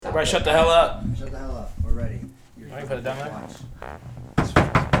Everybody shut the hell up. Shut the hell up. We're ready. I can put it down there.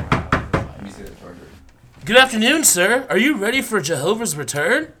 Let me see the charger. Good afternoon, sir. Are you ready for Jehovah's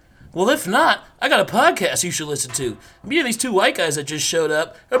return? Well, if not, I got a podcast you should listen to. Me and these two white guys that just showed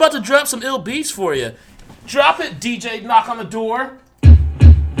up are about to drop some ill beats for you. Drop it, DJ. Knock on the door.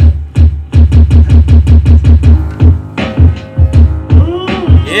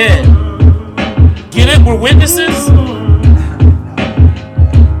 Yeah. Get it? We're witnesses?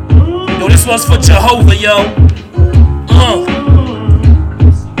 Yo, this one's for Jehovah, yo.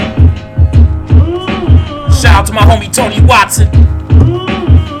 Shout out to my homie Tony Watson.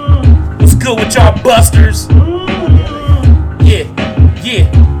 What's good with y'all busters? Yeah.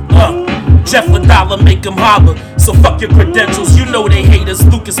 Jeff LaDollar make them holler. So fuck your credentials, you know they hate us.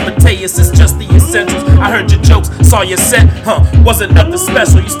 Lucas Mateus is just the essentials. I heard your jokes, saw your set, wasn't nothing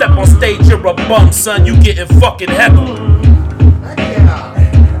special. You step on stage, you're a bum, son. You getting fucking heckled.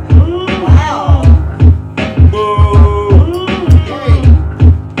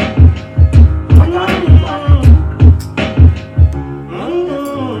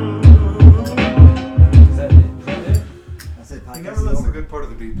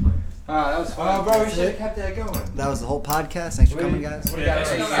 That was fun. Oh, bro, we should have kept that going. That was the whole podcast. Thanks for coming, guys. We got a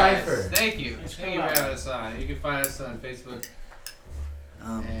cipher. Thank you. Thank you for having us on. You can find us on Facebook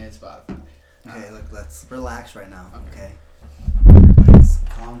and Spotify. Okay, look, let's relax right now. Okay. Let's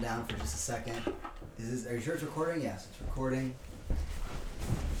calm down for just a second. Are you sure it's recording? Yes, it's recording.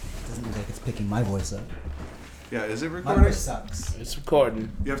 It doesn't look like it's picking my voice up. Yeah, is it My recording? voice sucks. It's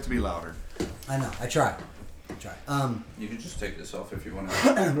recording. You have to be louder. I know. I tried. You can just take this off if you want to.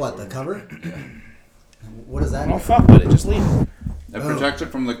 What, the cover? What is that? Don't fuck with it. Just leave it. It protects it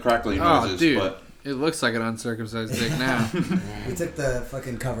from the crackly Oh, noises, dude. but It looks like an uncircumcised dick now. We took the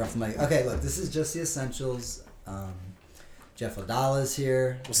fucking cover off the mic. Okay, look, this is just the essentials. Jeff LaDolla's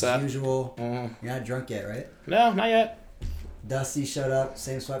here. What's as up? usual. You're not drunk yet, right? No, not yet. Dusty showed up.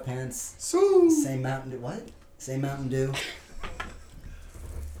 Same sweatpants. Same Mountain Dew. What? Same Mountain Dew.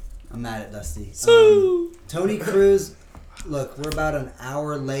 I'm mad at Dusty. Tony Cruz. Look, we're about an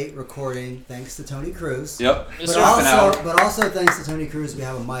hour late recording, thanks to Tony Cruz. yep. But also thanks to Tony Cruz, we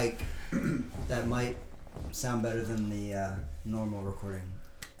have a mic that might sound better than the normal recording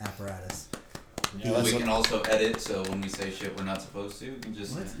apparatus. Yeah, We can also edit, so when we say shit we're not supposed to, we can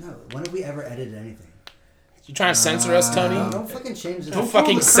just. What? No. When have we ever edited anything? You trying to censor us, Tony? Don't fucking change the. Don't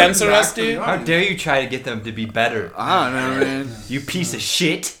fucking censor us, dude. How dare you try to get them to be better? I don't know, man. You piece of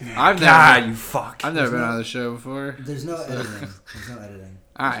shit. I've You fuck. never been on the show before. There's no editing.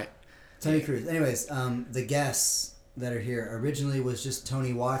 All right. Tony Cruz. Anyways, the guests that are here originally was just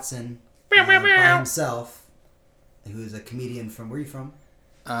Tony Watson by himself, who's a comedian from. Where are you from?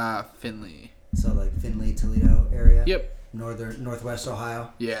 Finley. So like Findlay, Toledo area. Yep. Northwest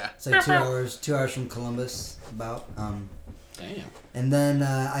Ohio. Yeah. It's like 2 hours from Columbus, about. Damn. And then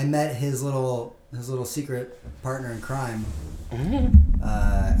I met his little secret partner in crime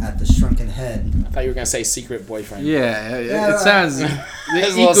at the Shrunken Head. I thought you were gonna say secret boyfriend. Yeah. Yeah, It sounds little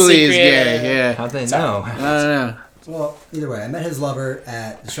equally as secret, gay. Yeah. How'd they know? I don't know. Well, either way, I met his lover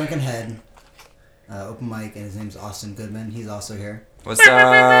at the Shrunken Head open mic, and his name's Austin Goodman. He's also here. What's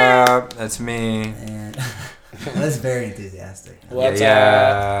up? That's me. And that's very enthusiastic. What's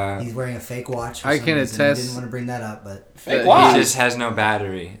Yeah. He's wearing a fake watch. For I some can reason. attest- He didn't want to bring that up, but Fake He watch. just has no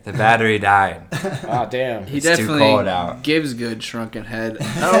battery. The battery died. Oh damn. He It's too definitely cold out. gives good shrunken head.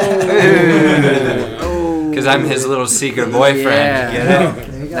 Because I'm his little secret boyfriend. Yeah. Get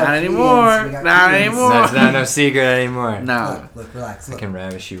it? there you go. Not anymore. Comedians. We got Not comedians. anymore. That's not no secret anymore. No. Look, relax. I Look. can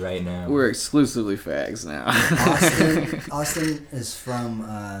ravish you right now. We're exclusively fags now. Austin is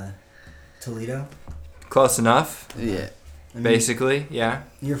from Toledo. Close enough. Yeah. I mean, Basically, yeah.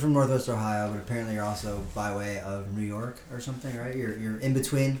 You're from Northwest Ohio, but apparently you're also by way of New York or something, right? You're in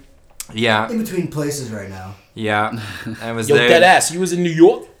between Yeah. places right now. Yeah. I was Yo, there. dead ass. You was in New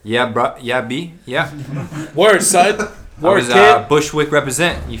York? Yeah, bro. Yeah, B. Yeah. Word, son. I Word, was kid. Bushwick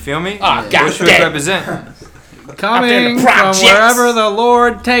represent. You feel me? Ah, Yeah. Bushwick goddamn. represent. Coming the from projects. wherever the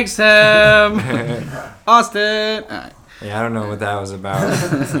Lord takes him. Austin. All right. Yeah, I don't know what that was about.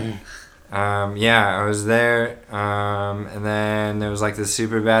 Yeah, I was there, and then there was like this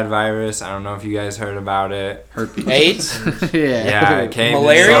super bad virus. I don't know if you guys heard about it. Herpes. AIDS? Yeah. Yeah, I came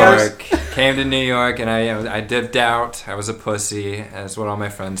Malaria? to New York. Came to New York, and I dipped out. I was a pussy. That's what all my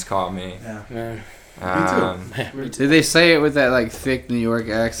friends called me. Yeah. Did they say it with that like thick New York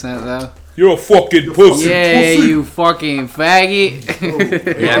accent though? You're a fucking pussy. Yeah, you fucking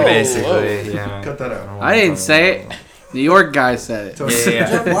faggot. Yeah, basically. Yeah. Cut that out. I didn't say it. New York guy said it. Yeah.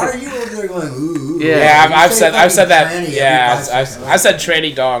 Jeff, why are you over are going, ooh. Yeah, You I've say said that. fucking tranny Yeah, every 5 seconds. I said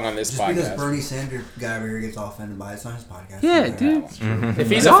tranny dong on this Just because podcast. Bernie Sanders guy over here gets all offended by it, it's not his podcast. Yeah, It's dude. If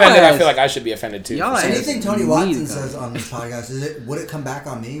he's Y'all offended, I ass- feel like I should be offended too. y'all for some ass- reason. Anything Tony Me, Watson though. says on this podcast, would it come back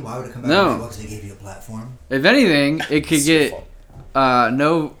on me? Why would it come back No. on me? Well, because they gave you a platform. If anything, it could It's get your fault.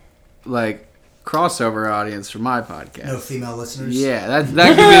 no like crossover audience for my podcast. No female listeners. Yeah, that could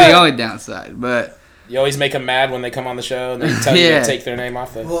be the only downside. But You always make them mad when they come on the show and they tell you Yeah. to take their name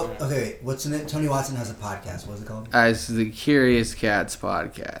off the. Well, okay, wait. What's in it? Tony Watson has a podcast. What's it called? as the Curious Cats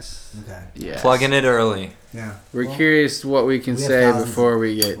podcast, Okay. yeah, Plugging it early. Yeah. we're Well, curious what we can we have say thousands before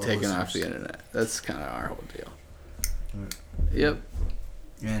we get of taken off the listeners. internet. That's kind of our whole deal. Right. Yep.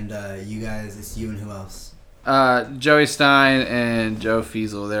 And you guys, it's you and who else? Joey Stein and Joe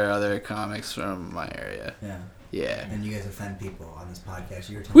Fiesel. They're other comics from my area. Yeah. Yeah. And you guys offend people on this podcast.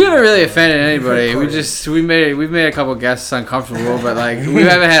 You're We haven't really offended You're anybody. recording. We've made a couple guests uncomfortable, but like we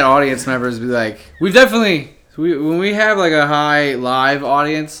haven't had audience members be like when we have like a high live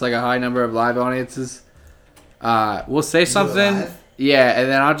audience, like a high number of live audiences, we'll say You do it something, live? yeah, and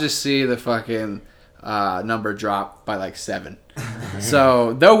then I'll just see the fucking number drop by like 7.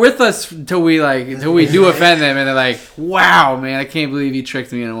 So they're with us until we do offend them, and they're like, "Wow, man, I can't believe you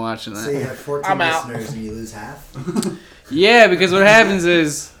tricked me into watching that." So you have 14 I'm out. listeners and you lose half? Yeah, because what happens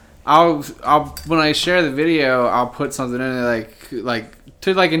is I'll when I share the video, I'll put something in there like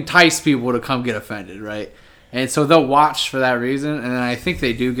to like entice people to come get offended, right? And so they'll watch for that reason, and then I think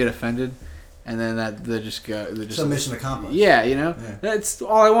they do get offended, and then they just So mission accomplished. yeah, you know, Yeah. that's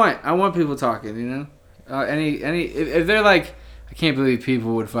all I want. I want people talking, you know. If they're like, I can't believe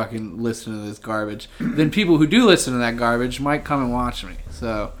people would fucking listen to this garbage, then people who do listen to that garbage might come and watch me.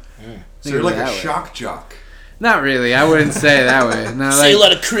 So, So think you're of it like a that way. shock jock. Not really. I wouldn't say it that way. No, Say like, a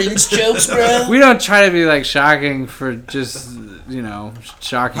lot of cringe jokes, bro. we don't try to be like shocking for just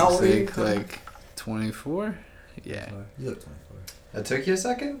shocking How old are you? sake. Like 24. Yeah. You look 24. That took you a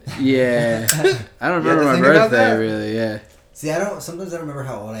second? Yeah. I don't You had remember to my think about birthday that? really. Yeah. See, sometimes I don't remember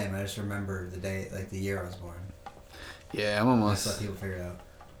how old I am. I just remember the day, like the year I was born. Yeah. I'm I almost just let people figure it out.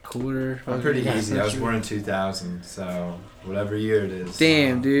 quarter. I'm pretty fucking easy. I was century. born in 2000, so whatever year it is.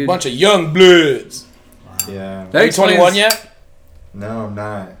 Damn, dude. Bunch of young bloods. Wow. Yeah. That Are you 21 explains- yet? No, I'm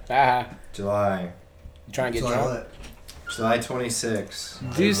not. Ah, July. you trying to get So drunk? what? July 26.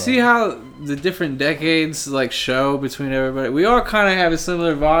 Do you see how the different decades like show between everybody? We all kind of have a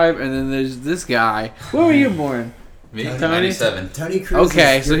similar vibe, and then there's this guy. Where were you born? Me? Tony? 97. Tony Cruz.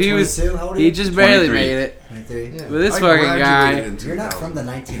 Okay, is, so you're he was 22? How old are he you? just barely 23. made it. 23. Yeah. But this I fucking graduated guy, in You're not 2000. from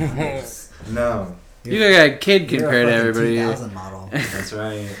the 1900s. No, you look like a kid You're compared to a fucking everybody. 2000 model. that's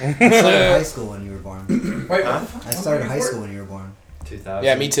right. I started high school when you were born. Wait, Huh? I started high school when you were born. 2000.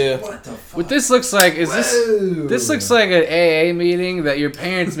 Yeah, me too. What the fuck? What this looks like is Whoa. this looks like an AA meeting that your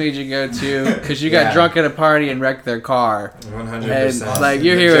parents made you go to because you got Yeah. drunk at a party and wrecked their car. 100%. And, like,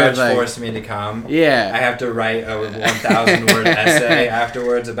 you're The here with, judge like- forced me to come. I Yeah, have to write a 1,000 word essay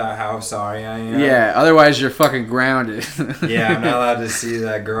afterwards about how sorry I am. yeah. Otherwise, you're fucking grounded. Yeah, I'm not allowed to see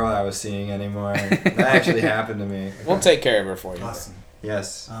that girl I was seeing anymore. That actually happened to me. We'll take care of her for you. Awesome.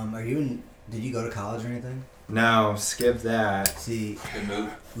 Yes. Did you go to college or anything? No, skip that. See, Good move.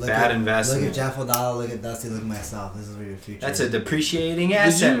 Bad investment. Look at Jeff O'Donnell, look at Dusty, look at myself. This is where your future That's a depreciating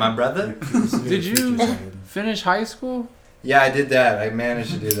asset, you- my brother. Did you finish high school? Yeah, I did that. I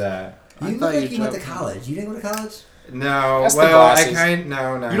managed to do that. I You thought look like you you went to dropped- college. You didn't go to college? No, That's the well, I glasses.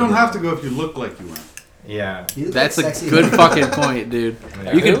 no. You don't have to go if you look like you went. Yeah. You look That's like a sexy good hipster. fucking point, dude.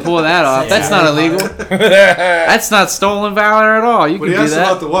 Yeah. You can pull that off. That's Yeah. not illegal. That's not stolen valor at all. You When can he do asked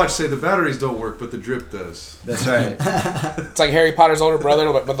about that. the watch, say the batteries don't work, but the drip does. That's right. It's like Harry Potter's older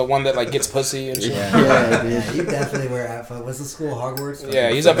brother, but the one that like gets pussy and shit. Yeah. Yeah, dude. Yeah, you definitely were at. What's the school? Hogwarts.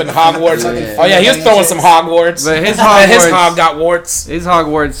 Yeah, he's up in Hogwarts. Yeah. Oh yeah, he was throwing some Hogwarts. But his His Hogwarts- hog got warts. His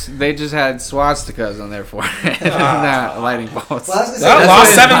Hogwarts, they just had swastikas on their forehead, not lightning bolts. Well, I was gonna say, Well, That's lost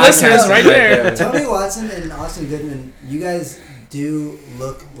what 7 his listeners podcast right is there. Tony Watson and Austin Goodman, you guys do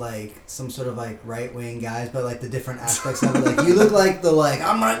look like some sort of like right wing guys, but like the different aspects of it. Like you look like the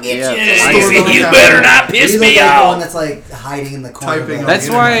I'm gonna get Yeah. you. You better not piss You look me like the one off. that's like hiding in the corner. Typing of on the- That's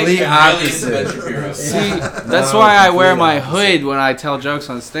why. Complete opposite. See, that's No, why I wear my completely hood when I tell jokes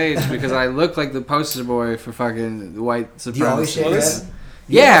on stage because I look like the poster boy for fucking white Do you always supremacy. shave your Well, head?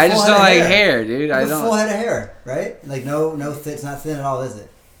 You Yeah, have I a just full don't head of like hair, dude. You I have a full don't. head of hair, right? Like no, it's not thin at all, is it?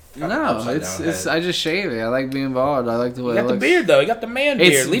 No, Upside it's down it's. head. I just shave it. I like being bald. I like the way You it got the looks. beard though. You got the man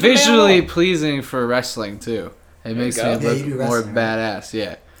beard. It's Leave the man visually alone. pleasing for wrestling too. It makes go. me Yeah, look you do more wrestling, right? badass.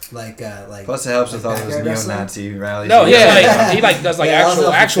 Yeah. Plus, it helps with all those backyard wrestling? neo-Nazi rallies. No, Yeah. he does like Yeah, also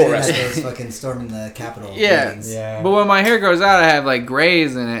actual fitting at wrestling. those fucking storming the Capitol. Yeah. meetings. Yeah. But when my hair grows out, I have like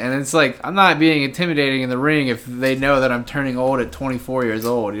grays in it, and it's like I'm not being intimidating in the ring if they know that I'm turning old at 24 years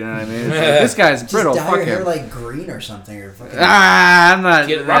old. You know what I mean? It's like, this guy's Just brittle. dye Fuck your hair him. like green or something, or fucking. I'm not.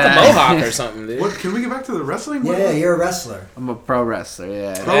 Rock a mohawk or something, dude. What? Can we get back to the wrestling? Yeah, you're a wrestler. I'm a pro wrestler.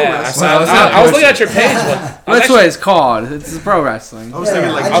 Yeah. Pro Yeah, wrestling. I was looking at your page. That's what it's called. It's pro wrestling. I was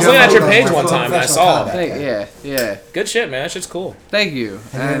thinking like I was looking at your page Jeff one Hardy. time and I saw that. Yeah. Good shit, man. That shit's cool. Thank you.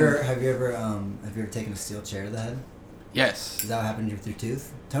 Have you ever taken a steel chair to the head? Yes. Is that what happened with your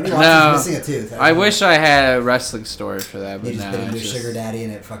tooth? Tony No. Watson's missing a tooth. I wish I had a wrestling story for that, You but just no. bit into it's your just- sugar daddy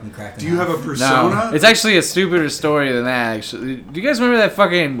and it fucking cracked. Do you have a persona? No, it's actually a stupider story than that. Actually, do you guys remember that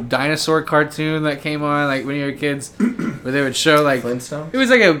fucking dinosaur cartoon that came on like when you were kids, where they would show like Flintstones? it was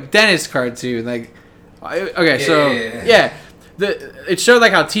like a dentist cartoon. Like, okay, Yeah, so yeah. it showed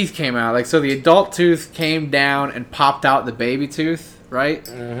like how teeth came out. Like, so the adult tooth came down and popped out the baby tooth, right?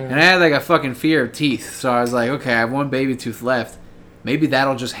 And I had like a fucking fear of teeth, so I was like, okay, I have one baby tooth left. Maybe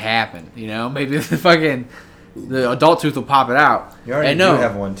that'll just happen, you know? Maybe the adult tooth will pop it out. You already And do no.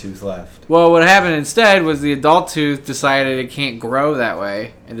 have one tooth left. Well, what happened instead was the adult tooth decided it can't grow that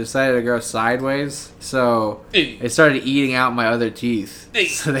way and decided to grow sideways. So it started eating out my other teeth.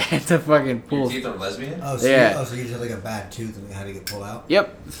 So they had to fucking pull. Your teeth are lesbian? Oh, so Yeah. so you just had like a bad tooth and it had to get pulled out?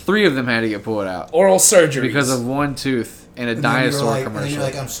 Yep, 3 of them had to get pulled out Oral surgery. because of one tooth in a And then dinosaur and then commercial. you're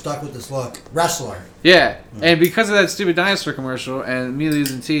like, I'm stuck with this look. Wrestler. Yeah, and because of that stupid dinosaur commercial and me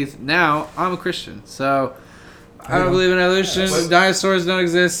losing teeth, now I'm a Christian. So I don't believe in evolution. Yeah. Dinosaurs don't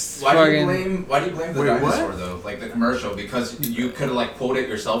exist. Why do you Fucking. blame the Wait, dinosaur what? though? Like the commercial, because you could have like pulled it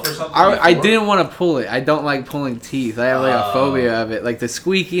yourself or something. I before? didn't want to pull it. I don't like pulling teeth. I have like a Oh. phobia of it, like the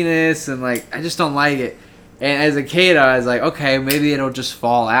squeakiness and like I just don't like it. And as a kid, I was like, okay, maybe it'll just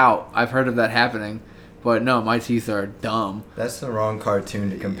fall out. I've heard of that happening, but no, my teeth are dumb. That's the wrong cartoon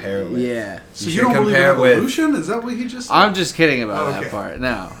to compare it with. Yeah, So You you should don't believe in compare it with- evolution? Is that what he just said? I'm just kidding about Okay. that part.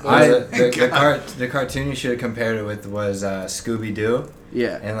 No, The cartoon you should have compared it with was Scooby Doo,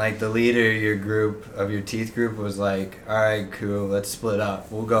 yeah. and like the leader of your group, of your teeth group, was like, "All right, cool, let's split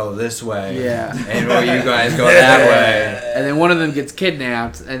up. We'll go this way, Yeah. and well, you guys go that way." And then one of them gets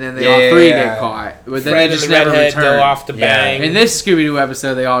kidnapped, and then they Yeah, all 3 yeah. get caught. But then Fred they just and the never redhead return. go off to Yeah. bang. In this Scooby Doo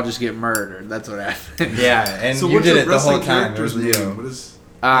episode, they all just get murdered. That's what happened. Yeah, and So you what's did your it the whole wrestling time. It character's was name? you. What is?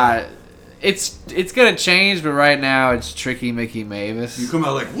 It's gonna change, but right now it's Tricky Mickey Mavis. You come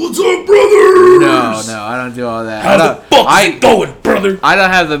out like, "What's up, brothers?" No, I don't do all that. How the fuck is it going, brother? I don't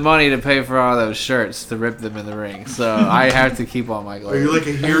have the money to pay for all those shirts to rip them in the ring, so I have to keep all my Are gloves. you like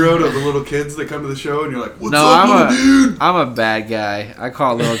a hero to the little kids that come to the show, and you're like, "What's No, up, little dude?" I'm a bad guy. I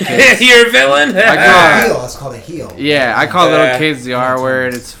call little kids. You're a villain? I call, Heel. It's called a heel. yeah, I call little Yeah. kids the R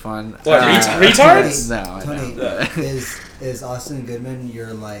word. It's fun. What, retards? No, I Tony, know. is Austin Goodman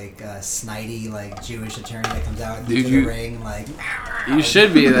your like snidey like Jewish attorney that comes out Dude, into you- the ring like? You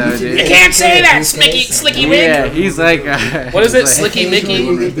should be though, dude. You can't say that, Slicky Mick. Yeah, he's like. What is it, he's like- Slicky Mickey?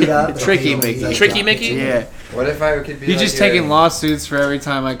 Occasionally you get beat up, but Tricky occasionally Mickey. he's, Tricky like, Mickey? Yeah, What if I could be? he's like just your- taking lawsuits for every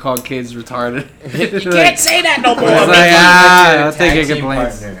time I call kids retarded. You can't say that no more. It's like, Like I your don't think I tag can team blame.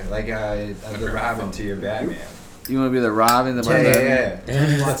 partner, like the Robin to your Batman. You want to be the Robin, the Yeah, Batman? yeah.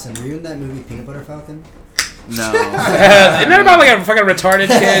 Tony Watson, were you in that movie Peanut Butter Falcon? No. Isn't that about like a fucking retarded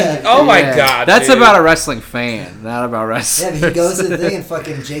kid? Oh my Yeah. god. That's dude. about a wrestling fan, not about Yeah, wrestling. but he goes to the thing and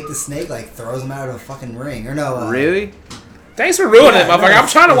fucking Jake the Snake like throws him out of a fucking ring or no? Really? Thanks for ruining Yeah, it, motherfucker. no. I'm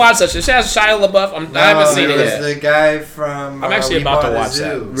trying to watch that shit. It has Shia LaBeouf. I haven't seen it it was yet. the guy from. I'm actually We about to Bought a watch Zoo.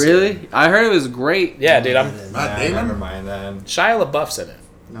 that. Really? I heard it was great. Yeah, dude. I'm Matt Nah, Damon? never mind then. Shia LaBeouf's in it.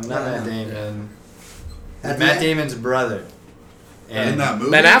 No, not Matt Damon. At the Matt end- Damon's brother. In that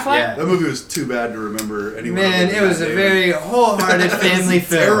movie? Ben Affleck? Yeah. That movie was too bad to remember anyway. Man, it was a very wholehearted family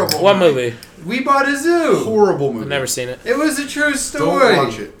film. terrible. What movie? We Bought a Zoo. Horrible movie. I've never seen it. It was a true story. Don't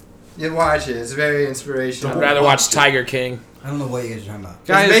watch it. You watch it. It's very inspirational. I'd rather watch Tiger King. I don't know what you guys are talking about.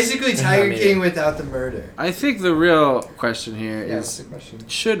 Guys, It's basically Tiger me King without the murder. I think the real question here Yeah, is: that's the question.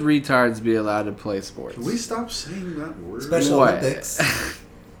 should retards be allowed to play sports? Can we stop saying that word? Special What? Olympics.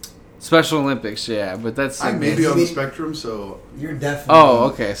 Special Olympics, yeah, but that's. I may be on the spectrum, so You're definitely. Oh,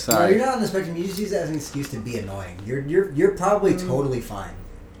 okay, No, sorry. you're not on the spectrum. You just use that as an excuse to be annoying. You're probably totally fine.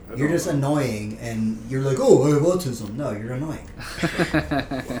 I You're don't just know. annoying, and you're like, oh, I have autism. No, you're annoying.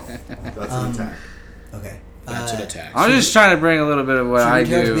 That's an attack. Okay. That's an attack. I'm just trying to bring a little bit of what Should I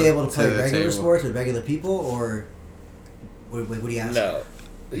retards do be able to play the regular table. sports with regular people, or what do you ask? No.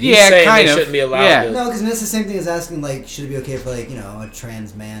 He's Yeah, saying kind they of. shouldn't be allowed Yeah. to. No, because that's the same thing as asking, like, should it be okay for, like, a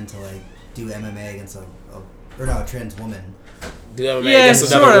trans man to, like, do MMA against a trans woman? Do a man Yeah,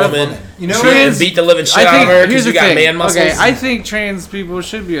 against another sort of. woman? You know Trans- what? Beat the living shit I out think of her here's because you the got thing. man muscles? Okay, I think trans people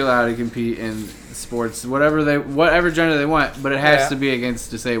should be allowed to compete in sports, whatever gender they want, but it has Yeah. to be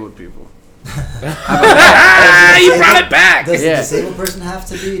against disabled people. You brought it back. Does Yeah. the disabled person have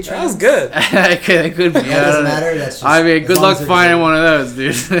to be trans? That was good. it could be. That doesn't matter. That's just, I mean, as good long luck as they're finding disabled. one of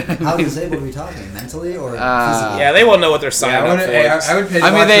those, dude. How disabled are we talking? Mentally or physically? Yeah, they won't know what they're signing up for. I would pay to I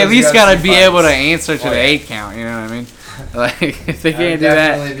mean, watch they at those least UFC gotta be fights. able to answer to Oh, the yeah. 8 count. You know what I mean? Like, if they I would can't do that,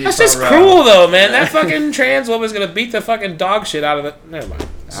 definitely be That's front just row. cruel, though, man. That fucking trans woman's gonna beat the fucking dog shit out of it. Never mind.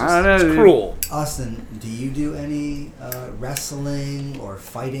 I don't know. It's dude. cruel. Austin, do you do any wrestling or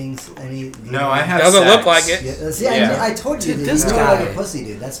fighting? No, I have. Doesn't sex. look like it. Yeah, see, Yeah. I told you, Dude, dude. this You look guy. like a pussy,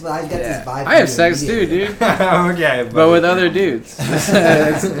 dude. That's what I got this vibe. I have from sex you too, immediately. dude. Okay, But with other dudes.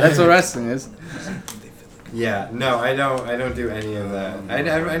 That's what wrestling is. Yeah, no, I don't do any of that.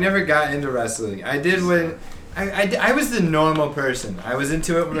 I never got into wrestling. I did when I was the normal person. I was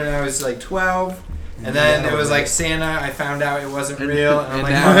into it when I was like 12, and then it was like Santa. I found out it wasn't real, and I'm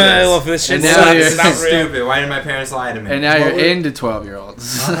like, now- Well, if this shit And now sucks, you're- it's this not is real. stupid. Why did my parents lie to me? And now What you're would- into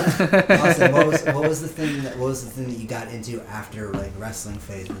 12-year-olds. Austin, what was the thing that you got into after like wrestling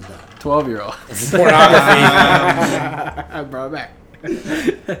phase was done? 12-year-olds. Pornography. I brought it back.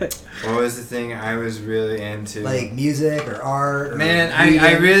 What was the thing I was really into? Like music or art? Or Man,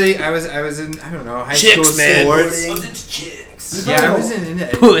 reading? I was in, I don't know, high Chicks, school man. sports. Chicks. Yeah, I wasn't into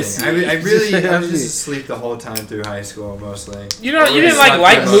Pussy. anything. I was just asleep the whole time through high school, mostly. You know, you Or didn't slept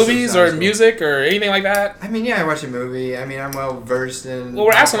like through most of movies high or school. music or anything like that? I mean, yeah, I watch a movie. I mean, I'm well versed in. Well,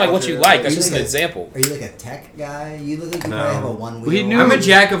 we're asking like what you culture. like. That's You just an like a- example. Are you like a tech guy? You look like you No. probably have a one wheel. We knew- I'm a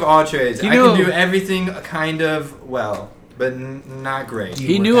jack of all trades. You I know- can do everything kind of well, but not great. You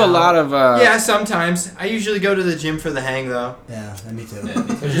He work knew a out? lot of. Yeah, sometimes. I usually go to the gym for the hang, though. Yeah, me too.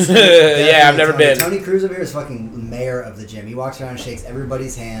 Yeah, I've never been. Tony Cruz over here is fucking mayor of the gym. He walks around, shakes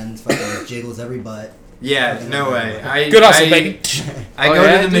everybody's hands, fucking jiggles every butt. Yeah, no way. Good hustle, baby. I Oh, go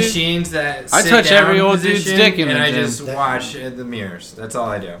yeah, to the dude? machines that I sit touch down every old dude's position, dick in and the I gym. just watch in the mirrors. That's all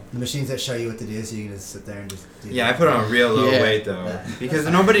I do. The machines that show you what to do, so you can just sit there and just do Yeah, I that. put on real low Yeah. weight though, Yeah. because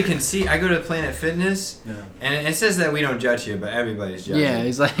nobody can see. I go to Planet Fitness, Yeah. and it says that we don't judge you, but everybody's judging. Yeah,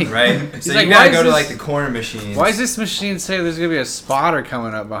 he's like. right. So like, you why gotta is go to this- like the corner machines. Why does this machine say there's gonna be a spotter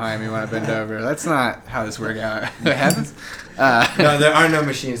coming up behind me when I bend over? That's not how this works out. It happens. No, there are no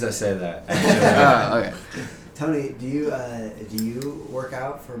machines that say that. actually. Okay. Tony, do you work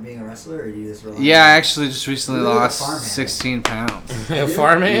out for being a wrestler, or do you just rely? Yeah, I actually just recently You look like a lost farmhand. 16 pounds.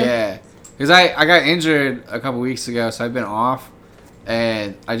 Farmhand? Yeah, because I got injured a couple weeks ago, so I've been off,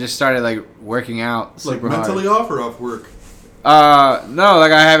 and I just started like working out Like super mentally hard. off or off work? No,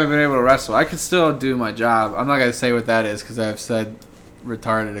 like I haven't been able to wrestle. I could still do my job. I'm not gonna say what that is because I've said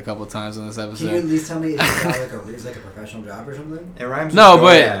retarded a couple times on this Can you at episode. least tell me if it's like a professional job or something? It rhymes No, with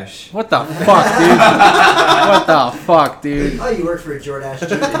but DoorDash. what the fuck, dude? What the fuck, dude? Oh, you work for a Jordache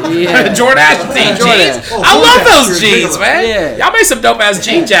jean. Yeah. Jordache jeans. Jordache. I love those jeans, man. Yeah. Y'all make some dope ass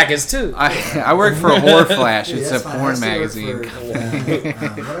jean jackets too. I work for Horror Flash. Dude, It's a that's fine. I porn used to work magazine.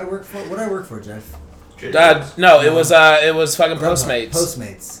 What I work for, Jeff? No, it was fucking Postmates.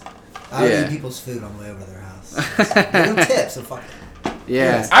 Postmates. I would Yeah. eat people's food on the way over to their house. They don't tip, so fuck it.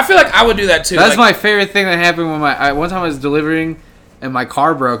 Yeah. I feel like I would do that too. That's like, my favorite thing that happened when one time I was delivering and my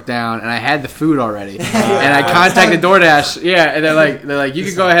car broke down and I had the food already and I contacted DoorDash. Yeah, and they're like you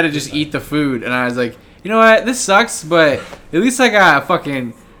could go ahead and just eat the food, and I was like, you know what, this sucks, but at least I got a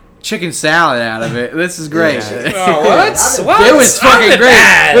fucking chicken salad out of it. This is great. Yeah. Oh, what? It was How fucking did great.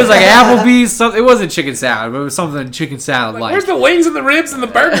 that? It was like Applebee's. It wasn't chicken salad, but it was something chicken salad like. Where's the wings and the ribs and the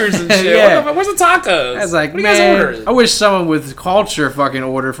burgers and shit? Yeah. Where's the tacos? I was like, what do you guys man, order? I wish someone with culture fucking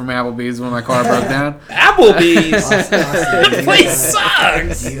ordered from Applebee's when my car broke down. Applebee's. Austin, The place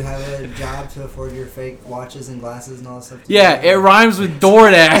sucks. Do you have a job to afford your fake watches and glasses and all that stuff? Yeah, it rhymes with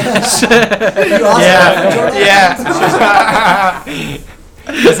DoorDash. You also Yeah. work for Jordache? Yeah.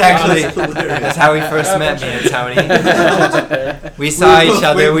 That's actually that's how we first met, me and Tony. We saw each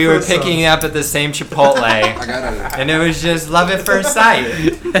other. We were picking up at the same Chipotle, I got it. and it was just love at first sight.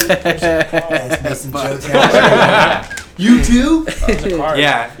 Guys, make some jokes out. You too?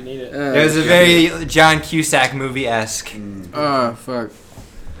 Yeah. If you need it. It was a very John Cusack movie-esque. Oh, fuck.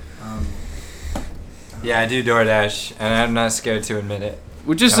 Yeah, I do DoorDash, and I'm not scared to admit it.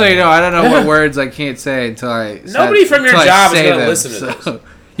 Well, just so you know, I don't know what words I can't say until I. Nobody from your until I job is say gonna them, listen to so.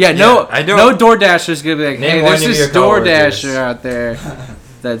 Yeah, no, I don't- no DoorDasher's gonna be like, Name hey, one there's of this your coworkers. DoorDasher out there.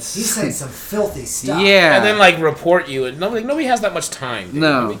 That's He's saying some filthy stuff. yeah. And then like report you, and nobody has that much time. Dude.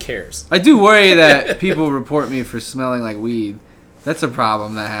 No. Nobody cares. I do worry that people report me for smelling like weed, That's a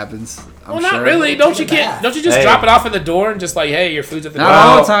problem that happens. I'm Well, sure. not really. Don't you just Hey. drop it off at the door and just like, hey, your food's at the Not door?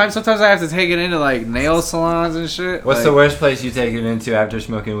 all the time. Sometimes I have to take it into like nail salons and shit. What's like, the worst place you take it into after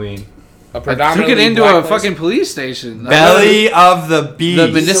smoking weed? A I took predominantly it into black a place? fucking police station. Belly of the beast. The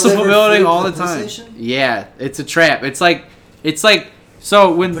municipal deliver building food all to the the police time. station? Yeah, it's a trap. It's like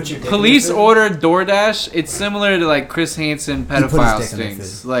so when Put your dick in police your food? order DoorDash, it's similar to like Chris Hansen put his pedophile dick in their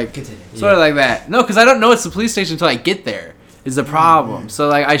stings, food. like Continue. sort of like that. No, because I don't know it's the police station until I get there. Is the problem? So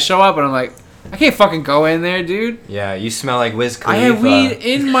like I show up and I'm like, I can't fucking go in there, dude. Yeah, you smell like Wiz I Khalifa. had weed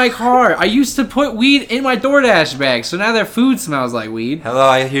in my car. I used to put weed in my DoorDash bag, so now their food smells like weed.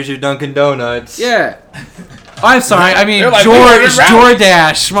 Hello, here's your Dunkin' Donuts. Yeah. Oh, I'm sorry. I mean They're like, we ordered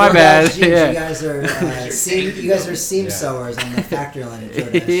DoorDash. My bad. You Yeah. guys are seam sewers on the factory line at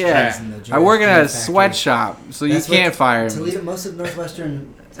Jordan. Yeah. I work in a sweatshop, so you can't fire me. Toledo, most of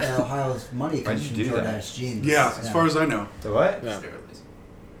Northwestern Ohio's money comes from you do that? DoorDash jeans. Yeah, as far as I know. The what? Yeah.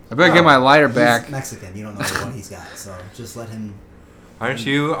 I better get my lighter He's back. Mexican. You don't know what he's got, so just let him. Aren't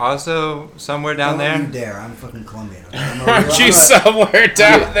you also somewhere down Don't you there? dare! I'm fucking Colombian. Aren't you somewhere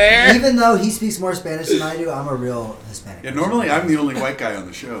down there? Even though he speaks more Spanish than I do, I'm a real Hispanic. Yeah, normally I'm the only white guy on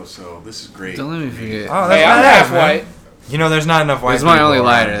the show, so this is great. Don't let me forget. Oh, Hey, that's I'm not half bad, man. white. You know, there's not enough white It's my people only around,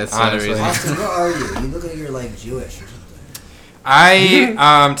 lighter, that's the other honestly. reason. Austin, what are you? You look like you're like Jewish or something.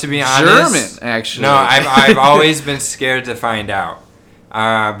 I, to be honest, German, actually. No, I've always been scared to find out.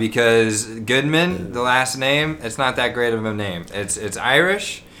 Because Goodman, the last name, it's not that great of a name. It's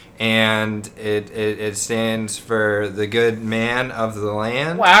Irish, and it stands for the good man of the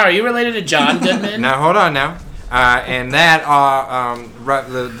land. Wow, are you related to John Goodman? Now hold on now. And that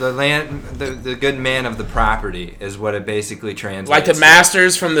the land, the good man of the property is what it basically translates. Like the to.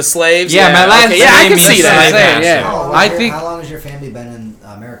 masters from the slaves? Yeah, my last okay, yeah, I name can means see that. slave master. Yeah. How long has your family been in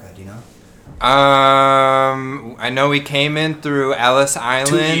America? Do you know? I know we came in through Ellis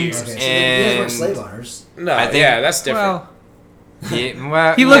Island, years. Okay, so you guys and weren't slave owners. No, I think- yeah, that's different. Well,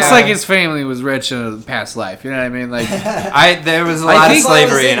 well, he looks yeah. like his family was rich in a past life. You know what I mean? Like, There was a I lot of think-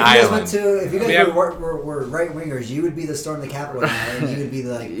 slavery in If you guys Ireland. went to- if you guys Yeah. were right wingers, you would be the storm the Capitol guy, and you would be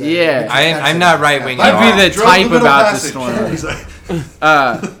the, like. The, Yeah. I'm not right-wing at I'd be all. the type Middle about the passage. storm. He's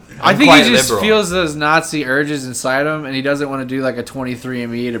like, I think quite he just liberal. feels those Nazi urges inside him, and he doesn't want to do like a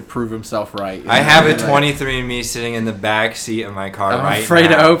 23andMe to prove himself right. You I know? have a Like, 23andMe sitting in the back seat of my car I'm right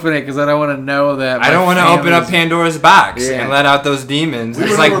afraid now. to open it because I don't want to know that. I don't want to open up family's- Pandora's box Yeah. and let out those demons. We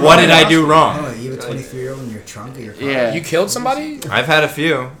It's were like, never what wrong. did I do wrong? Oh, you have a 23-year-old in your trunk of your car. Yeah. You killed somebody? I've had a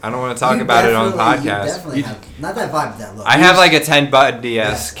few. I don't want to talk You about it on the definitely- You podcast. definitely have, not that vibe, that look. I have like a 10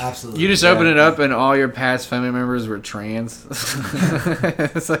 Bundy-esque. Yes, absolutely. You just open it up and all your past family members were trans.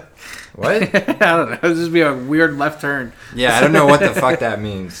 It's like, What? I don't know. It'd just be a weird left turn. Yeah, I don't know what the fuck that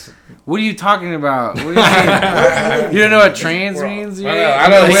means. What are you talking about? What do you mean? You don't know what trans means? I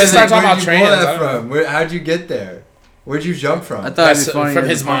know. He start talking about trans. I don't know. How'd you get there? Where'd you jump from? I thought it'd That's be funny from as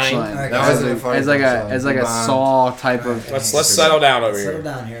his a mind. punchline. Alright, That guys, wasn't a funny As like a punchline. Saw type of. Let's settle down over Settle here.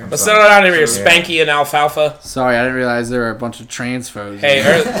 down here. Let's settle down over here, Spanky and Alfalfa. Sorry, I didn't realize there were a bunch of transphobes. Hey,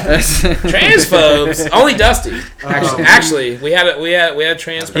 transphobes. Only Dusty. Actually, we had a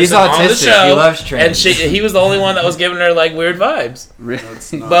trans person He's on the autistic. show, He loves trans. and he was the only one that was giving her like weird vibes.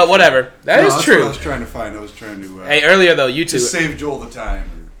 that's not, But whatever, that is that's what true. I was trying to find. I was trying to Hey, earlier though, you two. just save Joel the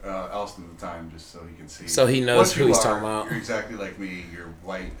time, or Alston the time, just so he can see. So he knows what who you he's are. talking about. You're exactly like me. You're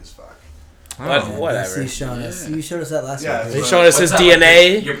white as fuck. Whatever. You showed us that last Yeah, week. He so- showed us his What's that?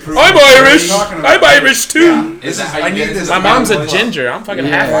 DNA. You're proof- I'm What are Irish. you talking about? I'm Irish too. Is that how I you need get this- into My mom's a the ginger. I'm fucking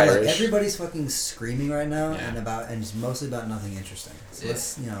Yeah. half Look, Irish. everybody's fucking screaming right now, and it's mostly about nothing interesting. So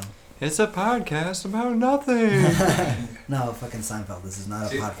let's, It's a podcast about nothing. no, fucking Seinfeld. This is not a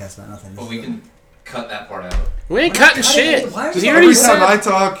See, podcast about nothing. But we can cut that part out. We ain't We're not cutting cutting shit. it. Why are Because you he already Every already time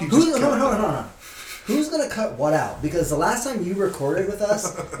said. I talk, you just Who's, cut. no. Who's gonna cut what out? Because the last time you recorded with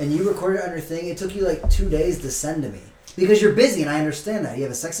us and you recorded on your thing, it took you like 2 days to send to me. Because you're busy, and I understand that. You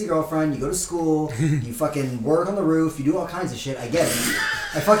have a sexy girlfriend, you go to school, you fucking work on the roof, you do all kinds of shit. I get it.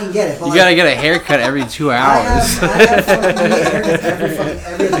 I fucking get it. But You gotta get a haircut every 2 I hours. have fucking haircuts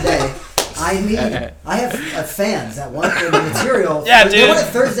every other day. I have fans that want the material. Yeah, They dude. want it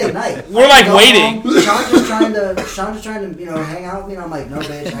Thursday night. We're, like, waiting. Sean's just trying to, hang out with me. And I'm like, no,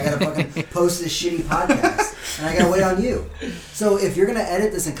 bitch. I gotta fucking post this shitty podcast, and I gotta wait on you. So if you're gonna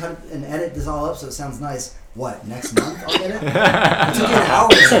edit this and edit this all up so it sounds nice, what, next month I'll get it? It took you an hour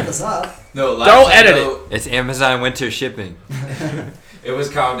to set this up. No, Don't edit it. It's Amazon winter shipping. It was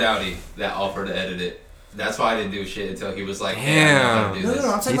Kyle Dowdy that offered to edit it. That's why I didn't do shit until he was like, Damn. "Hey, I know how to do No, this."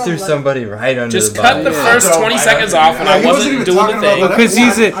 I'm talking He about threw like, somebody right under Just the cut bus. the Yeah. first No, 20 I seconds don't- off when Yeah, I he wasn't wasn't even doing the talking about thing. that. Because I'm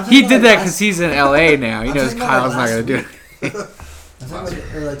he talking did about that because he's in LA now. He I'm knows talking about Kyle's not last gonna do week. it. talking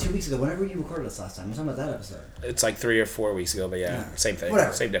about, or like 2 weeks ago, whenever you recorded us last time. I'm talking about that episode. It's like 3 or 4 weeks ago, but yeah. Same thing.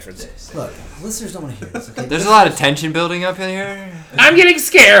 Whatever. Same difference. Look, listeners don't want to hear this, okay? There's a lot of tension building up in here. I'm getting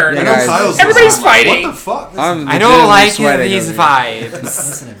scared. Yeah, guys. Everybody's fighting. What the fuck? I don't like these vibes.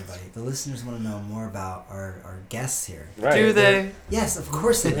 Listen, everybody. The listeners want to know more about our guests here. Right. Do they? Yes, of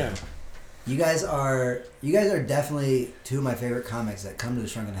course they do. You guys are definitely two of my favorite comics that come to the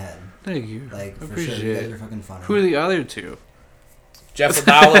Shrunken Head. Thank you. Like, for Appreciate sure. You guys it. are fucking funny. Who are the other two? Jeff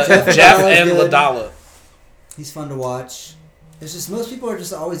Ladala. Jeff and good. Ladala. He's fun to watch. It's just most people are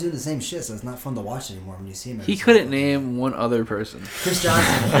just always doing the same shit, so it's not fun to watch anymore when you see him. He couldn't name one other person. Chris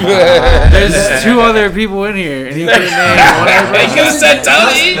Johnson. There's 2 other people in here, and he couldn't name one other He person. could have said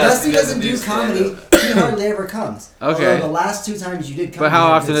Tony. Dusty doesn't do comedy. He hardly ever comes. Okay. Although the last 2 times you did comedy. But how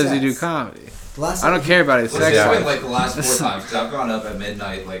you had often good does he do sets. comedy? The last I don't time- care about his Let's sex just win life. like the last 4 times because I've gone up at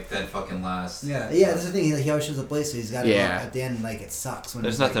midnight like that fucking last. Yeah, that's the thing. He always shows up late, so he's got to go at the end. Like it sucks when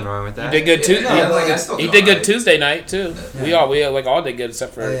There's it's nothing like, wrong with He that. did good too. Yeah, like, I still He go, did good right? Tuesday night too. Yeah. We all did good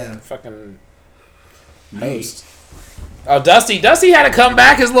except for yeah. fucking host. Oh, Dusty had to come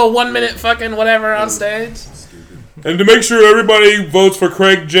back his little 1 minute fucking whatever on stage. And to make sure everybody votes for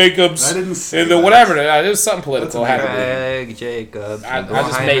Craig Jacobs I didn't say and the that. whatever, it was something political. That's Happened. Craig Jacobs. I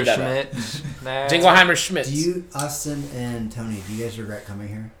just made that up. Jingleheimer Schmidt. Do you, Austin and Tony, do you guys regret coming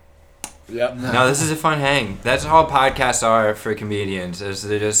here? Yep. No, this is a fun hang. That's all podcasts are for comedians. Is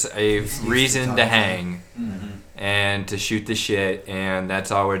they're just a reason to hang and to shoot the shit, and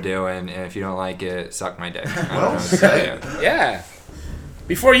that's all we're doing. And if you don't like it, suck my dick. I don't know what to tell you. Yeah.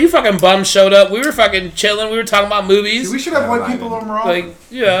 Before you fucking bums showed up, we were fucking chilling. We were talking about movies. We should have white people on wrong. Like,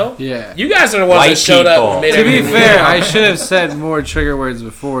 you know. Yeah. You guys are the ones White that showed up people. and made To be everything. fair, I should have said more trigger words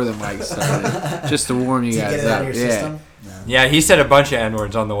before the mic started, just to warn you To get guys it out up. of your Yeah. system? No. Yeah, he said a bunch of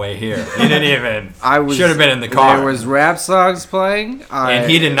N-words on the way here. He didn't even. I was Should have been in the car. There was rap songs playing,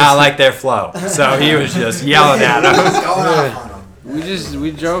 And he did not like their flow, so he was just yelling at Going us. off on him.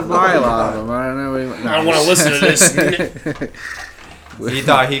 We drove by a lot of them. I don't know. I don't want to listen to this. He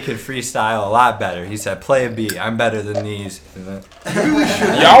thought he could freestyle a lot better. He said, "Play a beat. I'm better than these."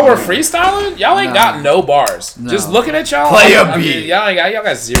 Y'all were freestyling? Y'all ain't got no bars. No. Just looking at y'all. Play a I mean, beat. y'all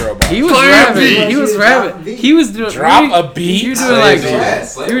got 0 bars. He was Play a rapping. beat. He was Drop a rapping. beat. He was doing. Drop a beat. You were doing Play a like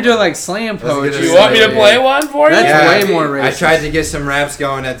beat. you were doing like slam poetry. You want me to play one for you? That's Yeah, way more racist. I tried to get some raps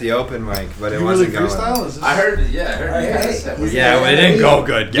going at the open mic, but it You really wasn't going. freestyle? Is this I heard you guys said Hey, yeah, but it didn't go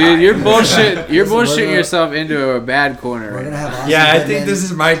good, guys. Dude, you're bullshit. You're Listen, we're bullshitting gonna- yourself into a bad corner. We're gonna have Austin Yeah, I come think in,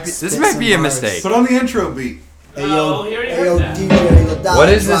 this might be a some mistake. Put on the intro beat. Hey Oh, yo, he already hey heard yo, that. DJ Ladala, What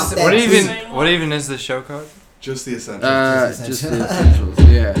is drop this? that beat. What even is this show called? Just the essentials. Just the essentials.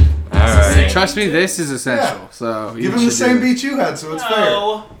 Yeah. All right. Trust me, this is essential. Yeah. So you Give him the should same do it. beat you had, so it's fair.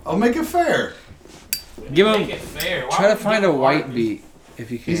 I'll make it fair. Give him. Make it fair. Why Try to would you find give a him white hard beat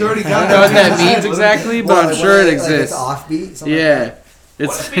if you can. He's already I got don't know what that. that means exactly, but What, I'm sure it like exists. it's offbeat. something Yeah. Like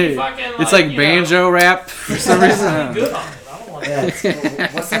It's What if he fucking, it's like, like you banjo rap for some reason. Good on it. I don't want that.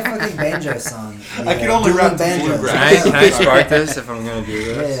 Yeah, what's that fucking banjo song? I can only rap to banjos. bluegrass. Can I spark this if I'm gonna do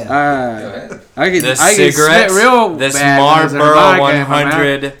Yeah, this? yeah. I could This I could cigarettes, spit real this bad when there's a Marlboro harmonica in my mouth.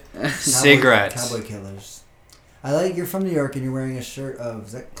 100 cigarettes. Cowboy Killers. I like you're from New York and you're wearing a shirt of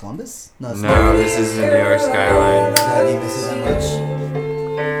is that Columbus? No, it's No, this is the New York skyline. God, you miss it that much.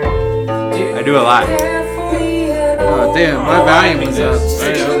 I do a lot. Oh damn, my volume was up.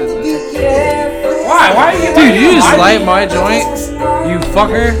 Why? Why are you Dude, you just light my joint, you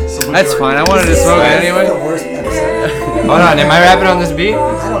fucker. That's fine. I wanted to smoke it The anyway. worst episode. Hold on, am I rapping on this beat?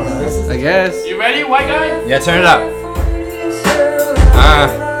 I don't know. This is I guess. You ready, white guy? Yeah, turn it up.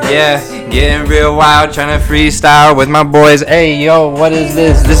 Yeah, getting real wild, trying to freestyle with my boys. Hey, yo, what is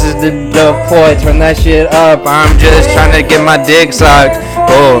this? This is the ploy. Turn that shit up. I'm just trying to get my dick sucked.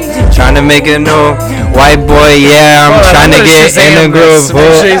 Oh, trying to make a new white boy. Yeah, I'm trying to get in the groove.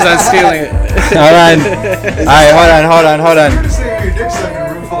 Make sure he's Oh. not stealing it. Hold on. Alright, hold on. You're saying your dick sucking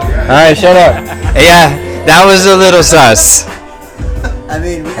room full of guys. Alright, shut up. Yeah, that was a little sus. I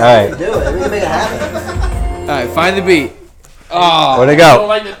mean, we Alright. can do it. We can make it happen. Alright, find the beat. Oh, Where'd it You don't go?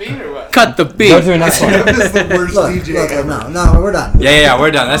 like the beat or what? cut the beat. Go to the next one. This is the worst DJ Look, ever. no, we're done. Yeah,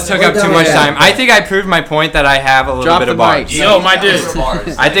 we're done. That took We're up too done, much yeah. time. I think I proved my point that I have a little Drop bit the of bars. mic. Yo, my dude.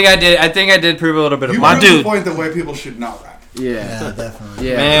 I think I did prove a little bit of You bars. proved the dude. point that white people should not rap. Yeah. Yeah, definitely.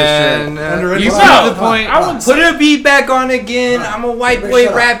 Yeah, Man, for Under sure. any You circumstance. proved the point. I would put a beat back on again. I'm a white boy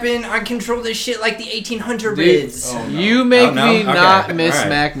Shut up. rapping. I control this shit like the 1800s. Oh, no. You make Oh, no? me Okay. not miss Alright.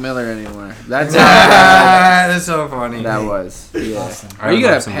 Mac Miller anymore. That's how bad That's so funny. that was. Yeah. Awesome. Are you I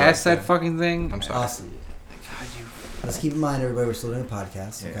gonna love some pass rap, that fucking thing? I'm sorry. Awesome. Let's keep in mind, everybody, we're still doing a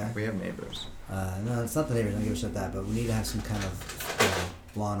podcast, okay? Yeah, we have neighbors. No, it's not the neighbors. I don't give a shit that, but we need to have some kind of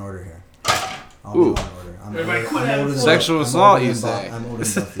Law and Order here. I'll be Law and Order. I'm older than Sexual both- assault, I'm older you than say. both- I'm older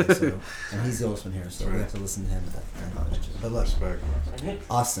than both of you, so, and he's the oldest one here, so we have to listen to him. But look, Respect.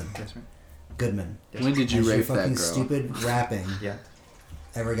 Austin, Goodman. When did you has your rape that fucking girl? stupid rapping Yeah.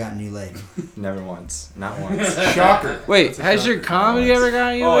 ever gotten you laid? Never once. Not once. Shocker. Wait, has your comedy ever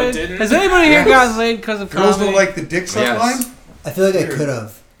gotten you Oh, it laid? didn't? Has anybody here gotten laid because of Girls comedy? don't like the dick suck Yes. line? I feel like I could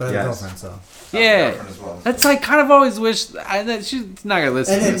have, but I have a Yes. girlfriend, so. Yeah. Girlfriend as well. That's like kind of always wished. That she's not gonna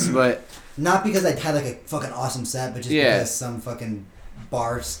listen And to then- this, but Not because I had like a fucking awesome set, but just Yeah. because some fucking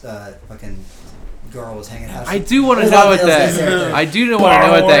fucking girl was hanging out. I do want to There's a know lot what of males that. there. I do want to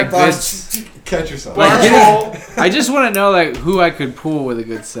know what that Bar- good. Catch yourself. I just want to know like who I could pull with a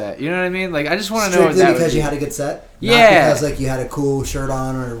good set. You know what I mean? Like I just want to know what Strictly that would because be. you had a good set? Yeah. Not because like you had a cool shirt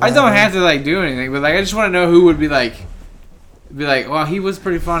on or whatever. I don't have to like do anything, but like I just want to know who would be like, well, he was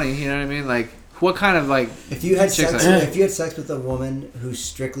pretty funny. You know what I mean? Like what kind of like If you had chicks sex, like- if you had sex with a woman who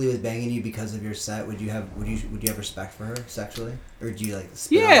strictly was banging you because of your set, would you have respect for her sexually, or do you like?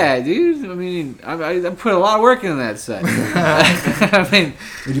 Spit on Yeah, her? dude. I mean, I put a lot of work into that set. I mean,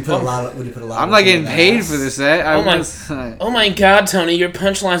 Would you put a lot? Would you put a lot? I'm of not work getting into paid that? for the set. Oh my god, Tony, your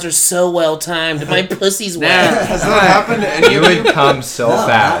punchlines are so well timed. My pussy's wet. Has that happened to any You of you? would come so No, It's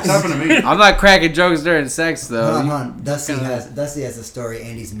fast. happened to me. I'm not cracking jokes during sex though. Hold on. Dusty has a story.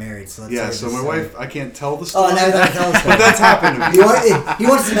 Andy's married, so let's Yeah, hear so this my story. wife, I can't tell the Oh, story. now that tell us. But that's happened to me. He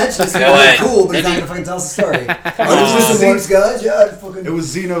wants to mention this. It's ahead. cool, but he's not Maybe- gonna fucking tell us the story. on. Oh, this is the worst, guys. Yeah, it's fucking. It was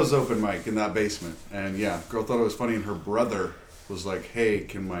Zeno's open mic in that basement, and yeah, girl thought it was funny, and her brother was like, "Hey,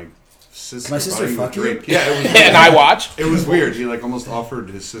 can my sister, Can my sister buy you a fuck you?" drink?" Yeah, it was. And I watch. It was weird. He like almost offered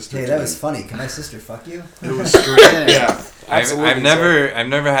his sister. Hey, to that me. was funny. Can my sister fuck you? It was straight. Yeah. Absolutely, I've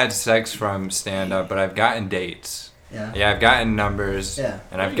never had sex from stand up, but I've gotten dates. Yeah. Yeah, I've gotten numbers. Yeah.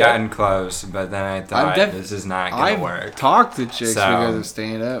 And I've gotten close, but then I thought this is not gonna I've work. talked to chicks So, because of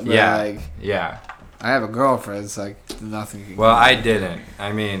stand up, but yeah. like Yeah. I have a girlfriend. It's like nothing. Can Well, go. I didn't.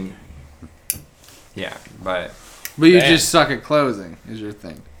 I mean, yeah, but But you Damn. just suck at closing. Is your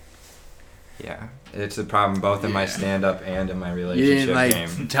thing? yeah, it's a problem both in my stand up and in my You relationship didn't like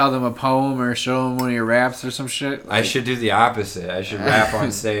game. tell them a poem or show them one of your raps or some shit. I should do the opposite. I should rap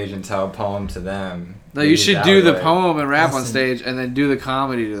on stage and tell a poem to them. No, you Maybe should that do the way. poem and rap on Austin. stage, and then do the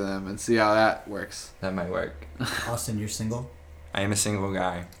comedy to them, and see how that works. That might work. Austin, you're single. I am a single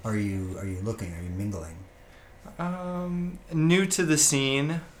guy. Are you looking? Are you mingling? New to the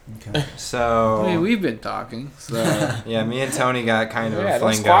scene, Okay. so I mean, we've been talking, so yeah, me and Tony got kind of Yeah, a don't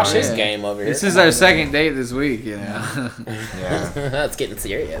fling squash going. his Yeah. game over here. this is our second date this week. You know. Yeah, It's getting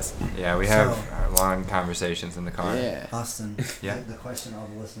serious. yeah, we have long conversations in the car. Yeah. Austin. Yeah. The question all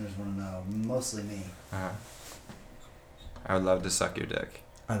the listeners want to know, mostly me, I would love to suck your dick.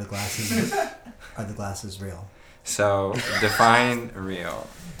 are the glasses real? So define real.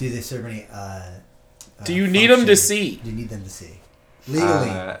 Do they serve any? Do you need them to function? see? Do you need them to see?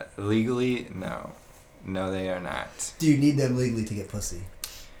 Legally. Legally, no. No, they are not. Do you need them legally to get pussy?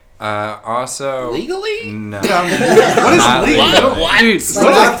 Also, Legally? no. What is Not legal? legally. What? Dude, Like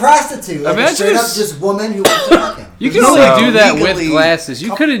not a prostitute. Like a Imagine straight up this- just woman who wants to fuck him. you can So, only do that with legally, glasses.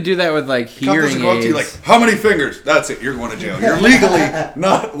 You couldn't do that with like Couples hearing will go up to you aids. like, "How many fingers?" That's it. You're going to jail. You're legally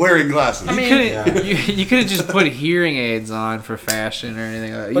not wearing glasses. You couldn't. You couldn't just put hearing aids on for fashion or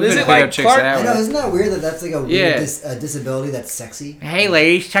anything like that. But You is couldn't it pick like up chicks Clark- that I know, way. isn't that weird that that's like a weird Yeah. disability that's sexy? Hey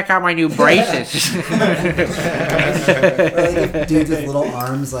ladies, check out my new braces. Or like if dudes with little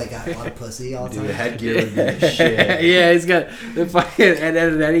arms like got a lot of pussy all the Dude, time. the headgear would be the shit. Yeah, he's got the fucking Ed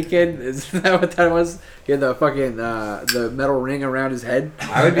and Eddie kid. Is that what that was? He had the fucking the metal ring around his head.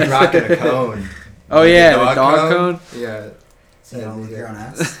 I would be rocking a cone. Oh Like a yeah, the dog cone. Yeah, So you don't look your own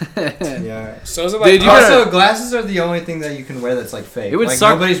ass. yeah. So is it like Dude, you Also, gotta- glasses are the only thing that you can wear that's like fake. It would like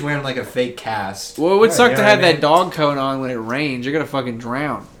suck- nobody's wearing like a fake cast. Well, it would Right, suck you to know have what I that mean? dog cone on when it rains. You're gonna fucking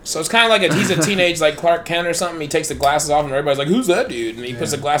drown. So it's kind of like he's a teenage like Clark Kent or something. He takes the glasses off and everybody's like, "Who's that dude?" And he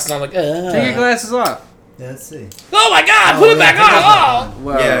puts the glasses on like, Take your glasses off. Yeah, let's see. "Oh my God, put it back on!"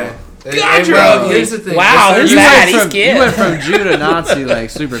 Well, Yeah. Gotcha. Well, here's the thing. Wow, This- who's you that? went He's from scared. you went from Jew to Nazi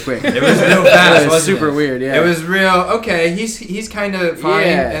like super quick. It was real fast. It was wasn't super it? weird. Yeah. It was real. Okay, he's kind of fine,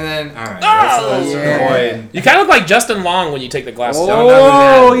 Yeah. and then all right. Oh, let's yeah. avoid. You kind of look like Justin Long when you take the glasses off. Don't know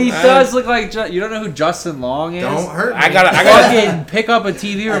who Oh, that he is. does look like. You don't know who Justin Long is? Don't hurt me. I gotta. Fucking pick up a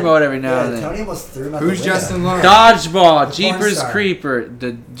TV remote every now Yeah, and then. Tony almost threw him out Who's the window. Justin Long? Dodgeball, The Jeepers porn star. Creeper.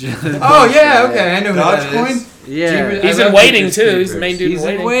 Oh yeah, okay, I know who that Dogecoin? is. Yeah. Jeepers- He's I in love Waiting Jeepers too. He's Creepers. the main dude He's in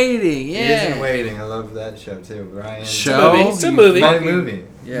in Waiting. waiting. He is Yeah. in Waiting. I love that show too. Brian. Show? It's a movie. Fun movie.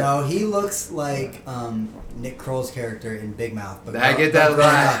 Yeah. No, he looks like Nick Kroll's character in Big Mouth. But I get that a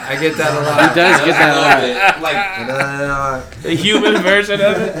lot. I get that a lot. He does get that a lot. Like, The human version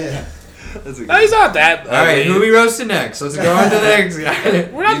of it. Yeah. No, he's not that. all right, who we roasting next? Let's go on to the next guy.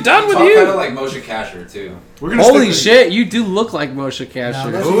 We're not done with Talk you. kind of like Moshe Kasher too. We're gonna Holy stick shit, you do look like Moshe Kasher.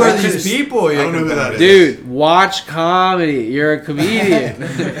 No, Who are these people? I don't know who that is. Dude, watch comedy. You're a comedian.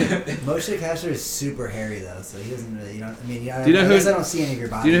 Moshe Kasher is super hairy though, so he doesn't really. You know, I mean, Do you know I who- guess I don't see any of your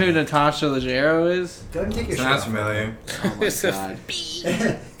body. Do you know who Natasha Leggero is? Go ahead and take your shirt Sounds off. familiar. Oh my god.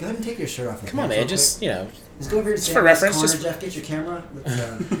 Go ahead and take your shirt off. Come on, man. Just, you know, Just go over here to Just stand for in this reference, corner, just- Jeff, get your camera.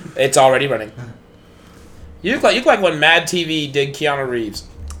 Let's, it's already running. You look like when Mad TV did Keanu Reeves.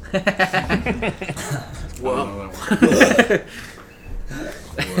 Whoa.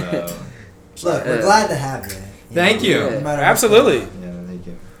 Look, we're glad to have you. Thank you. No matter what's Absolutely. going on. Yeah, thank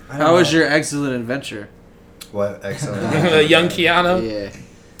you. I don't How was know. your excellent adventure? What excellent. Young Keanu. Yeah.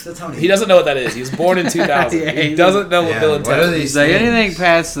 So Tony, He doesn't know what that is. He was born in 2000. Yeah, he he doesn't know what Yeah, Bill what and are Ted is. these He's like things? anything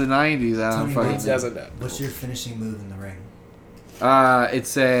past the 90s, I don't Tony, fucking He what's know. doesn't know. What's your finishing move in the ring?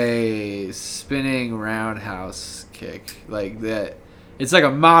 It's a spinning roundhouse kick. Like that. It's like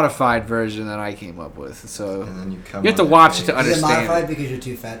a modified version that I came up with. So And then you come. you have to on watch that it to page. Is it understand. modified because you're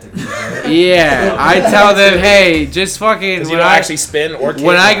too fat to do it? Yeah, I tell them, hey, just fucking Because you when don't I actually spin or kick.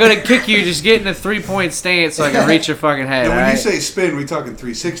 when I go to kick you, just get in a 3-point stance so I can reach your fucking head. And when alright? you say spin, we talking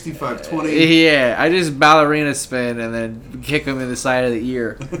 360, 520. Yeah, I just ballerina spin and then kick them in the side of the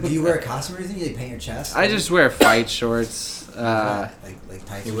ear. Do you wear a costume or anything? Do they paint your chest? I just wear fight shorts. like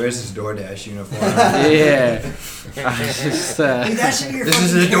tights. He wears his DoorDash uniform. Yeah, I just Dude, that should be your This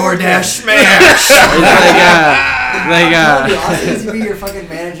is fucking a character. DoorDash smash. That'd be awesome. He should be your fucking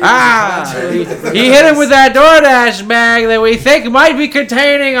manager. he hit him with that DoorDash bag that we think might be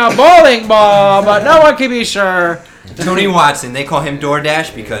containing a bowling ball, but no one can be sure. Tony Watson. They call him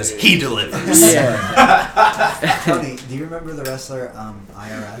DoorDash because he delivers. Yeah, Tony, do you remember the wrestler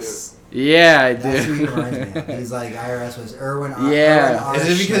IRS? yeah, I That's who he do. reminds me of. He's like IRS was Erwin. Yeah. Erwin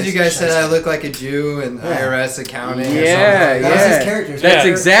Is it because you guys said I look like a Jew and Yeah. IRS accounting? Yeah, That was his yeah. character. His That's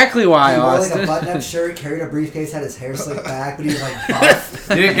character- exactly why, He wore like a Austin. button-up shirt, carried a briefcase, had his hair slicked back, but he was like buff.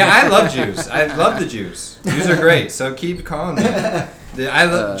 Dude, I love Jews. I love the Jews. Jews are great. So keep calling them. I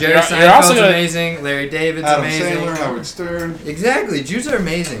love Jerry You're Seinfeld's also gonna- amazing. Larry David's Adam amazing. Sandler, Howard Stern. Exactly, Jews are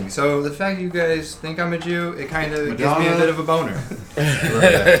amazing. So the fact you guys think I'm a Jew, it kind of gives me a Madonna. bit of a boner.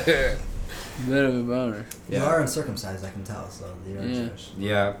 Bit of a boner. You are uncircumcised, I can tell. So you're Yeah. Jewish.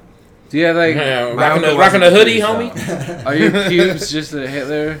 Yeah. Do you have like? Yeah, My rocking uncle a wasn't hoodie, Jewish, homie. Are your pubes just a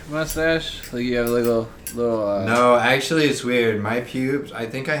Hitler mustache? Like you have like a little. No, actually, it's weird. My pubes, I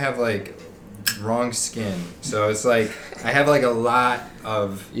think I have like wrong skin. So it's like I have like a lot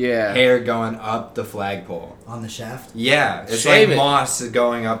of Yeah. hair going up the flagpole. On the shaft. Yeah, it's Shave like it. moss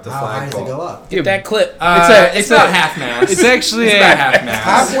going up the How high does it flagpole. go up? Get that clip. It's about half mass. It's actually It's about half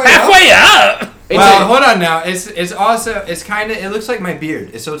mass. Halfway up. Well, hold on now. It's also kind of it looks like my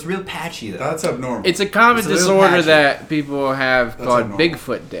beard. So it's real patchy though. That's abnormal. It's a common It's a little disorder patchy. that people have That's called abnormal.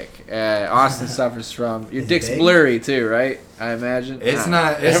 Bigfoot dick. Austin suffers from. Your Is it dick's big? blurry too, right? I imagine. It's Ah.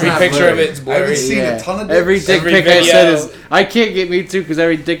 not. It's Every not picture blurry. of it's I blurry. haven't seen Yeah. a ton of Every dicks. dick Every pic I video. send is. I can't get me too because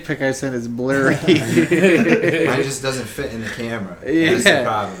every dick pic I send is blurry. Mine just doesn't fit in the camera. That's the Yeah.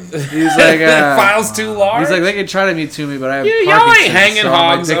 problem. He's like, File's too large. he's like, they can try to me to me, but I have Yeah, y'all ain't Parkinson's, hanging so my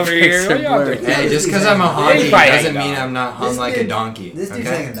hogs dick over pics here. are What y'all blurry. doing? Hey, just because I'm a Yeah, honky you probably doesn't hang mean dog. I'm not hung This like a dude- donkey. This dude's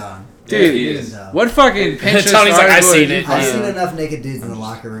okay? hanging down. Dude, he is. what fucking Pinterest Tony's like, I article seen did you it. I've find? seen enough naked dudes in the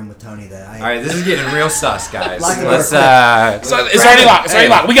locker room with Tony that I. All right, this is getting real sus, guys. Lock the door Let's quick. So it's already locked. It's already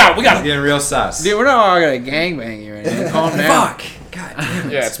locked. We got it. We got It's it. getting real sus. Dude, we're not all gonna gangbang you right now. Calm down. Fuck. God damn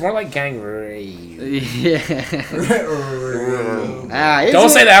it. Yeah, it's more like gang rape. Yeah. Don't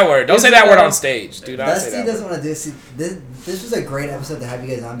say that word. Don't is say it, that word on stage. Do not say Dusty that. doesn't want to do. See, this was a great episode to have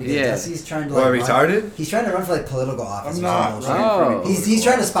you guys on because Yeah. Dusty's trying to What, like. retarded? He's trying to run for like political office. I'm or not. some bullshit. Oh. He's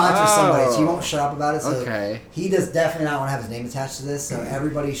trying to sponsor somebody, so he Oh. won't shut up about it. So Okay. he does definitely not want to have his name attached to this. So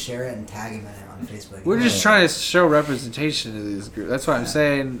everybody share it and tag him in it on Facebook. We're just trying to show representation to these groups. That's why I'm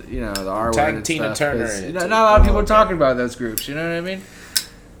saying, you know, the R word Tag and Tina stuff, Turner 'cause, in it, you know, too. not a lot of people Oh, okay. talking about those groups. You know what I mean?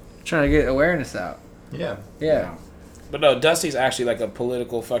 Trying to get awareness out. Yeah. Yeah. But no, Dusty's actually like a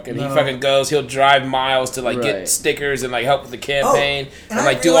political fucking. No. He fucking goes. He'll drive miles to like Right. get stickers and like help with the campaign and and I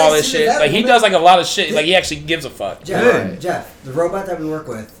like do all this realized, too, shit. that Like he woman- does like a lot of shit. Like he actually gives a fuck. Jeff, Good. Jeff, the robot that we work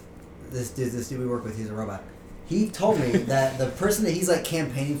with, this dude we work with, he's a robot. He told me that the person that he's like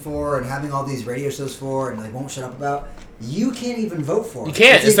campaigning for and having all these radio shows for and like won't shut up about You can't even vote for it. You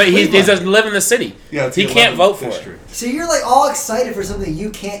can't. It's like he doesn't live in the city. Yeah, it's he the can't 11th vote for district. it. So you're like all excited for something you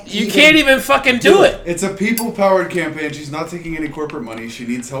can't. You can't even fucking do it. It's a people-powered campaign. She's not taking any corporate money. She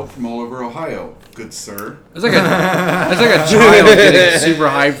needs help from all over Ohio. Good sir. It's like a child getting super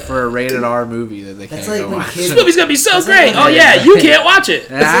hyped for a rated R movie that they That's can't like go when watch. kids- This movie's gonna be so That's great. like- Oh yeah, you can't watch it.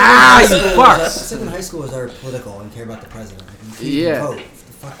 Ah, you fucks. It's like when high school was our political and care about the president. Like, you can't Yeah. even vote. What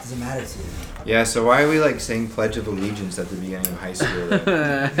the fuck does it matter to you? Yeah, so why are we like saying Pledge of Allegiance at the beginning of high school? Like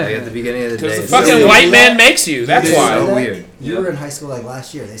at the beginning of the day. Because the it's fucking so white weird. man makes you. That's It's why. so weird. You Yep. were in high school like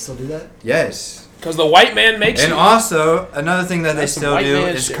last year. They still do that? Yes. Because the white man makes And you. also, another thing that That's they some still white do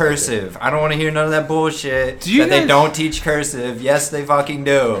man is shit. cursive. I don't want to hear none of that bullshit Do you that they guys- don't teach cursive. Yes, they fucking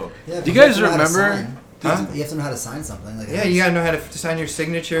do. Yeah, Do you but guys have to know how to remember- sign. Huh? You have to know how to sign something. Like Yeah, you gotta know how to sign your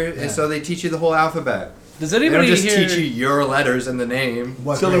signature, Yeah. and so they teach you the whole alphabet. Does They don't anybody just here? teach you your letters and the name.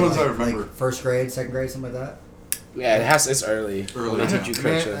 What It's the only grade? ones I Like remember. first grade, second grade, something like that. Yeah, it's early. Early. They teach you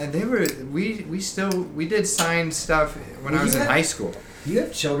cursive. Man, they were we did sign stuff when I Well, was you in had- high school. Do you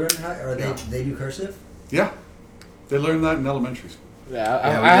have children, or Yeah. they do cursive? Yeah. They learned that in elementary school. Yeah,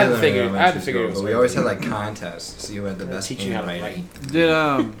 Yeah, we I had did to learn figure. in I had to elementary figure. school, It was but we always had like contests to see who had the best teach you how to handwriting. write. Did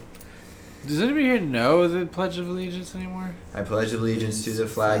Does anybody here know the Pledge of Allegiance anymore? I pledge allegiance to the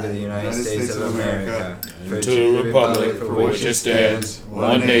flag of the United States of America, To the republic for which it stands,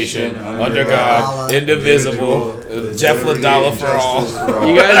 one nation, under God, indivisible, Jeff LaDalla for all.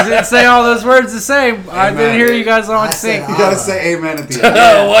 You guys didn't say all those words the same. I didn't hear you guys all I sing. said You gotta say amen at the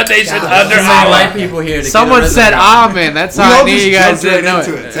end. One nation God. under There's some white Allah. people here. To Someone get a said rhythm. amen. That's We how I all knew just you guys jumped didn't know right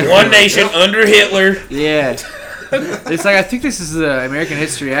it. into it. One nation under Hitler. Yeah. It's like, I think this is the American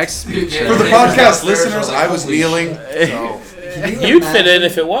History X speech. For the podcast listeners, I was kneeling. So. Can You'd fit in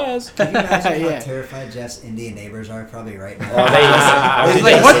if it was. Can you imagine Yeah. how terrified Jeff's Indian neighbors are probably right now? Oh, It's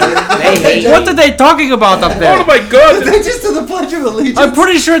like, what are they talking about up Oh there? my god! They just did the Pledge of Allegiance. I'm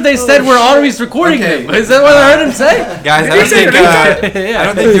pretty sure they said we're always recording Okay. them. Is that what I heard him say? Guys, I don't think Yeah. I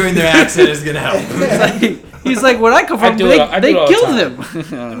don't think doing their accent is gonna help. He's like, where I come from, I do they, it all- I do they it all the killed time.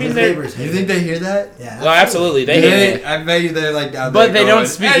 him. I mean, His they're, neighbors hate You think it. they hear that? Yeah. well, absolutely, they hate it. I bet you they're like down But there they don't going,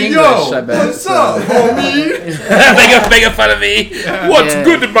 speak hey, English, yo, I bet. what's up, homie? Making fun of me. What's Yeah.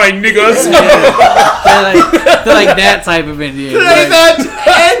 good, my niggas? they're like that type of Indian. Play Like, that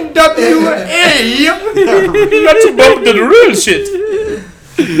NWA. Not too bump to the real shit.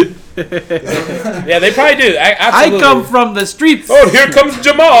 Yeah, they probably do. I Absolutely. come from the streets. Oh, here comes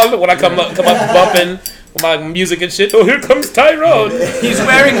Jamal. When I come up bumping with my music and shit. Oh, here comes Tyrone. He's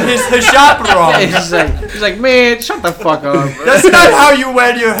wearing his hijab wrong. He's like, man, shut the fuck up. That's not how you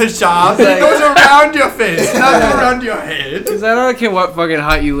wear your hijab. It goes around your face, not around your head. Because I don't care what fucking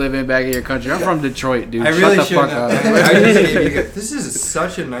hut you live in back in your country. I'm from Detroit, dude. I really shut the should fuck know. up. I just gave you, this is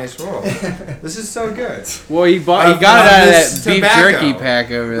such a nice roll. This is so good. Well, he got it Of out of that this beef tobacco. jerky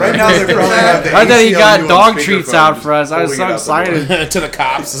pack over there. Right now they probably have the I thought he ACLU got on dog speakerphone, treats out just for us. I was holding so it out the door. excited. To the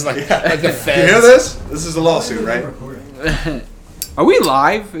cops. It's like the You feds. hear this? This is a lawsuit, right? Are we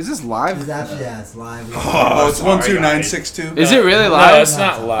live? Is this live? It's actually, yeah, it's live. Oh, it's 12962. Is it really No, live? it's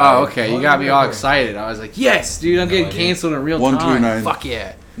not Oh, live. okay. You got me all excited. I was like, yes, dude, I'm getting canceled in real time. 129. Fuck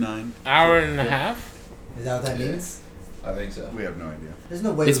yeah. 9. Hour and a half. Is that what that means? I think so. We have no idea. There's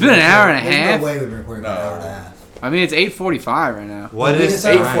no way. It's we've been an hour recording- and a half. There's no way we've been recording for an No. hour and a half. I mean, it's 8:45 right now. What we is didn't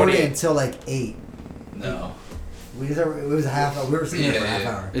start 8:40? recording until like 8. No. It was a half hour. We were sitting there for a half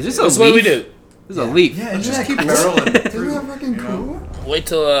hour. Is this a That's leaf? what we do. This is a leaf. Yeah, Just just keep keep barreling Isn't that fucking cool? Wait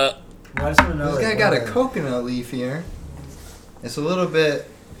till Well, I just want to know. This guy like, got a what coconut leaf here. It's a little bit.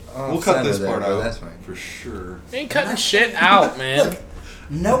 We'll cut this there, part but out That's fine. for sure. ain't cutting shit out, man.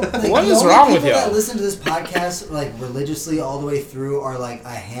 Nope. Like, What the is only wrong with people y'all? that listen to this podcast like religiously all the way through are like a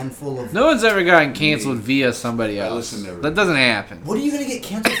handful of. No one's ever gotten canceled via somebody I else. listen to That doesn't happen. What are you gonna get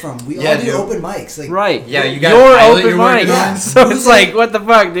canceled from? We Yeah, all do dude. open mics. Like, Right. Yeah, you got Your a pilot open you're working mic. on? So it's like, what the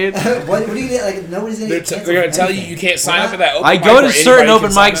fuck, dude? what do you get? Like nobody's gonna They're, get they're canceled. gonna from tell you anything. you can't sign We're up for not- that open I mic go where to certain anybody open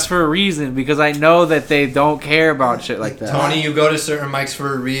can sign mics up. for a reason because I know that they don't care about shit like that. Tony, you go to certain mics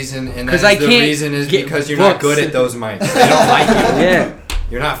for a reason, and 'Cause that's I the can't reason is get because you're not books. good at those mics. They don't like you. Yeah.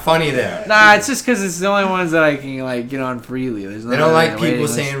 You're not funny there. Nah, it's just because it's the only ones that I can like get on freely. There's They don't like people waiting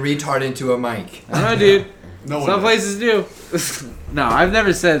list. saying retard into a mic. I don't know, dude. No one. Some does. places do. No, I've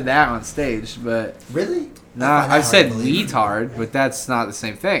never said that on stage, but Really? nah, I find that I've hard said to believe. retard, but that's not the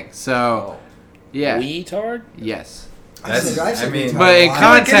same thing. So, yeah, Retard? yes. I've said I mean- retard But a in lot. I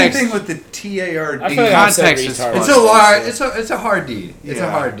like context- anything with the TARD. I feel like I've said Context is retard. fun. It's a hard. It's a hard D. It's a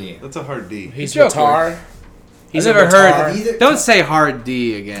hard D. That's a hard D. He's Joker. retard. He's I've never a retard. heard. Don't say hard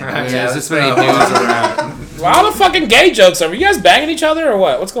D again. Yeah, There's that's this many what dudes I around. Well, all the fucking gay jokes are. You guys banging each other or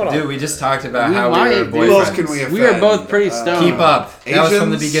what? What's going on? Dude, we just talked about We how might, we were dude. boyfriends. Who else can we offend? We are both pretty stoned. Keep up. That was from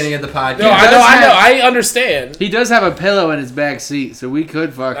the Asians? beginning of the podcast. No, I know. I understand. He does have a pillow in his back seat, so we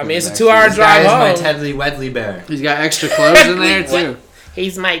could fuck. I in mean, the it's a back 2-hour seat. This guy drive is my home. Tedley Wedley bear. He's got extra clothes in there too.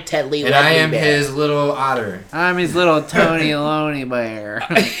 He's my Tedley. And I am his little otter. I'm his little Tony Loney bear.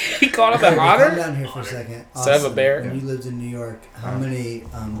 He called him a Come otter. down here for a second. Instead of a bear? When you lived in New York, how many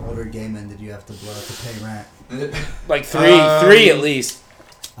older gay men did you have to blow up to pay rent? Like three at least.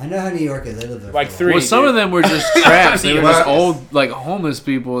 I know how New York is. They live there. Like for a three. Well, some dude. of them were just traps. They were just Well, old, like homeless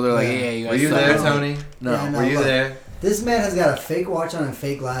people. They're like, Yeah. yeah, you Were guys you suck. there, No. Tony? No. Yeah, Were you look, there? This man has got a fake watch on and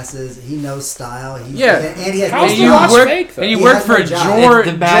fake glasses. He knows style. He's Yeah. and he has How's And the you watch work, fake, though? and you He work has for no job.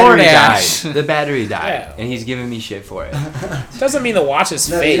 Jordan. The battery died. DoorDash. The battery died, Yeah. and he's giving me shit for it. Doesn't mean the watch is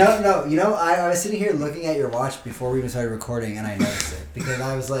No, fake. you know, I was sitting here looking at your watch before we even started recording, and I noticed it because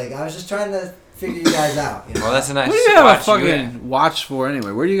I was just trying to figure you guys out. You know? Well, that's a nice. What do you have a watch. fucking watch for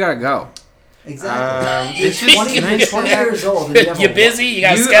anyway? Where do you gotta go? Exactly. It's He's 20 years old. And you have You a busy? You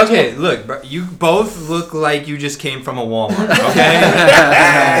got a You, schedule? okay, look, bro, you both look like you just came from a Walmart, okay?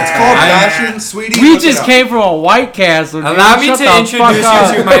 It's called fashion, sweetie. We Look it just up. came from a White Castle. dude. Allow me Shut to the introduce fuck you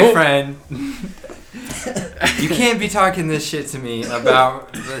up. to my friend. You can't be talking this shit to me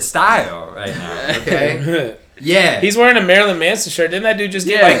about the style right now, okay? Yeah. He's wearing a Marilyn Manson shirt. Didn't that dude just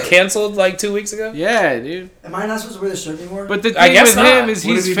get Yeah. like canceled like 2 weeks ago? Yeah, dude. Am I not supposed to wear this shirt anymore? But the I thing guess with not. him is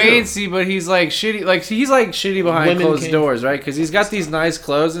What he's did he do? fancy, but he's like shitty. Like he's like shitty behind Women closed came- doors, right? Because he's got these nice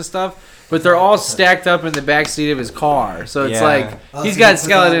clothes and stuff, but they're all stacked up in the back seat of his car. So it's Yeah. like Oh, he's so got you a put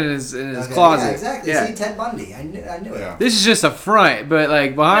skeleton that- in his Okay, closet. Yeah, exactly. Yeah. See, Ted Bundy. I knew it. Yeah. This is just a front, but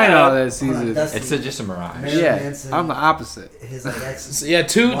like behind Yeah. all this, he's Hold on, a, that's It's just a mirage. Marilyn yeah. Manson, I'm the opposite. his like ex. So, yeah,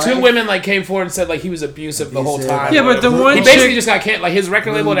 two Why? women like came forward and said like he was abusive the whole Abusive. time. Yeah, but the He one he basically chick, just got canceled. Like his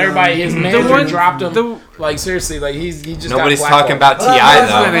record label and everybody, his manager one- dropped him. the- Like seriously, like he just Nobody's got talking blackballed. about Hold on, Ti hold on,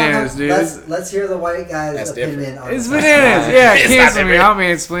 though. hold on, Bananas, dude. Let's hear the white guy's That's opinion on it's this. bananas. Yeah, It's cancel not me. different. I'll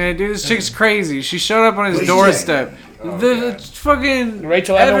mansplain it, dude. This chick's crazy. She showed up on his What'd she doorstep. Oh, The God. fucking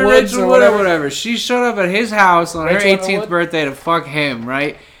Rachel Evan Evan Woods Rachel, or whatever, whatever. whatever. She showed up at his house on her Rachel Evan 18th Wood? birthday to fuck him,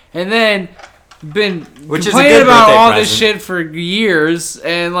 right? And then been Which is a complaining good about birthday all this present. shit for years,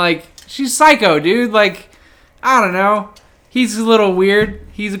 and like she's psycho, dude. Like I don't know. He's a little weird.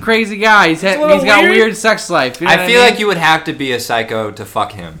 He's a crazy guy. He's a little got weird? weird sex life. You know I what feel mean? like you would have to be a psycho to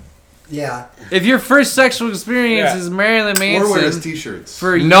fuck him. Yeah. If your first sexual experience Yeah. is Marilyn Or wear his Manson t-shirts.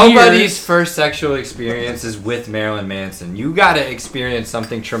 for Nobody's years, first sexual experience is with Marilyn Manson. You gotta experience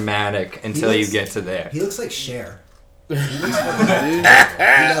something traumatic until you looks- get to there. He looks like Cher. He looks fucking he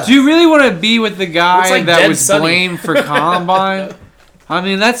does. do you really want to be with the guy Looks like that Dead was Sunny. blamed for Columbine? I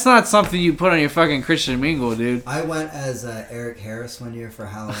mean, that's not something you put on your fucking Christian Mingle, dude. I went as Eric Harris one year for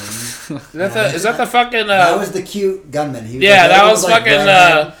Halloween. Is that the fucking? That was the cute gunman. He was Yeah, like, that he was like fucking. red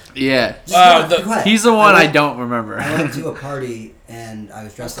hair. Yeah. Just not- the- be quiet. He's the one I went- don't remember. I went to a party and I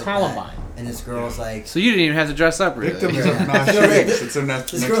was dressed like Columbine. that, and this girl was like, So you didn't even have to dress up, really. Victims Yeah. of mass No, wait, shootings. It's a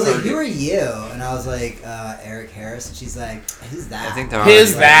next this girl's like, target. who are you? And I was like, Eric Harris, and she's like, who's that? I think they're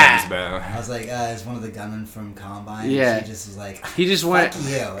His already that. victims, I was like, it's one of the gunmen from Columbine. Yeah. And she just was like, He just fuck went.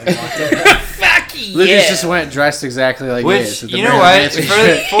 you, and walked away. Fuck yeah. Lucas just went dressed exactly like Which this. with the you know Marilyn what? Manson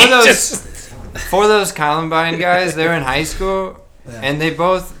shit. For those Just- for those Columbine guys, they're in high school Yeah. and they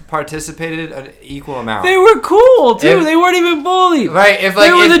both participated an equal amount. They were cool too. If- They weren't even bullied. Right? If like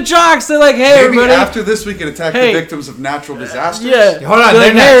They were if- the jocks. They're like, hey, Maybe everybody. after this we can attack Hey. the victims of natural disasters. Yeah. Hold on, They're they're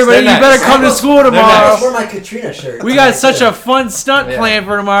like, next, hey, everybody, they're you next. better come to school tomorrow. I wore my Katrina shirt. We got such a fun stunt Yeah. plan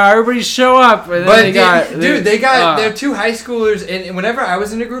for tomorrow. Everybody show up. And then But they got, they're two high schoolers, and whenever I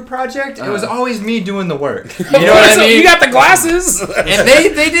was in a group project, it was always me doing the work. You You know what I mean? You got the glasses. and they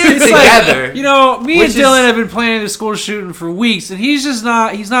did it It's like, together. you know, me Which and Dylan is- have been planning the school shooting for weeks, and he's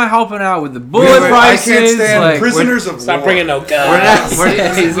not helping out with the We bullet were- I prices. can't stand like, prisoners of Stop war. bringing no We're guns.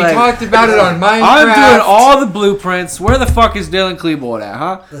 not, He's we like, talked about it on Minecraft. I'm doing all the blueprints. Where the fuck is Dylan Klebold at,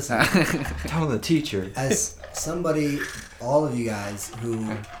 huh? Listen, Tell the teacher. as somebody, all of you guys who,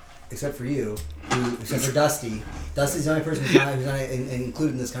 except for you, except for Dusty. Dusty's the only person who's not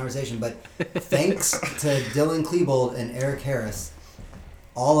included in this conversation. But thanks to Dylan Klebold and Eric Harris,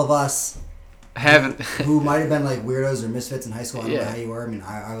 all of us Haven't. who might have been like weirdos or misfits in high school. I don't know Yeah. how you were. I mean,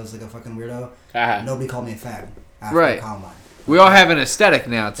 I was like a fucking weirdo. Uh-huh. Nobody called me a fag after Right. Columbine. We all have an aesthetic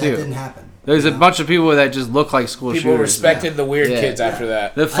now That too. didn't happen. There's a bunch of people that just look like school People shooters. respected the weird Yeah. kids after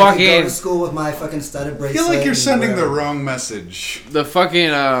that. The I could go fucking to school with my fucking studded I bracelet. feel like you're and sending the whatever. wrong message. the fucking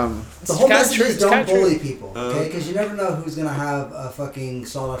The whole kinda message true, is it's don't kinda true. bully people, okay? Because you never know who's gonna have a fucking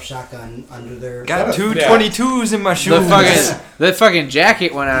sawed-off shotgun under their. Got two Yeah. 22s in my shoes. the fucking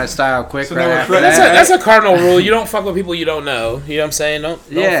jacket went out of style quick So right now after we're that. That's a cardinal rule. You don't fuck with people you don't know. You know what I'm saying? Don't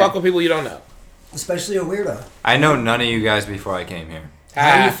Yeah. fuck with people you don't know. Especially a weirdo. I know none of you guys before I came here.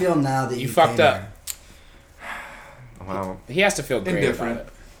 How do you Ah, feel now that you you fucked came up. here? Well, he has to feel great Indifferent.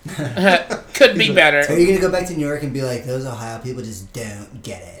 about it. Could be Are better. you gonna go back to New York and be like, those Ohio people just don't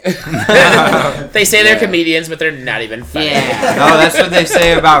get it? They say they're comedians, but they're not even funny. no, that's what they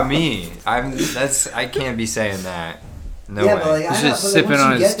say about me. I can't be saying that. No yeah, way. but like, He's I know, just but like, sipping once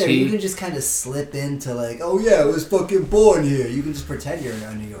on you his get there, tea. you can just kind of slip into like, oh yeah, I was fucking born here. You can just pretend you're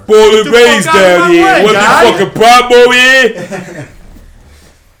in New York. Born and raised down here. What the fucking problem here?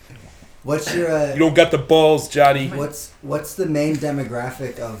 What's your You don't got the balls, Johnny. what's the main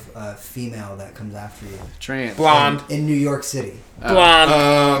demographic of female that comes after you Trans. Blonde. in New York City?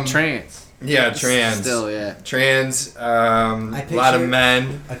 Blonde. Trans. Yeah, trans. Still, yeah. Trans. A picture- lot of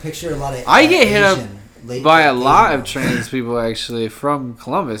men. I picture a lot of. I get hit up Asian lady- by a lot Asian of trans people actually from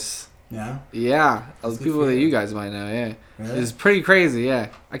Columbus. Yeah, Yeah, That's good people for that you. you guys might know. Yeah, really. it's pretty crazy. Yeah,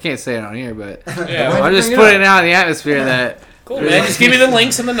 I can't say it on here, but Yeah. I'm just putting it out in the atmosphere that Cool, man. Just give me the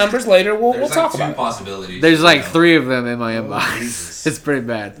links and the numbers later. We'll talk about it. possibilities. there's like 3 of them in my inbox. It's pretty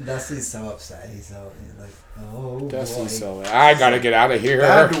bad. Dusty's so upset. He's like, oh boy. Dusty's so. I gotta get out of here.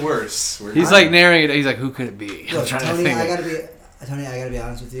 Bad to worse. He's like narrating it. He's like, who could it be? I'm Look, trying to Tony, think. I gotta be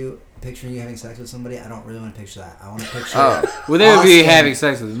honest with you. Picturing you having sex with somebody, I don't really want to picture that. I want to picture. Oh, well, they would be Austin. having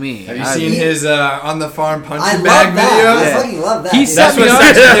sex with me. Have you I- seen his on the farm I punching love bag that. video? I Yeah. fucking love that. He dude. set me what up.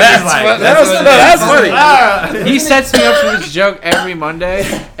 sex with him is like. That's funny. He sets me up for this joke every Monday,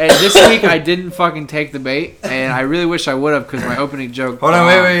 and this week I didn't fucking take the bait, and I really wish I would have because my opening joke. Hold on,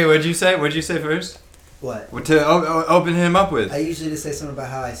 wait. What'd you say? What'd you say first? What? What to open him up with? I usually just say something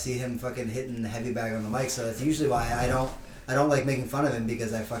about how I see him fucking hitting the heavy bag on the mic, so that's usually why I don't like making fun of him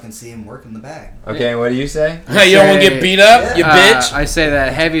because I fucking see him working the bag. Okay, what do you say? Hey, you don't want to get beat up, you bitch. I say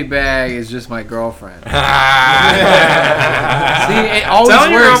that heavy bag is just my girlfriend. See, See, it always Tell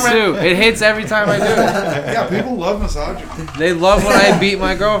your works girlfriend. too. It hits every time I do it. Yeah, people love misogyny. They love when I beat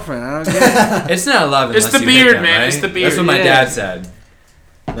my girlfriend. I don't get it. It's not love It's unless the you hit beard, them, man. right? It's the beard. That's what my Yeah. dad said.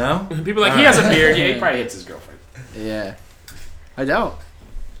 No? People are like, he has a beard. Yeah, he probably hits his girlfriend. Yeah, I don't.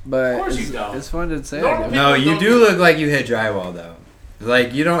 But Of course it's, you don't. it's fun to say. I Normal do. No, you do look like you hit drywall though.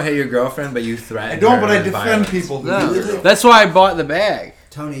 Like you don't hit your girlfriend, but you threaten. I don't, her but I with defend violence. people who No, do. that's why I bought the bag.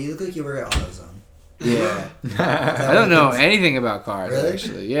 Tony, you look like you were at AutoZone. Yeah. I don't know anything about cars Really?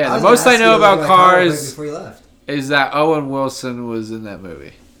 actually. Yeah, I the was most gonna I ask know you about my car real quick cars before you left. is that Owen Wilson was in that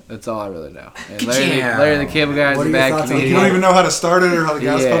movie. That's all I really know. And Larry, Yeah. Larry the Cable Guy is What a are your bad thoughts on You comedian. don't even know how to start it or how the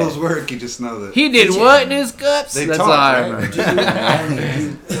gas Yeah. pedals work. You just know that. He did what in his guts? They That's talk, all I right?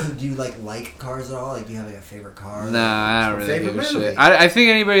 remember. Do you like cars at all? Like, do you have like a favorite car? Nah, I don't really Favorite give a movie? shit. I think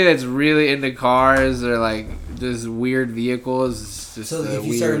anybody that's really into cars or like just weird vehicles is just So if you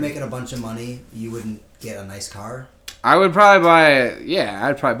weird. started making a bunch of money, you wouldn't get a nice car. I would probably buy it. Yeah,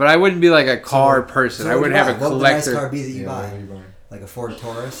 I'd probably, but I wouldn't be like a car person. I what wouldn't would have a you buy? What would the nice collector. car be that you buy? Like a Ford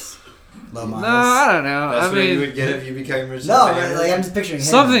Taurus, low miles. No, I don't know. That's I what you mean, would get if you became rich. No, and but, famous. like I'm just picturing him.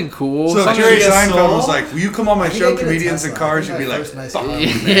 something cool. So if something Jerry just- Seinfeld was like, "Will you come on my I think show, I'd get a comedians and Tesla. cars?" I You'd be think my like, first nice "Fuck." car.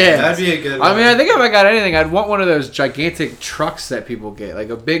 Yeah. That'd be a good. I mean, I think if I got anything, I'd want one of those gigantic trucks that people get, like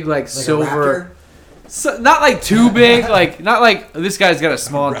a big, like Like silver. So, not like too big, like not like this guy's got a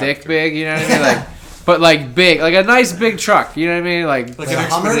small dick, big. You know what I mean? Like, but like big, like a nice big truck. You know what I mean? Like Like Like an a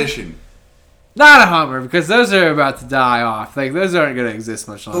Hummer? expedition. not a Hummer because those are about to die off. Like those aren't gonna exist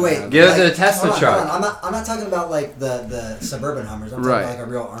much longer. But wait, Get us like, a Tesla hold on, truck. hold on. I'm not talking about like the suburban Hummers. I'm talking Right. about like a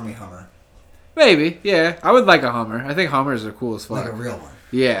real army Hummer, Maybe, yeah. I would like a Hummer. I think Hummers are cool as fuck. like a real one.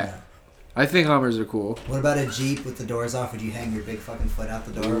 Yeah. I think Hummers are cool. What about a Jeep with the doors off? Would you hang your big fucking foot out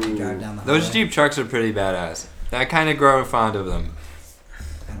the door when you drive down the highway? Those Jeep trucks are pretty badass. I kind of grow fond of them.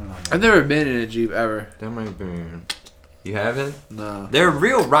 I don't know. I've never been in a Jeep ever. That might be. You haven't? No. They're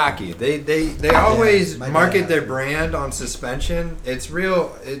real rocky. They always my dad market has their them. brand on suspension. It's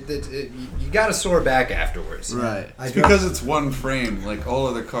real. You got a sore back afterwards. Right. I It's drove- because it's one frame. Like all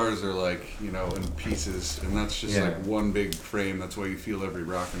other cars are like, you know, in pieces, and that's just Yeah. like one big frame. That's why you feel every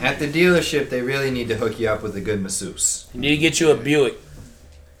rock and At the roll. dealership, they really need to hook you up with a good masseuse. You need to get you a Buick.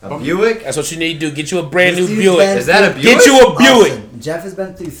 A Buick? That's what you need to do. Get you a brand This new dude's Buick. been Is that a through- Buick? Get you a Buick. Austin, Jeff has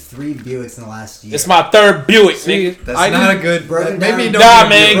been through 3 Buicks in the last year. It's my third Buick, See, nigga. That's I not do- a good. Broken Maybe down- don't. Nah, get a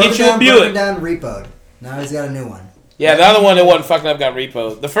man, Buick. get you a Buick. Broken down, repoed. Now he's got a new one. Yeah, the other one that wasn't fucking up got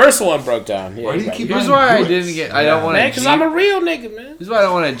repoed. The first one broke down. Yeah, Why do you right. keep Here's buying why I Buicks? didn't get. I don't want Man, a because Jeep. I'm a real nigga, man. Here's why I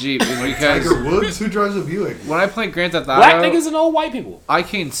don't want a Jeep. Is because Tiger Woods? Who drives a Buick? when I play Grand Theft Black Auto, niggas and old white people. I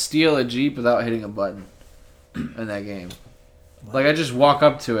can steal a Jeep without hitting a button in that game. Like I just walk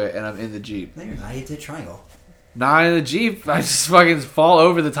up to it and I'm in the Jeep. No, you're not. You did triangle. Not in the Jeep. I just fucking fall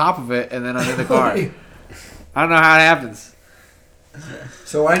over the top of it and then I'm in the car. I don't know how it happens.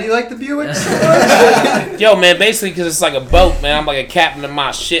 So why do you like the Buick so much? Yo, man, basically because it's like a boat, man. I'm like a captain of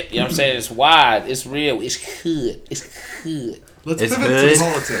my ship. You know what I'm saying? It's wide. It's real. It's hood. It's hood. Let's It's pivot hood. to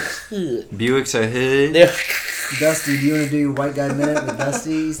politics. Hood. Buicks are hood. They're- Dusty, do you want to do your white guy minute with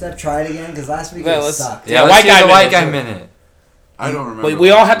Dusty? You said try it again because last week Well, it let's- sucked. Yeah, white let's do guy the white minute. guy minute. I don't remember.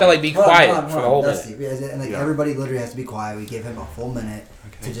 we all have to like be Hold on, quiet hold on, for the hold on, whole Dusty. minute. And like Yeah. everybody literally has to be quiet. We give him a full minute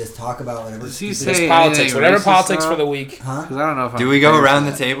to just talk about whatever. Does he stupid- say Just politics. anything Whatever racist politics now? for the week. Huh? Because I don't know if I'm Do we go prepared around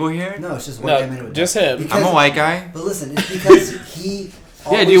for the that. table here? No, it's just white guy minute No, with just Dusty. him. Because- I'm a white guy. But listen, it's because he.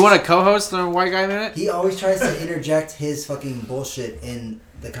 Yeah, do you always- want to co-host the White Guy Minute? He always tries to interject his fucking bullshit in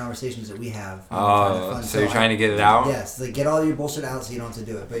the conversations that we have. when we're trying to Oh, fun. so you're trying to get it out? Yes, like get all your bullshit out so you don't have to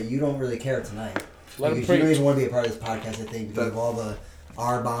do it. But you don't really care tonight. Let him Because you don't preach. even want to be a part of this podcast, I think, because of all the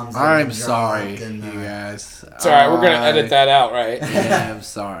R bombs. that I'm have sorry, dropped and, you guys. It's alright. We're going to edit that out, right? Yeah, I'm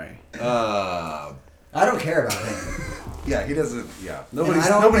sorry. I don't care about him. Yeah, he doesn't. Yeah, I nobody's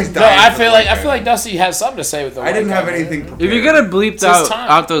don't- nobody's No, No, dying. I for feel the like white guy. Dusty has something to say with the I white didn't guy, have man. anything prepared. If you're gonna bleep It's his time.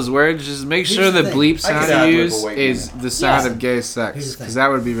 out those words, just make Here's sure the the thing. bleep I sound could add you like a use white is man. the sound Yes. of gay Here's sex, the thing. because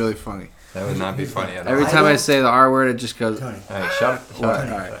that would be really funny. That would not be funny at all. Every I time I don't- say the R word, it just goes. Tony, Alright, shut up.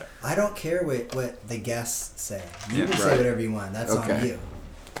 Tony, Alright. I don't care what the guests say. You Yeah, can say right. whatever you want. That's on Okay. you.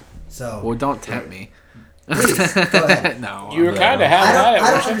 So Well, don't tempt me. please, go ahead. No. You were Yeah. kind of I having don't, that, I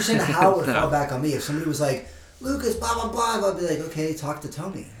don't weren't you? understand how it would fall back on me. If somebody was like, Lucas, blah, blah, blah, I'd be like, okay, talk to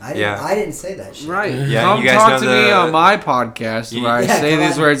Tony. Yeah. I didn't say that shit. Right. Yeah, Come you guys talk know to me the- on my podcast where I Yeah, say come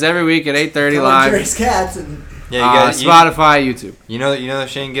these on. words every week at 8:30 Come on, live. Jerry's Cats and Yeah, you guys, Spotify, YouTube. you know the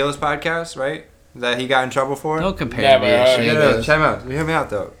Shane Gillis podcast, right? That he got in trouble for. Don't compare Never me to heard. Shane No, no, Gillis. check him out. Hear me out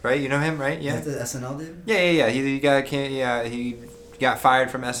though, right? You know him, right? Yeah. that's the SNL dude. Yeah. He got fired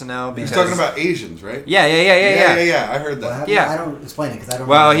from SNL because He's talking about Asians, right? Yeah. I heard What that. happened? Yeah. I don't explain it because I don't.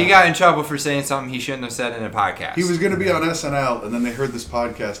 Well, know he that. got in trouble for saying something he shouldn't have said in a podcast. He was going to be on SNL, and then they heard this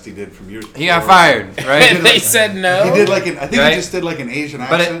podcast he did from years. He got before. fired, right? They said no. He did like an. I think Right. he just did like an Asian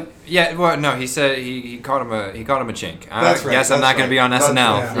But accent. well, no, he said he called him a chink. That's right, Yes, I'm that's not going to be right. on That's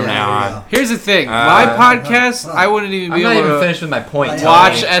SNL right. from Yeah, now there you on. go. Here's the thing. My podcast, hold on. I wouldn't even I'm be not able even to finished with my point.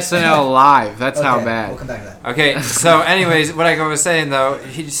 watch Tony. SNL live. That's how Okay, bad. We'll come back to that. Okay, so anyways, what I was saying though,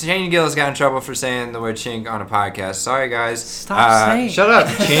 Shane Gillis got in trouble for saying the word chink on a podcast. Sorry guys. Stop saying it. Shut up,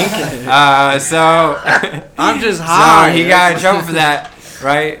 chink. I'm just So high. he got in trouble for that,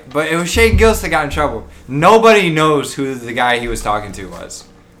 right? But it was Shane Gillis that got in trouble. Nobody knows who the guy he was talking to was.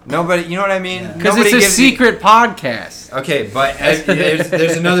 Nobody, you know what I mean? Yeah. Because Nobody it's a gives you- secret podcast. Okay, but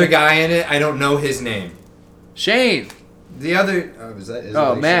there's another guy in it. I don't know his name. Shane. The other. Oh, is it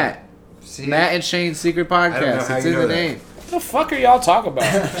Oh, like Matt. Shane? See? Matt and Shane's secret don't know podcast. how It's you in know the that. name. What the fuck are y'all talking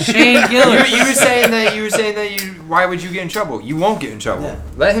about? Shane Gillis. You were saying that you. Why would you get in trouble? You won't get in trouble. Yeah.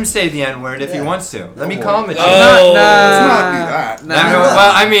 Let him say the N word if he Yeah. wants to. Let me Go call for him a it. chink. Oh. Let's not do that.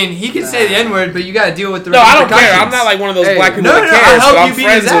 Well, I mean, he can say the N word, but you got to deal with the. No, I don't care. repercussions. I'm not like one of those Hey, black people no, that no, I'll cares, help but you I'm beat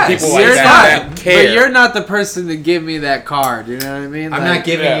friends his with ass. people like You're that not, care. but you're not the person to give me that card. You know what I mean? I'm Like, not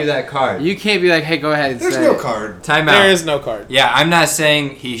giving Yeah. you that card. You can't be like, hey, go ahead and There's say no it. card. Time out. There is no card. Yeah, I'm not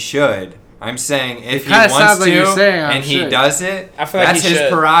saying he should. I'm saying if he kinda wants sounds like to you're saying I and he should. does it, I feel like that's he his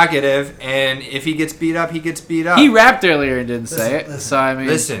should. prerogative. And if he gets beat up, he gets beat up. He rapped earlier and didn't say it. Listen. So, I mean.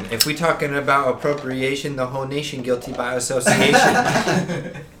 Listen, if we're talking about appropriation, the whole nation guilty by association.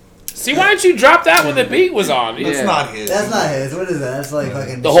 See, why didn't you drop that when the beat was on? That's Yeah. not his. That's not his. What is that? That's like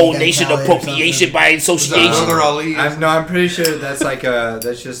fucking. The whole Machine Gun nation Kelly or appropriation something. by Is that association. Brother Ali? I'm pretty sure that's like a.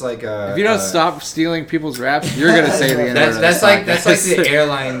 That's just like a. If you don't stop stealing people's raps, you're gonna say the N-word. That's on like this the podcast.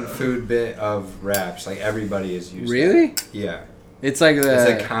 airline food bit of raps. Like everybody is used. Really? That. Yeah, It's like it's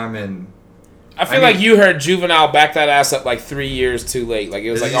the. a common. I feel I mean- like you heard Juvenile back that ass up like 3 years too late. Like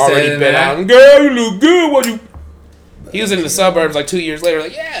it was Does like he say already it in been that? out. Girl, you look good. What you? He was in the suburbs like 2 years later.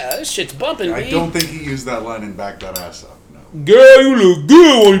 Like, yeah, this shit's bumping. I B. don't think he used that line and backed that ass up. No. Girl, you look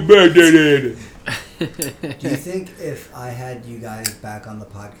good when you back that ass. Do you think if I had you guys back on the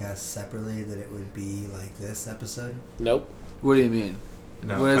podcast separately, that it would be like this episode? Nope. What do you mean?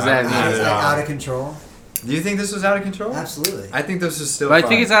 No, What does that not mean? at It's like all. out of control. Do you think this was out of control? Absolutely. I think this is still. But I fun.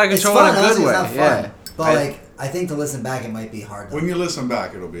 think it's out of It's control fun. in a good honestly, way. it's not fun. Yeah. But like, I think to listen back, it might be hard. Though. When you listen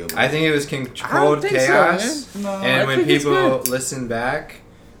back, it'll be a little. I think it was controlled think so, chaos. No, And I when think it's people good. listen back,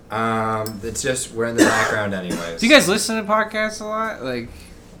 It's just we're in the background anyways. Do you guys listen to podcasts a lot? Like,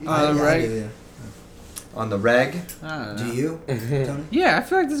 on the I reg? do, yeah. On the reg? I don't know. Do you, Tony? Yeah, I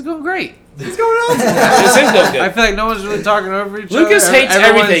feel like this is going great. What's going on? This is going good. I feel like no one's really talking over each Lucas other. hates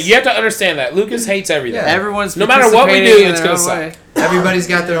everything. You have to understand that. Lucas hates everything. Yeah. Everyone's No matter what we do, participating in it's their gonna own suck. way. Everybody's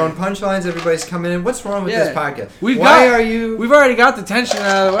got their own punchlines. Everybody's coming in. What's wrong with Yeah. this podcast? We've already got the tension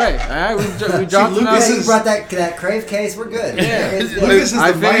out of the way. All right, we dropped Lucas enough. Yeah, is- you brought that crave case. We're good. Yeah. It's good. Lucas is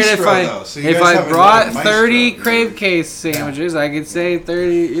I the figured maestro, if though. So you guys I haven't brought met the maestro. 30 crave case sandwiches, I could say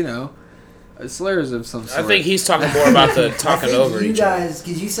 30, slurs of some sort. I think he's talking more about the talking I think over you each other. guys,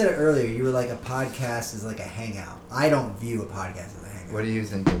 because you said it earlier, you were like a podcast is like a hangout. I don't view a podcast as a hangout. What do you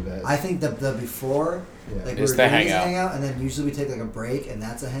think of that? I think the before, Yeah. like It's we're the doing hangout. a hangout, and then usually we take like a break, and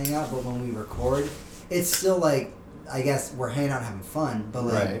that's a hangout. But when we record, it's still like, I guess we're hanging out having fun, but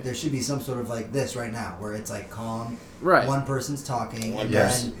like Right. there should be some sort of like this right now where it's like calm. Right. One person's talking, and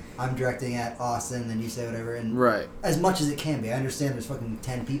Yes. then I'm directing at Austin, then you say whatever, and Right. as much as it can be. I understand there's fucking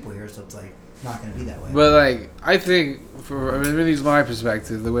 10 people here, so it's like not gonna be that way. But like, I think really is my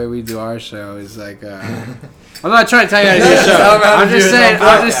perspective. The way we do our show is like, I'm not trying to tell you how to do your show. Tell him how to I'm do just his saying. own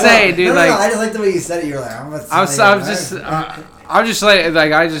I'm just saying, dude. no, Like, I just like the way you said it. You were like, I'm just like,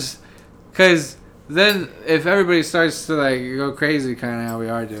 because then if everybody starts to like go crazy, kind of how we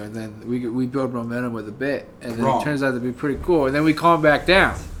are doing, then we build momentum with a bit, and then Wrong. it turns out to be pretty cool, and then we calm back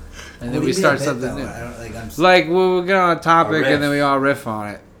down, and then we start something new. I don't, like, I'm Like we'll get on a topic, riff. and then we all riff on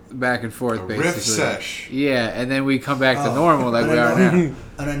it, back and forth, A basically. riff sesh. Yeah, and then we come back to Oh. normal like we are now.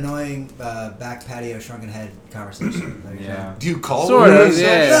 an annoying back patio shrunken head conversation. There you Yeah. Do you call Sort it a of, riff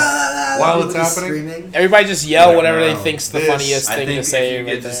yeah. sesh? While it's People just happening? Screaming. Everybody just yell Yeah, whatever they no. think's the This- funniest I thing think to say. if you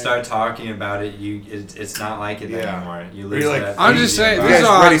right get to there. start talking about it, it's not like it Yeah. anymore. You You're lose like, that. I'm just saying, You this is guys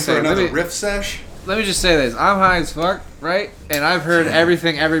all ready I'm for saying. another Let me- riff sesh? Let me just say this: I'm high as fuck, right? And I've heard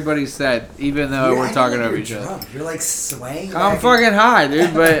everything everybody said, even though You're we're acting talking like over you're each other. drunk. You're like swaying. I'm back fucking high,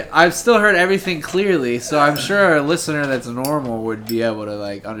 dude, but I've still heard everything clearly, so I'm sure a listener that's normal would be able to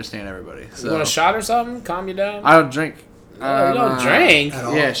like understand everybody. You want a So shot or something? Calm you down. I don't drink. Oh, you don't drink. At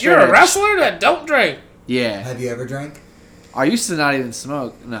all. Yeah, You're straight a edge. wrestler that don't drink. Yeah, Have you ever drank? I used to not even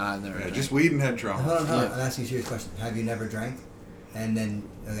smoke. No, I've never. Yeah, drank. just weed and head trauma. Hold on. Yeah. I'm asking you a serious question. Have you never drank? And then,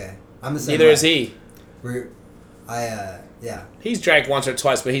 okay. I'm the same Neither way. is he. Yeah. He's drank once or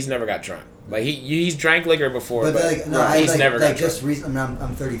twice, but he's never got drunk. Like he's drank liquor before, But but like, no, I he's like, never like got just drunk.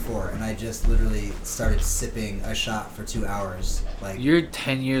 I'm 34, and I just literally started sipping a shot for 2 hours. Like, You're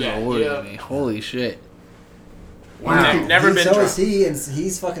 10 years Yeah, older yeah. than me. Holy shit. Wow. Never been so drunk. is he, and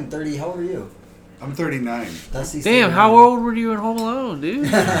he's fucking 30. How old are you? I'm 39. Dusty's Damn, 39. how old were you in Home Alone, dude?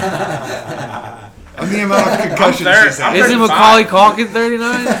 I'm the amount of concussions I'm he's had. Isn't 35. Macaulay Culkin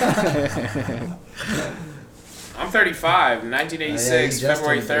 39? I'm 35, 1986, Oh, yeah, you just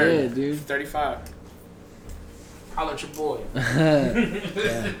February turned 3rd. Yeah, dude. 35. Holla at your boy.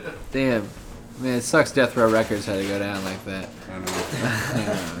 Yeah. Damn. Man, it sucks Death Row Records had to go down like that. I know.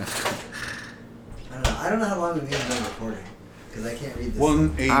 I don't know how long we've even been recording, because I can't read this.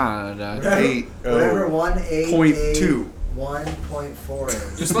 1.8. I don't know. Whatever 1.2. 1.4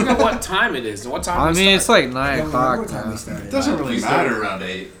 is. Just look at what time it is and what time I we mean, it's start. like I 9 don't remember o'clock what time now. we started. It doesn't really We started matter around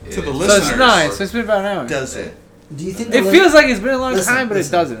 8. to the So listeners. it's 9, so it's been about an hour. Does it? Do you think It the feels like it's been a long Listen, time, but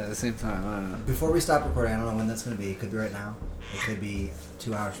listen. it doesn't at the same time. I don't know. Before we stop recording, I don't know when that's going to be. It could be right now. It could be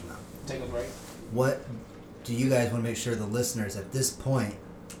 2 hours from now. Take a break. What do you guys want to make sure the listeners at this point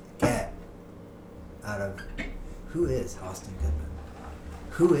get out of who is Austin Goodman?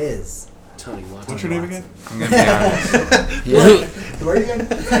 Who is Tony Watson. What's your name again? I'm gonna be honest. Who are you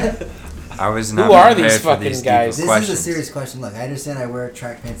again? I was not Who are prepared these for fucking these guys? deep This questions. is a serious question. Look, I understand I wear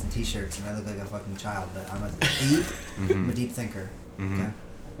track pants and t-shirts and I look like a fucking child, but I'm a deep, I'm a deep thinker. Mhm.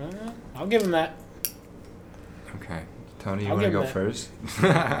 Okay. I'll give him that. Okay, Tony, you I'll want to give go that. first?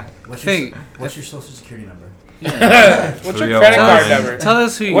 What's your social security number? What's your 301. credit card number? Tell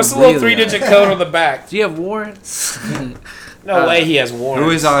us who you What's the little really 3-digit are. code on the back? Do you have warrants? No way he has warrants.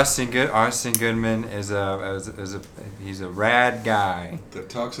 Who is Austin Good? Austin Goodman is he's a rad guy. That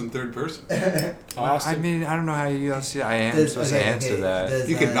talks in third person. Austin? I mean, I don't know how you else see. I am supposed to answer that. Does,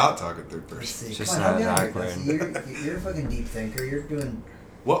 You can not talk in third Let's person. see. Just Come on, not help me out awkward. here, Dusty. You're a fucking deep thinker. You're doing.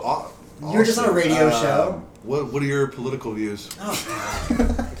 What? You're just on a radio show. What are your political views?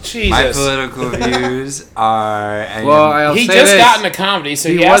 Oh, Jesus. My political views are. Well, I'll he say just this. got into comedy, so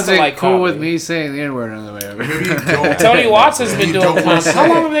he, He has wasn't to like cool comedy. with me saying the N-word on the way over. Maybe you don't. Tony Watson's been You doing don't wanna comedy. say How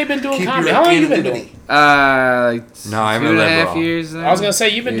long it. have they been doing Keep comedy? your How long have you been anonymity. doing? Like No, I'm a 2.5 liberal. years now. I was gonna say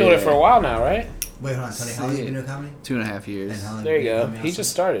you've been doing it for a while now, right? Wait, hold on, Tony. How long have you been doing comedy? 2.5 years. And how long There you have go. been doing He Austin?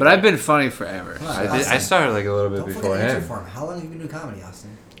 just started. But I've been funny forever. I started like a little bit Don't before forget to answer him. for him. How long have you been doing comedy,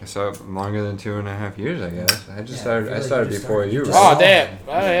 Austin? So longer than 2.5 years, I guess. I Yeah, started. I I feel started like you before just you. started. Oh Right? damn!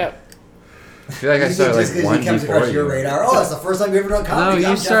 Oh yeah. I feel like I You started think just like 'cause one he comes before across your you. radar. Oh, it's the first time you ever done No, comedy. you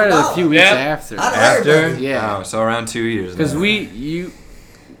I'm started Jeff a few Bell. weeks Yeah. after. Out of After? everybody. Yeah. Oh, so around 2 years. Because then.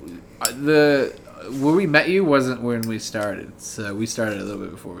 where we met you wasn't when we started. So we started a little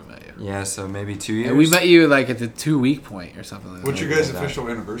bit before we met you. Yeah, so maybe 2 years. And we met you like at the 2-week point or something like What's that. your guys' official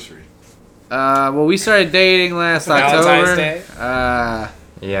anniversary? Well, we started dating last Valentine's October. Day?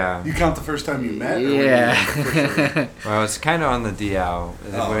 Yeah. You count the first time you met? or Yeah. Well, it's kind of on the DL.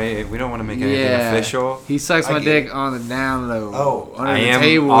 Oh. We don't want to make anything Yeah. official. He sucks I my get dick on the down low. Oh. Under I the am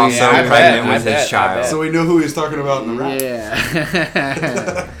table. also Yeah, I pregnant bet, with I his bet, child. So we know who he's talking about in the rap.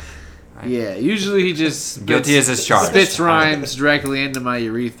 Yeah. Yeah. Usually he just Guilty as is charged. spits rhymes directly into my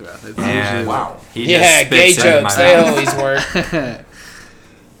urethra. That's And usually Wow. he Yeah, just gay spits in my jokes. They mouth. always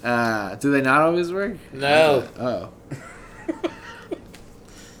work. Do they not always work? No. Oh.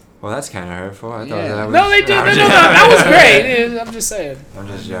 Well, that's kind of hurtful. I thought Yeah. that was. No, they did. I'm No, just- that was great. I'm just saying. I'm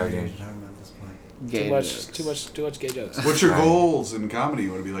just joking. Gay jokes. Too much gay jokes. What's your goals in comedy?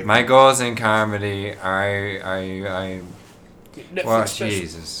 You want to be like My goals in comedy, well, Netflix special.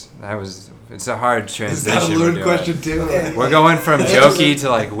 Jesus, it's a hard Is transition. that a we're loaded doing. question too? Okay. We're going from jokey to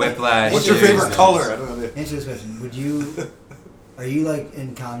like whiplash. What's your to- favorite color? I don't know. Answer this question. Are you like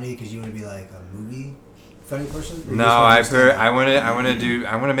in comedy because you want to be like a movie funny person? Or you No, just wanna do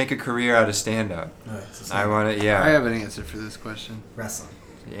I want to make a career out of stand up. stand-up? Alright, so I stand-up. want to, yeah. I have an answer for this question. Wrestling.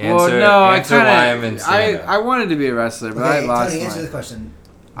 Answer, I answer why I'm in kind of stand-up. I wanted to be a wrestler, but I Okay, lost Tony, answer mine. this question.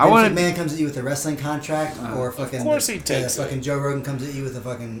 I Vince wanted- McMahon comes at you with a wrestling contract, or fucking Of course he takes it. fucking Joe Rogan comes at you with a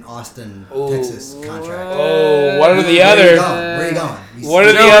fucking Austin, Oh. Texas contract. Oh, what are the Where other? you going? Where you going? What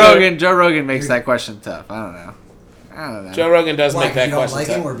are the Joe other? Rogan. Joe Rogan makes that question tough. I don't know. Joe Rogan does Why, make 'cause that you don't question like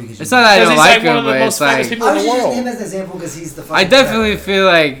him, tough. or because you It's not that I Because don't he's like like one him, of the but most it's famous like people I in was the just using world. him as an example because he's the fucking I definitely best. feel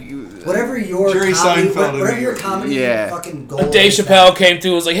like Whatever your Jerry comedy, Seinfeld in whatever New your York. comedy Yeah. fucking goal Dave is Chappelle that came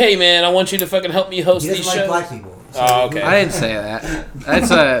through and was like, "Hey man, I want you to fucking help me host he these doesn't like shows." black people. So Oh, okay. I didn't say that.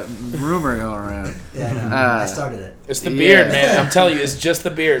 That's a rumor going around. Yeah, I know. I started it. It's the beard, Yeah. man. I'm telling you, it's just the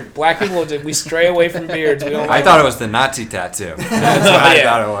beard. Black people, we stray away from beards. We don't. I like thought it was the Nazi tattoo. That's what I Yeah.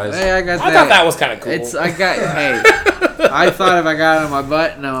 thought it was. Hey, I got I thought that was kind of cool. Hey, I thought if I got it on my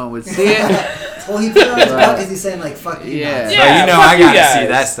butt, no one would see it. Well, he put it on his butt because he's saying like "fuck you." Yeah. Nazi." So Yeah, you know fuck I you gotta guys. see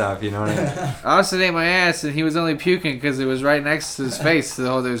that stuff. You know what I mean? Austin ate my ass, and he was only puking because it was right next to his face. The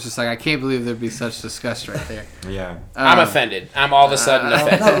whole it was just like I can't believe there'd be such disgust right there. Yeah. I'm Um, offended. I'm all of a sudden No,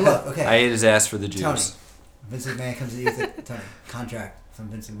 offended. no, look, okay. I ate his ass for the Tony, Jews. Vince McMahon comes to you with a Tony, contract from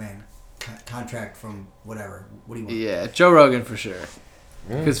Vince McMahon. Contract from whatever. What do you want? Yeah, Joe Rogan for sure.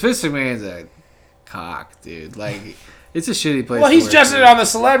 Because Vince McMahon's a cock, dude. Like, it's a shitty place. Well, to he's work, judging dude. it on the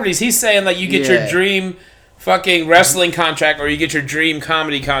celebrities. He's saying like you get your Yeah. dream fucking wrestling contract or you get your dream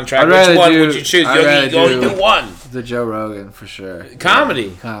comedy contract. I'd Which rather one do- would you choose? I'd You rather only do- do one. the Joe Rogan for sure.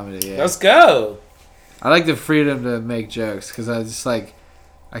 Comedy. Comedy, yeah. Let's go. I like the freedom to make jokes because I just like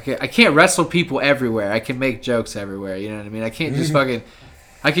I can't wrestle people everywhere. I can make jokes everywhere. You know what I mean? I can't just fucking.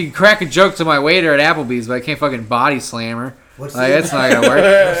 I can crack a joke to my waiter at Applebee's, but I can't fucking body slam her. What's Like, the, that's not gonna work.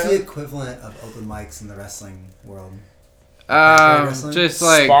 what's the equivalent of open mics in the wrestling world? Backyard wrestling? Just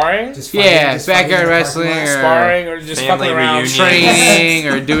like Sparring? Just yeah, just fighting backyard in the wrestling parking lot? or Sparring or just Family fucking around. reunion. training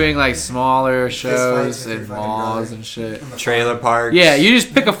or doing like smaller shows fights with and your fucking malls brother. and shit. Trailer parks. Yeah, you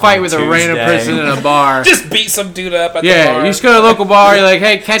just pick a fight with a random Tuesday. person in a bar. Just beat some dude up at the Yeah, bar. you just go to a local bar. You're like,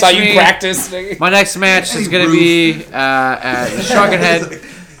 hey, catch That's how you me. practice. nigga. My next match is gonna be at Shrunken Head.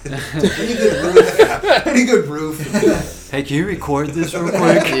 Any good roof? Any good roof? Hey, can you record this real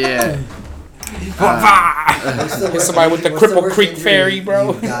quick? Yeah. What's the worst- somebody with the what's Cripple worst Creek injury Ferry, bro.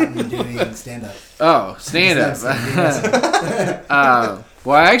 You've gotten doing stand up. Oh, stand up.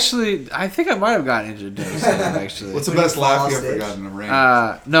 Well, actually, I think I might have gotten injured doing stand up. Actually. What's the When you best fall laugh off you ever stage? got in a ring?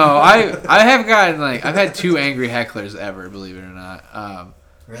 No, I have gotten like I've had 2 angry hecklers ever, believe it or not.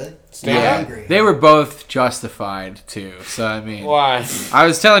 Really? Stand Not up? angry. They were both justified too. So I mean, Why? I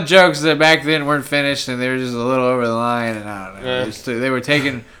was telling jokes that back then weren't finished, and they were just a little over the line, and I don't know. Yeah. Just, they were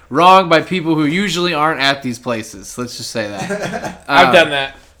taken wrong by people who usually aren't at these places. Let's just say that. I've done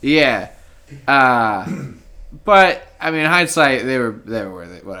that. Yeah. But I mean, hindsight, they were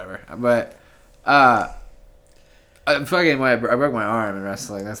worth it. Whatever. But fucking when I broke my arm in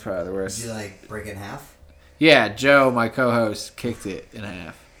wrestling. That's probably the Did worst. you like break it in half? Yeah, Joe, my co-host, kicked it in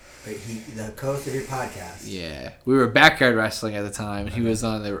half. Wait, the co-host of your podcast. Yeah, we were backyard wrestling at the time, and he was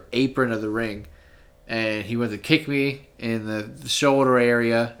on the apron of the ring, and he went to kick me in the shoulder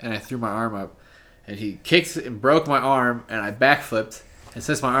area, and I threw my arm up, and he kicked and broke my arm, and I backflipped. And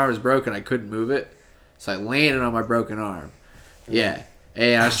since my arm was broken, I couldn't move it, so I landed on my broken arm. Yeah,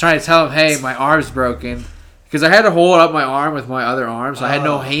 and I was trying to tell him, "Hey, my arm's broken," because I had to hold up my arm with my other arm, so I had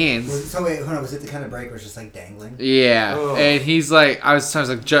no hands. So wait, hold on. Was it the kind of break where it's just like dangling? Yeah, and he's like, I was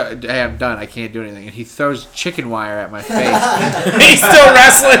like, "Hey, I'm done. I can't do anything." And he throws chicken wire at my face. He's still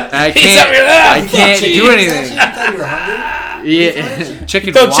wrestling. I can't do anything. I thought you were hungry. Yeah,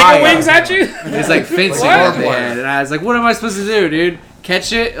 chicken Throw wire. chicken wings at you? It's like fencing What? man, and I was like, "What am I supposed to do, dude?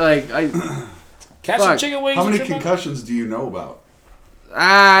 Catch it?" Like Catch Fuck. some chicken wings. How many or something? concussions do you know about?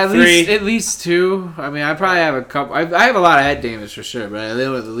 at least 2. I mean, I probably have a couple. I have a lot of head damage for sure, but I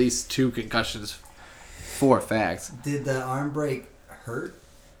live with at least 2 concussions. For facts. Did the arm break hurt?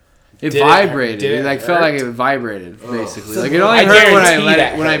 It Did it- vibrated. did It it like felt hurt? like it vibrated basically. So Like it only I hurt when I guarantee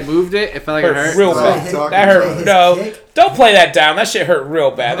that when I hurt. moved it. It felt like it hurt. Real So bad. his- That hurt. his No, kick- don't play that down. That shit hurt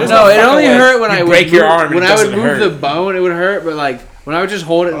real bad. There's No, it fucking only way hurt when you I would break your move- arm. When it I would doesn't move hurt. the bone, it would hurt. But like when I would just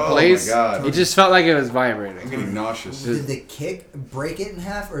hold it in Oh my place, God. it just felt like it was I'm vibrating. getting nauseous. Did the kick break it in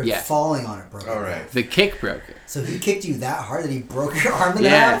half, or Yeah. falling on it broke it? All in right. half? The kick broke it. So he kicked you that hard that he broke your arm in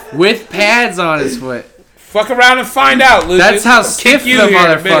Yeah, half. with pads on his foot. Fuck around and find out, Lucas. That's how I'll stiff kick you the here in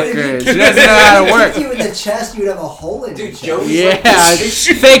a motherfucker minute. is. He doesn't know how to If work. he kicked you in the chest, you'd have a hole in your chest. Yeah,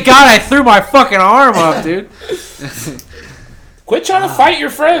 thank God I threw my fucking arm up, dude. Quit trying to fight your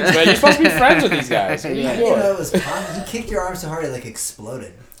friends, man. You're supposed to be friends with these guys. What are you I didn't doing? know it was he kicked your arm so hard it like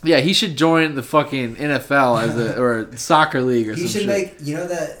exploded. Yeah, he should join the fucking NFL as a or soccer league or He some should shit. make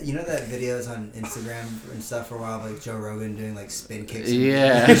that videos on Instagram and stuff for a while, like Joe Rogan doing like spin kicks.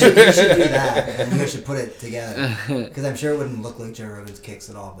 Yeah. you should do that, and you should put it together because I'm sure it wouldn't look like Joe Rogan's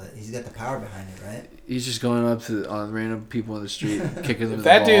kicks at all, but he's got the power behind it, right? He's just going up to on random people in the street, kicking them in the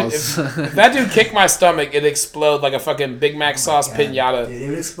That dude, balls. if that dude kicked my stomach, it'd explode like a fucking Big Mac sauce God, pinata. Dude, it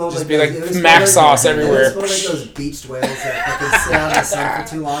would explode Just like be those- like it would explode mac like- sauce it would everywhere. explode like those beached whales that fucking sit on the sun for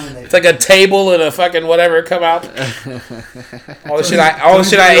too long and they. It's like a table and a fucking whatever come out. All the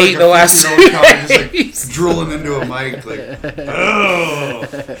shit I ate in the last 2 days. Like drooling into a mic, like, oh.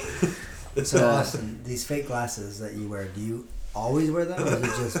 So Austin, these fake glasses that you wear, do you always wear them, or is it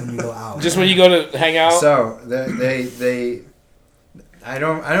just when you go out? Just when you go to hang out. So they I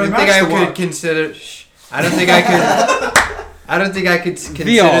don't They think match I the could watch. consider. I don't think I could the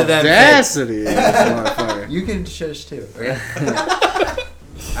consider them. fake. audacity, of this motherfucker. You can shush too. Okay?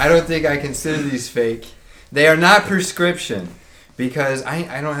 I don't think I consider these fake. They are not prescription because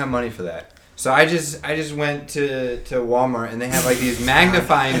I don't have money for that. So I just went to Walmart and they have like these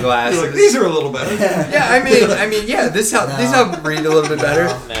magnifying glasses. You're like, these are a little better. Yeah, I mean, yeah, these help read a little bit better.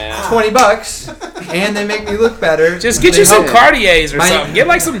 Nah. $20, and they make me look better. Just get They you some help. Cartiers or My- something. Get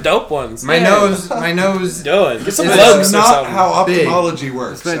like some dope ones. My nose. Doing. Get some It's Lokes or That's not something. how Big. ophthalmology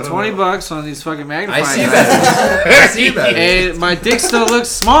works. Spent I don't know. $20 on these fucking I magnifying see glasses. better. I see better. And my dick still looks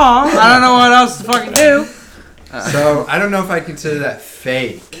small. I don't know what else to fucking do. So I don't know if I consider that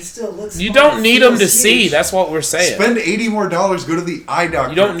fake. It still looks. You small, don't it need feels them to see. huge. That's what we're saying. Spend $80 more. Go to the eye doctor.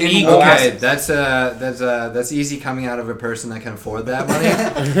 You don't in need Walmart. glasses. Okay, that's easy coming out of a person that can afford that money.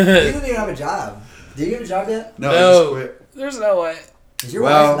 You don't even have a job. Do you have a job yet? No, No. I just quit. There's no way. Is your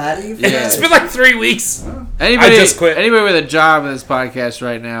Well, wife mad at you for yeah. that? It's been like 3 weeks. Anybody, I just quit. Anybody with a job in this podcast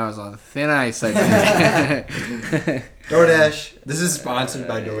right now is on thin ice, I think. DoorDash. This is sponsored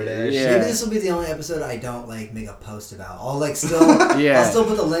by DoorDash. Yeah. Maybe this will be the only episode I don't like make a post about. I'll like still, Yeah. I'll still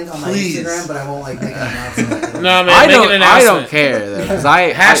put the link on my Please. Instagram, but I won't like make an announcement. No, man. I make an don't announcement. care though, because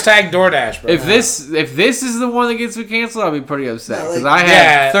I Hashtag DoorDash, bro. if this is the one that gets me canceled, I'll be pretty upset No, because like- I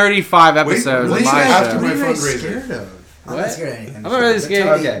had Yeah. 35 Wait, episodes wait of my after show. my What are you fundraiser. scared of? I'm What? not scared of anything. I'm not really But scared.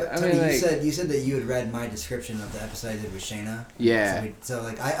 Tony, Okay. but I Tony, mean, like- you said that you had read my description of the episode I did with Shayna. Yeah. So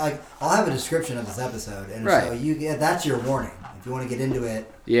like I'll have a description of this episode, and so Right. that's your warning. If you want to get into it,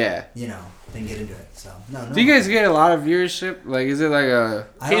 Yeah. then get into it. So no. Do you guys get a lot of viewership? Like, is it like a?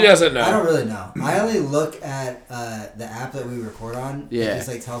 He doesn't know. I don't really know. I only look at the app that we record on. Yeah. It just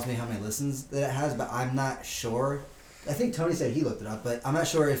like tells me how many listens that it has, but I'm not sure. I think Tony said he looked it up, but I'm not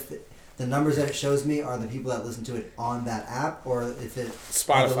sure if the numbers that it shows me are the people that listen to it on that app, or if it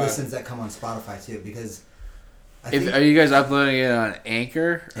are the Spotify. listens that come on Spotify too. Because Are you guys uploading it on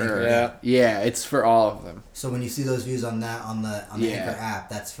Anchor? Or, Yeah. Yeah, it's for all of them. so when you see those views on that on the Yeah. Anchor app,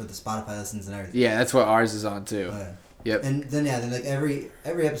 that's for the Spotify listens and everything. Yeah, that's what ours is on too. Okay. Yep. And then like every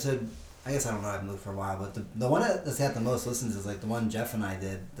episode, I guess I don't know. I haven't looked for a while, but the one that's got the most listens is like the one Jeff and I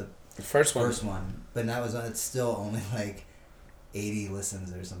did, the The first one. first one. But that was it's still only like 80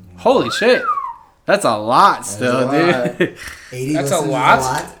 listens or something. Holy shit! That's a lot still, dude. 80 That's a listens is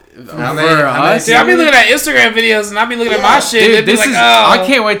lot. How many- us, Dude, I be looking at Instagram videos and I be looking at my shit. Dude, It'd be this like, is. oh, I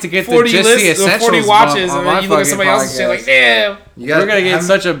can't wait to get the 40 just the lists or essentials 40 watches, bump on and my then you look at fucking somebody else's shit podcast. like, damn. We're gonna get how-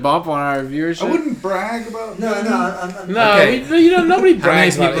 such a bump on our viewership. I wouldn't brag about No, that. I'm No, Okay. nobody How many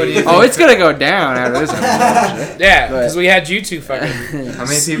brags about people do it. you Oh, it's gonna go down after this episode. Yeah, because we had you two fucking. How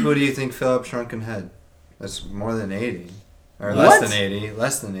many people do you think fill up Shrunken Head? That's more than 80. Or What? less than 80.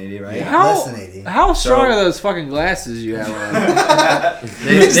 Less than 80, right? Yeah. How Less than 80. how strong So- are those fucking glasses you have on?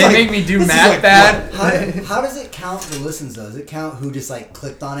 They make me do This is math like, bad. How does it count the listens though? Does it count who just like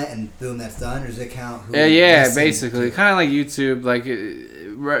clicked on it and boom, that's done, or does it count who? Yeah, listened basically, to kind of like YouTube. Like,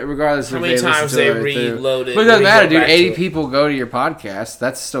 regardless How of many if listen times to they it or through- reload it? But it doesn't re-go matter, dude. back to 80 it. people go to your podcast.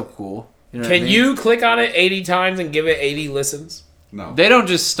 That's still cool. You know what I Can mean? you click on it 80 times and give it 80 listens? No. They don't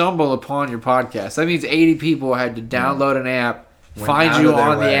just stumble upon your podcast. That means 80 people had to download an app, Went find out you of their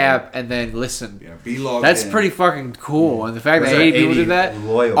on the way. app, and then listen. Yeah, be logged That's in. pretty fucking cool. And the fact Those that are 80 people 80 did that.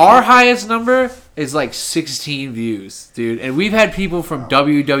 loyal Our people. highest number is like 16 views, dude. And we've had people from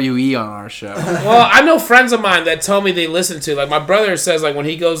WWE on our show. Well, I know friends of mine that tell me they listen to. Like my brother says, like when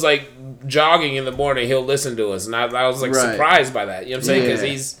he goes like jogging in the morning, he'll listen to us, and I was like Right. surprised by that. You know what I'm saying? Because Yeah.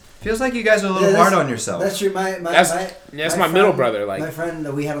 he's Feels like you guys are a little Yeah, hard that's- on yourself. That's true. That's my middle brother, like- my friend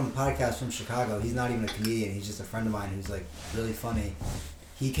that we had on the podcast from Chicago. He's not even a comedian. He's just a friend of mine who's like really funny.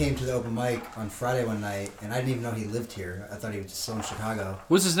 He came to the open mic on Friday one night, and I didn't even know he lived here. I thought he was just still in Chicago.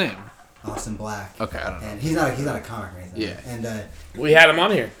 What's his name? Austin Black. Okay, I don't know. And he's not a comic or anything. Yeah. And we had him on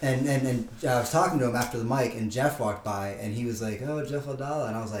here. And I was talking to him after the mic, and Jeff walked by, and he was like, "Oh, Jeff O'Dalla,"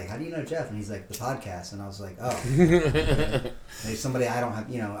 and I was like, "How do you know Jeff?" And he's like, "The podcast," and I was like, "Oh, there's somebody I don't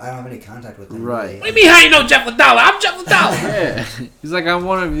have any contact with him." Right. Really. What do you mean? How you know Jeff Ladala? I'm Jeff Ladala. Yeah. He's like, I'm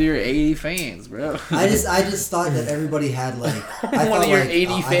one of your 80 fans, bro. I just thought that everybody had like I One thought of your like 80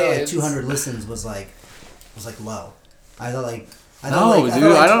 I thought like fans. 200 listens was like low. I thought like No, I dude,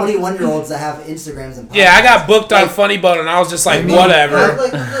 thought I don't- 21-year-olds that have Instagrams and podcasts. Yeah, I got booked on Like, Funny Bone, and I was just like, I mean, whatever.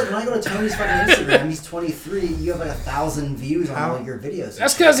 Like, when I go to Tony's fucking Instagram, he's 23. You have like 1,000 views on all your videos.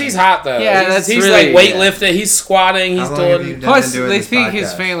 That's because he's hot though. Yeah, he's, that's he's really- like weightlifting, he's squatting, he's How long have doing. you done Plus, doing they this think his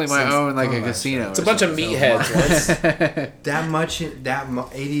podcast? family might Since- own like oh, a my casino. It's a or bunch of something. meatheads. That much,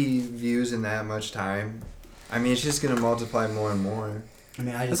 80 views in that much time. I mean, it's just gonna multiply more and more. I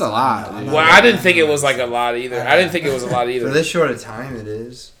mean, I just That's a lot, I'm dude. not- Well, I didn't think it was like a lot either. I didn't think it was a lot For either. this short a time, it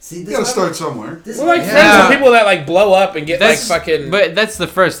is. See, You this gotta is start somewhere. This We're like is- friends Yeah. with people that like blow up and get That's like fucking. But that's the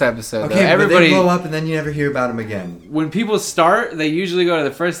first episode. Okay, though. but they Everybody, blow up and then you never hear about them again. when people start, they usually go to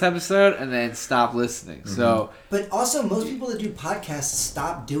the first episode and then stop listening. So But also, most people that do podcasts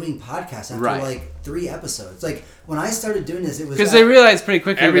stop doing podcasts after Right. like 3 episodes. Like when I started doing this, it was because they realize pretty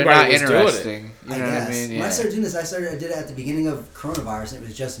quickly Everybody they're was not doing it. interesting. You I know guess. what I mean? When Yeah. I started doing this, I did it at the beginning of coronavirus, and it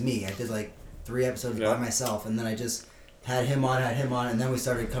was just me. I did like 3 episodes Yeah. by myself, and then I just had him on, and then we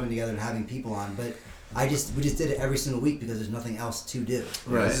started coming together and having people on. But we just did it every single week because there's nothing else to do.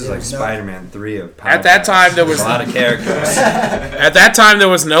 Right. This is There like was no- Spider-Man 3 of podcasts. At that time, there was- a lot of characters. At that time, there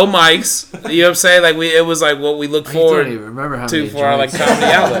was no mics. You know what I'm saying? Like it was like what we look I don't forward even remember how to many for our like joints. comedy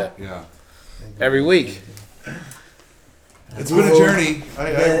outlet Yeah. every week. It's been a journey.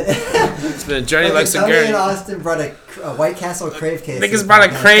 It's been a journey like a Tony and journey. Austin brought a White Castle crave case. Niggas brought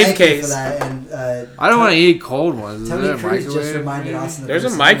a crave Thank you case. for that. And, I don't want to eat cold ones. Is Tony there a Cruz just microwave? reminded Austin. that There's a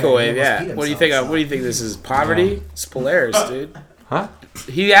there's microwave, somewhere he yeah. almost What do you peed think? himself, What do you think this is? Poverty? It's Polaris, dude. Huh?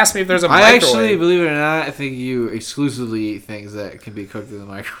 He asked me if there's a I actually, microwave. believe it or not, I think you exclusively eat things that can be cooked in the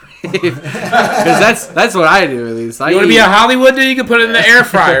microwave. Because that's what I do, at least. You want to be a Hollywood dude? You can put it in the air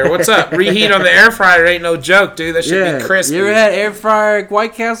fryer. What's up? Reheat on the air fryer ain't no joke, dude. That should be crispy. You ever had air fryer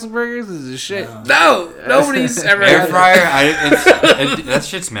White Castle burgers? This is shit. No, nobody's ever Air had fryer, that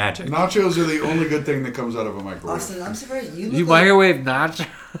shit's magic. Nachos are the only good thing that comes out of a microwave. Austin, I'm surprised you look You like, microwave nachos?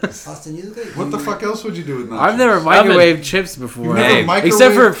 Austin, you look like What the fuck else would you do with nachos? I've never microwaved chips before. You've never Hey, microwaved-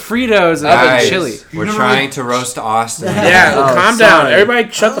 Except for Fritos and Guys, chili. we're never trying really- to roast Austin. Yeah, Oh, calm down. sorry.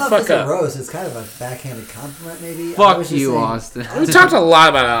 Everybody shut I the don't know if fuck it's up. a roast. It's kind of a backhanded compliment, maybe. I Fuck was just you, saying, Austin. We talked a lot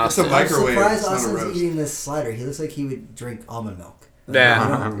about It's a Austin. I'm microwave. surprised It's not a Austin's roast. eating this slider. He looks like he would drink almond milk.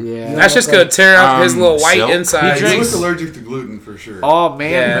 Yeah. Yeah. That's just gonna tear up his little white silk. inside. He You drinks- look allergic to gluten for sure. All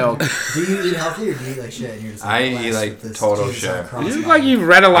man Yeah. milk. Do you eat healthy or do you eat like shit? And you're just I blessed eat, like, with this total Jesus shit. on a cross You look now? like you've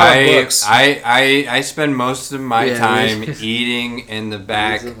read a lot of books. I spend most of my Yeah, time we- eating in the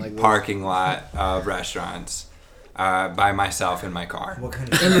back Isn't like this. parking lot of restaurants by myself in my car. What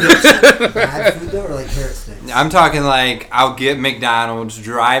kind of food? Bad food though, or like carrot sticks? I'm talking like I'll get McDonald's,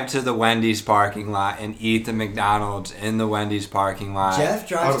 drive to the Wendy's parking lot, and eat the McDonald's in the Wendy's parking lot. Jeff Out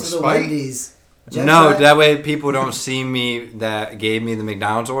drives of to the spite? Wendy's Jeff No, tried- that way people don't see me that gave me the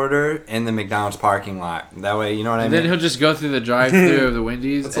McDonald's order in the McDonald's parking lot. That way, you know what I And then mean? he'll just go through the drive-through of the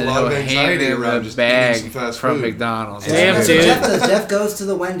Wendy's That's a and lot he'll of hand anxiety him around a just eating some bag fast from food. McDonald's. Damn, That's what dude. Jeff does. Jeff goes to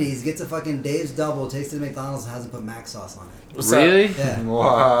the Wendy's, gets a fucking Dave's double, takes it to McDonald's, and hasn't put mac sauce on it. What's up? Really? Yeah.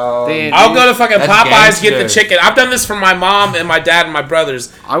 Wow. Damn. I'll go to fucking That's Popeyes, get the gangster. chicken. I've done this for my mom and my dad and my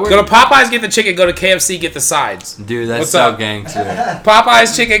brothers. I would- Go to Popeyes, get the chicken. Go to KFC, get the sides. Dude, that's What's so up? gangster.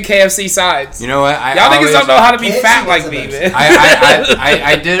 Popeyes, chicken, KFC sides. You know what? Y'all niggas don't know how to be KFC fat does like it me, better. man.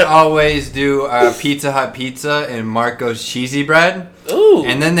 I did always do Pizza Hut pizza and Marco's cheesy bread, Ooh.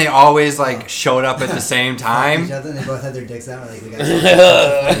 and then they always like showed up at the same Each time. other, and they both had their dicks out. Like, they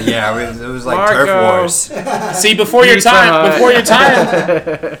got Yeah, it was like Marco. turf wars. See, before your Pizza time, Hut. before your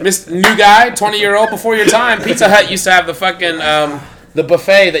time, Miss New Guy, 20-year-old, before your time, Pizza Hut used to have the fucking the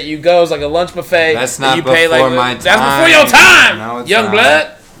buffet that you go is like a lunch buffet. That's and not you before pay like my time. That's before your time, No, it's young not.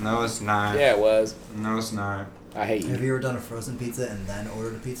 blood. No, it's not. Yeah, it was. No, it's not. I hate Have you. you ever done a frozen pizza and then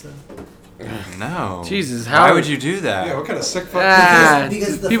ordered a pizza? No. Jesus, Why how would you do that? Yeah, what kind of sick fuck? Ah,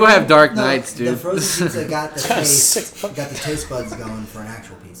 the people have dark no, nights, dude. The frozen pizza got the Sick taste, fuck. got the taste buds going for an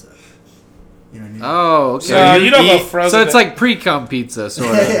actual pizza. You know what I mean? Oh, okay. So you don't go eat- frozen. So it's like pre-cum pizza, sort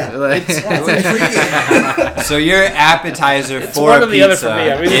of. Yeah, yeah. Like- So your appetizer It's for one a or the other pizza for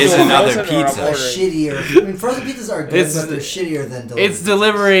me. I'm either is doing another frozen or I'm pizza. A ordering. shittier. I mean, frozen pizzas are good, It's- but they're shittier than delivery. it's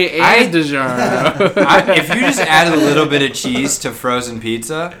delivery I- and DiGiorno. If you just add a little bit of cheese to frozen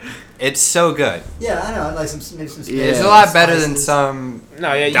pizza, it's so good. Yeah, I know. Like maybe some. Yeah. It's a spaghetti, lot better than spices. some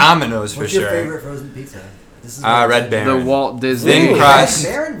No, yeah. Domino's for What's your sure. favorite frozen pizza? This is Red the Baron. Walt Disney. Thin Ooh. crust.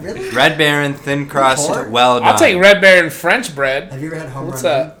 Red Baron, really? Red Baron, thin crust, Pork? well done. I'll take Red Baron French bread. Have you ever had home What's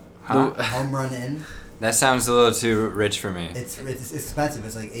run up? Huh? in? Home run in. That sounds a little too rich for me. It's expensive.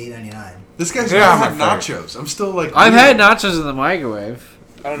 It's like $8.99. This guy's Yeah, not I'm had not nachos. I'm still like. I've had nachos in the microwave.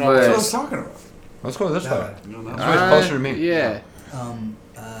 I don't know. But- That's what I What was talking about. Let's go this way. You know, That's right, closer to me. Yeah.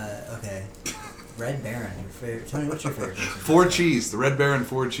 Okay. Red Baron, your favorite. Tell me what's your favorite. frozen Four pizza? cheese, the Red Baron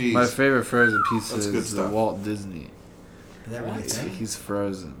four cheese. My favorite frozen pizza That's good is the stuff. Walt Disney. Is that really a thing? He's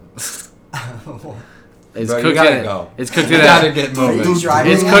frozen. What? It's Bro, you cooked gotta in. go. It's cooked You in. gotta A, get Are you moving.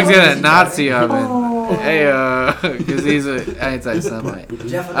 driving it's now? cooked in Is a he Nazi driving? oven. Hey, because he's an anti-Semite.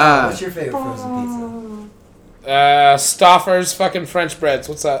 Jeff, what's your favorite frozen Stouffer's fucking French breads.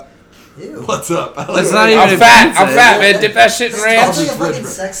 What's up? pizza? Ew. What's up? That's not even I'm a fat. pizza, I'm is fat, it? man. Dip that shit in ranch. Sounds like a fucking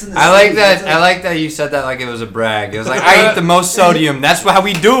Sex in the I like City. that. It's I like that you said that like it was a brag. It was like I eat the most sodium. That's how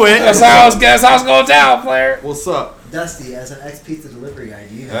we do it. That's how I was going down, player. What's up? Dusty, as an ex-pizza delivery guy,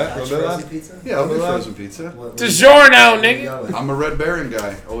 do you Yeah, have we'll touch do that. frozen pizza? Yeah, I'll do frozen pizza. What DiGiorno, do you nigga. go with? I'm a Red Baron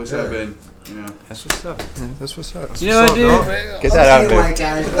guy. Always have been. Yeah. That's what's up. That's what's up. You know what, dude? Get that out Okay, there. white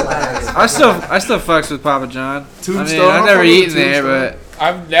guys, relax. I still fucks with Papa John. I mean, Tombstone, I've I'll never fuck with eaten there, Tombstone. but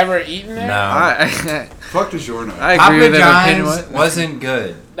I've never eaten there. No. I Fuck DiGiorno. I agree Papa with that opinion. John's wasn't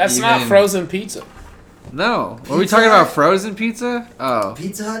good. That's not Even- frozen pizza. No, are we Pizza talking about Hut? frozen pizza? Oh,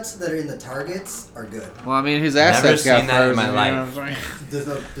 Pizza Huts that are in the Targets are good. well, I mean, his Never assets got seen that in frozen. my you know life. what I'm saying?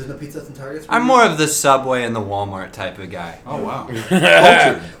 There's no Pizza Huts in Targets? I'm more of the Subway and the Walmart type of guy. Oh wow. Let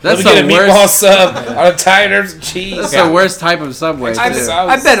That's me get a the meatball worst. sub on a Italian herbs and cheese. That's Yeah. the worst type of Subway. I've- too.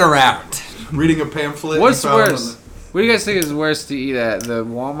 I've been around. Reading a pamphlet. What's you found on worse? What do you guys think is worse to eat at, the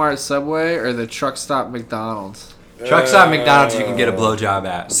Walmart Subway or the truck stop McDonald's? Truck stop McDonald's you can get a blowjob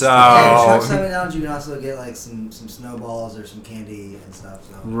at. So Yeah, truck stop McDonald's, you can also get like some snowballs or some candy and stuff.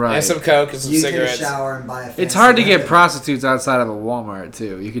 So. Right. And some Coke and some You take a cigarettes. shower and buy a It's fancy hard to get burger. prostitutes outside of a Walmart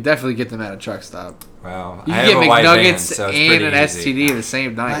too. You could definitely get them at a truck stop. well, You I can have get a white van, McNuggets so it's and pretty an easy. STD the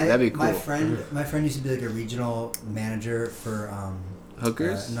same night. That'd be cool. My friend used to be like a regional manager for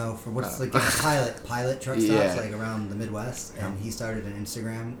Hookers? no, for what's Oh. like pilot truck stops Yeah. like around the Midwest, and he started an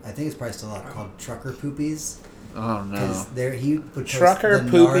Instagram. I think it's probably still up, called Trucker Poopies. Oh no. Because there he would post Trucker the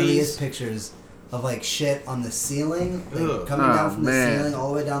Poopies? gnarliest pictures of like shit on the ceiling, like, Ugh. coming Oh, down from the man. ceiling all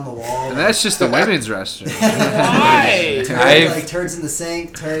the way down the wall. And that's just the women's restroom. Why? turds, like turds in the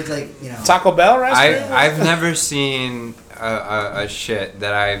sink, turds like Taco Bell restaurant? I've never seen a shit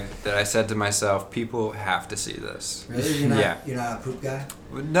that I said to myself, people have to see this. Really? You're not a poop guy?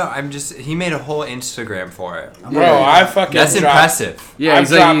 No, he made a whole Instagram for it. Bro, I fucking That's dropped, impressive. Yeah, I've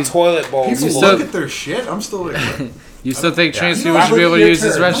he's like, dropped toilet bowls. People You look still- at their shit. I'm still like, what? you still think trans You people know, should be able to your use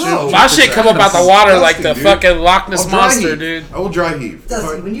this turd. restroom? No. My shit come up out the water like the Disgusting, fucking Loch Ness I'll dry monster, heave. dude. I will dry heave.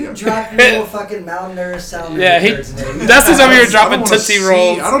 Dusty, when you drop your little fucking malnourished salmon Yeah, turds in there, you Dusty's over here I don't dropping wanna Tootsie see-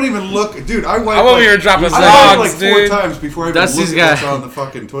 Rolls. I don't even look, dude. I wipe. I'm over like, here dropping I wipe vlogs, like 4 dude. times before I even Dusty's look at what's got- on the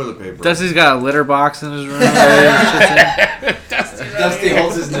fucking toilet paper. Dusty's got a litter box in his room. Dusty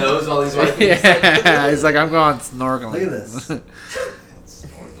holds his nose while he's wiping. Yeah, he's like, I'm going snorkeling. Look at this.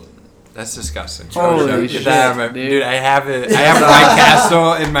 That's disgusting. Holy Get shit, that out of my- dude. dude! I have it. I have White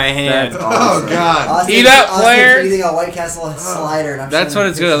Castle in my hand. That's awesome. Oh God. Austin's, Eat up, Austin's player. eating a White Castle slider. And I'm That's showing what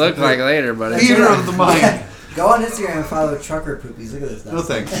him it's gonna pictures look of like poop. later, but it's Theater of the mind. Go on Instagram and follow Trucker Poopies. Look at this. No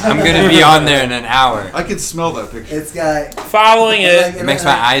thanks. I'm gonna be on there in an hour. I can smell that picture. It's got. Following it. It makes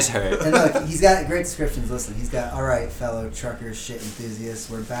my eyes hurt. And look, he's got great descriptions. Listen, he's got, all right, fellow trucker shit enthusiasts,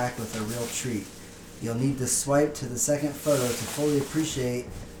 we're back with a real treat. You'll need to swipe to the second photo to fully appreciate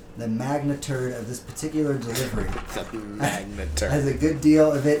the magnitude of this particular delivery. As a good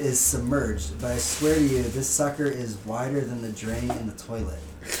deal of it is submerged, but I swear to you, this sucker is wider than the drain in the toilet.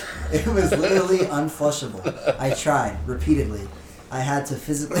 It was literally unflushable. I tried repeatedly. I had to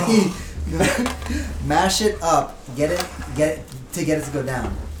physically mash it up, get it to go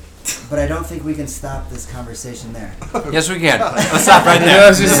down. But I don't think we can stop this conversation there. Yes, we can. Let's stop right there.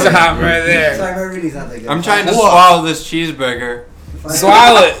 Let's just stop right there. Sorry, my reading's not that good. I'm trying to swallow this cheeseburger.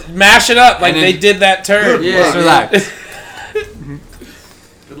 Swallow it. Mash it up like And they then- did that turd. Just relax.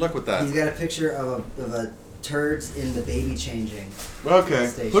 Good luck with that. He's got a picture of a turds in the baby changing. Okay.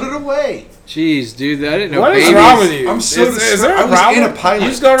 Station. Put it away. Jeez, dude, I didn't know. What is babies, wrong with you? I'm so is there I a was problem? in a pilot You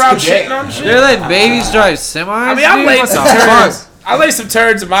just go around today. shitting on shit? They're letting babies drive semis. I mean, I dude? laid What some the fuck? turds. I laid some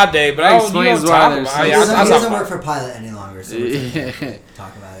turds in my day, but That I don't, you explains don't why talk they're about so- it. He I doesn't talk work about for Pilot any longer, so we Yeah. can't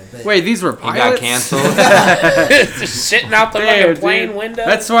talk about it. But Wait, these were He pilots? got canceled. just shitting out the Damn, fucking plane dude. window.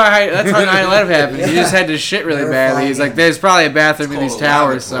 That's why 9/11 happened. You just had to shit really They were badly. He's flying like, there's probably a bathroom in these called a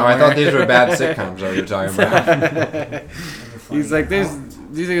towers lavatory. Oh, somewhere. I thought these were bad sitcoms that you were talking about. He's like, there's.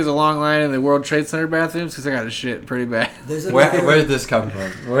 Do you think there's a long line in the World Trade Center bathrooms? Because I got to shit pretty bad. there's Where another, did this come from?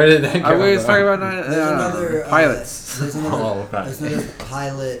 Where did that come Are we from? talking about there's another pilots? There's another, Oh, right. there's another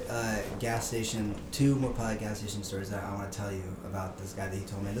pilot gas station. Two more pilot gas station stories that I want to tell you about this guy that he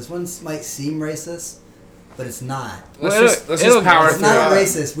told me. This one might seem racist, but it's not. let's it'll- just power It's through not it.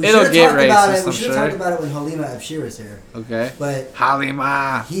 racist. We It'll should have get talked about racist, it. We I'm should have sure. talked about it when Halima Abshir was here. Okay. But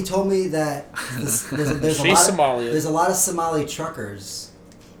Halima. he told me that there's She's a Somalian. there's a lot of Somali truckers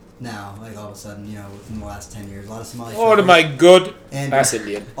now. Like all of a sudden, within the last 10 years, a lot of Somali. Oh truckers. my god. And That's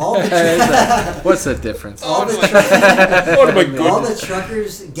Indian. all the What's the difference? all the Oh my all god. the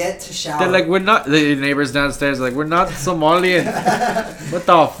truckers get to shower. They're like, we're not. The neighbors downstairs are like, we're not Somalian. What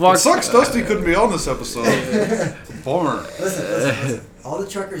the fuck? It sucks Dusty couldn't be on this episode. Bummer. Listen. All the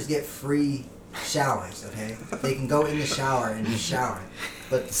truckers get free showers. Okay, they can go in the shower and just shower.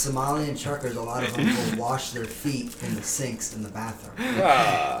 But the Somalian truckers, a lot of them will wash their feet in the sinks in the bathroom.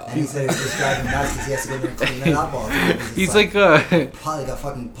 Ah. And he said it's just driving nuts because he has to go in there and clean that up all the time. He's like, uh, Like a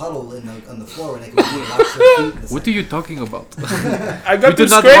fucking puddle on the floor when they can wash their feet. In the what are you talking about? I got You to did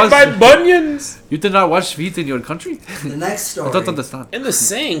not scrape wash- my bunions You did not wash feet in your country? The next story. I don't understand. in the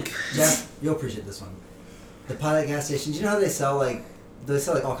sink. Jeff, you'll appreciate this one. The pilot gas stations. You know how they sell like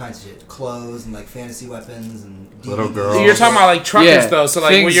all kinds of shit, clothes and like fantasy weapons and Little DVDs. girls. You're talking about like truckers Yeah, though, so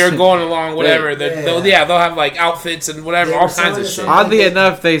like when things- you're going along, whatever, Yeah. they'll have like outfits and whatever, They all were kinds selling of the shit. same- Oddly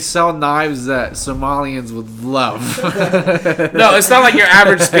enough, they sell knives that Somalians would love. No, it's not like your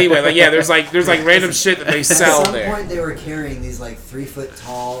average speedway. Like there's like random shit that they At sell some there. point, they were carrying these like 3 foot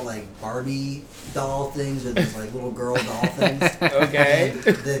tall like Barbie doll things or these like little girl doll things. Okay. And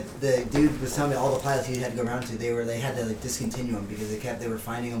the dude was telling me all the pilots he had to go around to, they had to like discontinue them because they were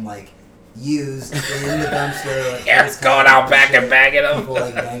finding them like used in the dumpster. Like, Yeah, it's going out back and bagging them. People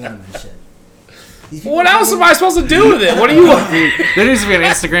like banging them and shit. These What people- else am I supposed to do with it? What do you want? There needs to be an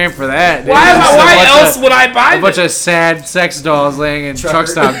Instagram for that. Why else would I buy A bunch this? of sad sex dolls laying in truck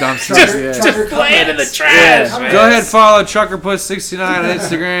stop dumpsters. Trucker- yeah. trucker Just play it in the comments. trash, Yeah. man. Go ahead, follow TruckerPuss69 on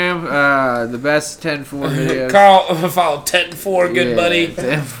Instagram. The best 10-4 videos. Carl, follow 10-4, good Yeah, buddy.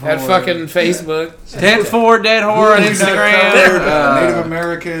 10-4. At fucking Facebook. 10-4 Dead Whore on Instagram. Native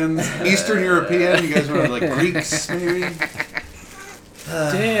Americans, Eastern European. You guys want like Greeks maybe?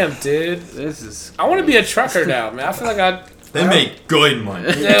 Damn, dude. This is. I want to be a trucker now, man. I feel like They make good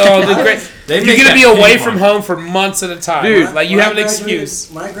money. They You're make gonna that be away big from money. home for months at a time, Dude, Like you When have I an graduated- excuse.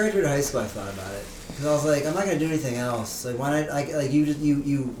 When I graduated high school, I thought about it because I was like, I'm not gonna do anything else. Like, why not? Like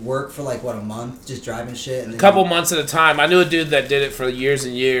you work for like what, a month, just driving shit. And then Couple months at a time. I knew a dude that did it for years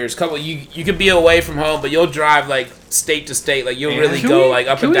and years. You could be away from home, but you'll drive like state to state. Like you'll really go like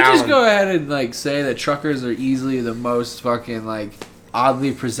up and Can we down. just go ahead and like say that truckers are easily the most fucking like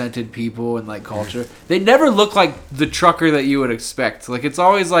oddly presented people in like culture? They never look like the trucker that you would expect. Like it's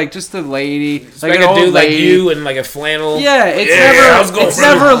always like just a lady, like an a old dude like lady. you in like a flannel. Yeah, it's I was going never it's for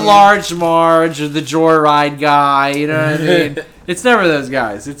never the- Large Marge or the Joyride guy. You know what I mean? It's never those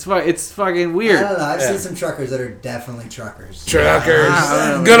guys. It's fucking I weird. don't know. I've Yeah. seen some truckers that are definitely truckers. Truckers.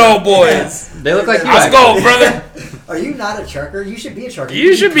 I don't know. Good old boys. They look like Let's go, brother. Are you not a trucker? You should be a trucker.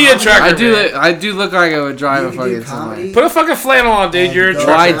 You should be a trucker. I do look like I would drive a fucking semi. Put a fucking flannel on, dude. You're a trucker.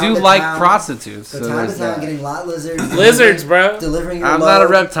 Well, I do like prostitutes. Go So time there's to town, that. getting lot lizards. Lizards, bro. Delivering your I'm load. not a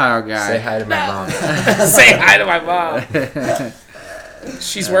reptile guy. Say hi to my mom. Say hi to my mom.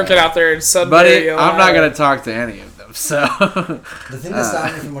 She's working out there in Sudbury, Buddy, Ohio. I'm not gonna talk to any of them. So The thing that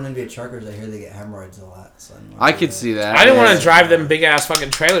stopped me from wanting to be a trucker is I hear they get hemorrhoids a lot. So I could see that. I didn't want to drive them big ass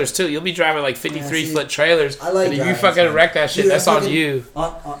fucking trailers too. You'll be driving like 53 see, foot trailers. I like and if you driving, fucking so- wreck that shit, Dude, that's I on fucking- you.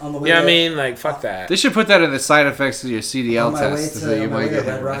 On the way You know what I to- mean? Like, fuck that. They should put that in the side effects of your On CDL my way test. to, So you on my might way to get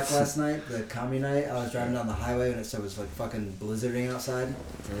Red Rock hemorrhoids. last night, the comedy night, I was driving down the highway and it was like fucking blizzarding outside.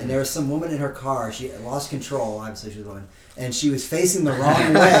 And there was some woman in her car. She lost control. Obviously, she was a woman. And she was facing the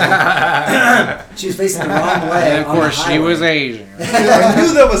wrong way. She was facing the wrong way. And of on the course, she highway. was Asian. I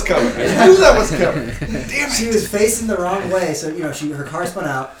knew that was coming. Damn it. She was facing the wrong way, so her car spun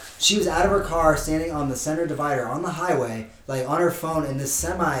out. She was out of her car, standing on the center divider on the highway, like on her phone, and this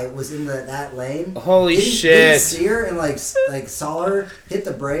semi was in that lane. Holy Didn't shit. see her and like saw her hit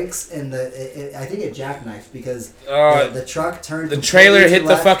the brakes, and I think it jackknifed because the truck turned. The trailer completely hit to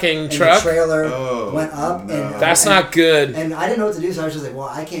the left, fucking and truck? The trailer went up, no. and That's not good. And I didn't know what to do, so I was just like, "Well,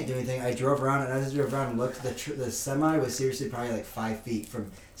 I can't do anything." I drove around, and as I drove around and looked, the semi was seriously probably like 5 feet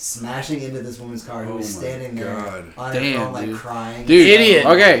from smashing into this woman's car who was my standing there God. on her Damn, phone, like dude. crying. Dude, Idiot.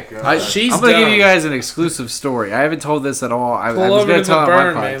 Okay, She's I'm gonna give dumb. you guys an exclusive story. I haven't told this at all. I Pull was over gonna to tell the it on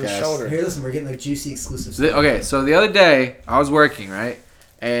burn, my man. podcast. Shoulder. Here, listen, we're getting like juicy exclusive stuff. Okay, so the other day I was working, right,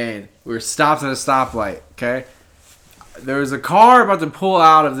 and we were stopped at a stoplight. Okay, there was a car about to pull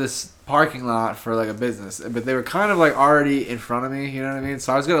out of this parking lot for like a business, but they were kind of like already in front of me. You know what I mean?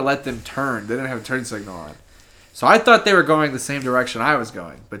 So I was gonna let them turn. They didn't have a turn signal on, so I thought they were going the same direction I was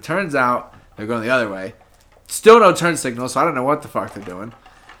going. But turns out they're going the other way. Still no turn signal, so I don't know what the fuck they're doing.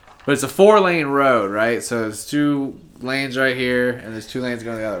 But it's a 4-lane road, right? So there's 2 lanes right here, and there's 2 lanes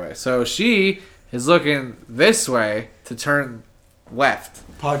going the other way. So she is looking this way to turn left.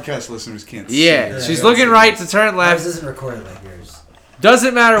 Podcast listeners can't see. Yeah, this. she's looking right to turn Ours left. isn't recorded like yours.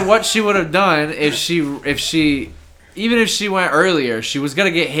 Doesn't matter what she would have done if she even if she went earlier, she was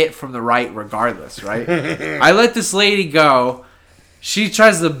gonna get hit from the right regardless, right? I let this lady go. She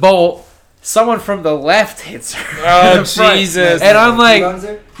tries to bolt. Someone from the left hits her. Oh, in the front. Jesus. And I'm like, Runs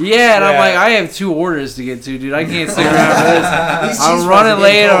her? yeah, and I'm Yeah. like, I have 2 orders to get to, dude. I can't stick around for this. At least I'm she's running fucking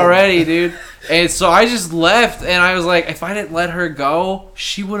late getting cold. already, dude. And so I just left, and I was like, if I didn't let her go,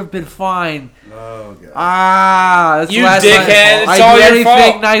 she would have been fine. Oh, God. That's You the last dickhead, time it's I all do your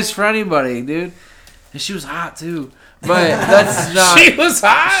anything fault. nice for anybody, dude. And she was hot too, but that's not. She was She's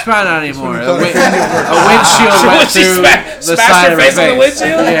hot. probably not anymore. when you A, thought win- it a windshield went She through the smashed side her of face on the face.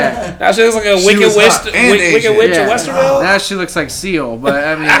 windshield? Yeah. Now she looks like a She wicked was witch, hot and wicked Asian. witch Yeah. of Westerville. Now she looks like Seal, but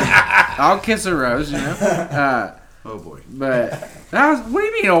I mean, I'll kiss a rose, you know. Oh, boy. But that was. What do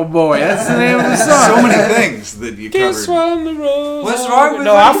you mean, oh boy? That's the name of the song. So many things that you Kiss covered. on the road. What's wrong with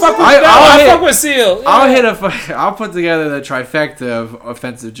No, what I'll you fuck with, said? I'll I'll hit- fuck with Seal. I'll put together the trifecta of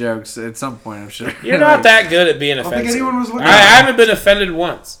offensive jokes at some point. I'm sure. You're not that good at being I don't think offensive. anyone was looking I at it. haven't been offended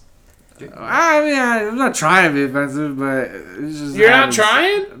once. I mean, I'm not trying to be offensive, but it's just You're not happens.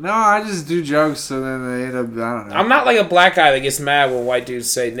 trying? No, I just do jokes, so then they end up. I don't know. I'm not like a black guy that gets mad when white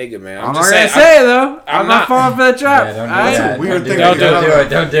dudes say nigga, man. I'm just not gonna saying, say it though. I'm I'm not not- falling for that trap. Yeah, don't do I- that. That's a weird thing Don't to do do. it.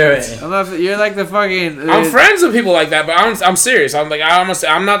 Don't do it. I'm not, you're like the fucking. I'm friends with people like that, but I'm serious. I'm like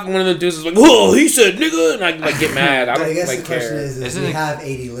I'm not one of the dudes that's like, oh, he said nigga, and I like get mad. I But I don't guess like the question care. is Isn't we it- have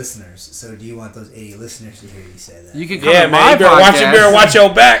 80 listeners, so do you want those 80 listeners to hear you say that? You can come Yeah, on man, my you better watch, podcast. you better watch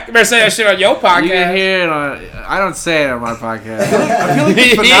your back. You better say that shit on your You can podcast. hear it on. I don't say it on my podcast. I feel like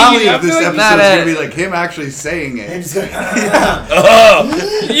the finale I of this feel like episode is not going it. to be like him actually saying And it. just go,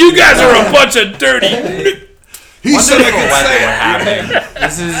 You guys are a bunch of dirty. He said I Wonderful could weather say we're it.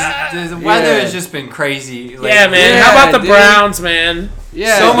 having. The weather Yeah. has just been crazy. lately. Yeah, man. Yeah, How about the dude. Browns, man?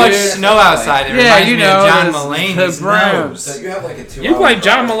 Yeah, So much dude. snow outside. It Yeah, reminds you me know, of John it's Mulaney's the Browns. nose. You have like a 2 You like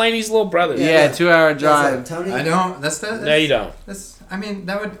John Mulaney's little brother? Yeah, 2-hour Listen, drive. Tony. I don't. That's No, you don't. That's. I mean,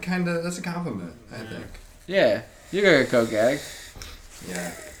 that would kind of. That's a compliment. I think. Yeah, you got a coke addict.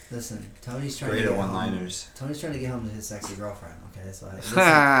 Yeah. Listen, Tony's trying Great to at get one-liners. home. Tony's trying to get home to his sexy girlfriend. Okay, that's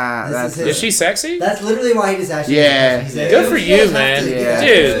why. That's his- Is she sexy? That's literally why he just asked you. Yeah. that question. He said, Good for "You you, guys have man. to get Yeah. out."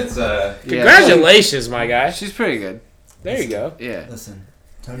 Dude. It's Yeah. Congratulations, my guy. She's pretty good. There you go. Yeah. Listen,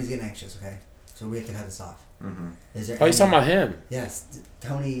 Tony's getting anxious. Okay, so we have to cut this off. Is there? Oh, he's talking about him. Yes,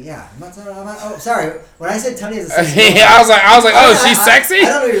 Tony. Yeah, I'm not talking about. Oh, sorry. When I said Tony is a sexy I was like, oh, she's sexy. I don't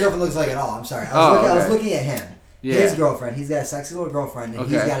know what your girlfriend looks like at all. I'm sorry. I was okay. looking at him. Yeah. His girlfriend. He's got a sexy little girlfriend, and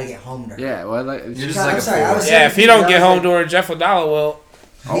he's Okay. got to get home to her. Yeah. Well, like, You're just I'm like a sorry. I was Yeah, if he don't get home to during Jeff O'Donnell, well,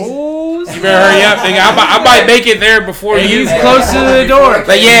 oh close. You better hurry up, nigga. I might make it there before you. He's close to the door.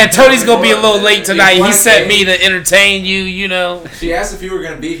 But yeah, Tony's gonna be a little late tonight. He sent me to entertain you, you know. She asked if you were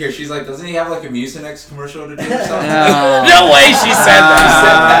gonna be here. She's like, doesn't he have like a Mucinex commercial to do or something? No way she said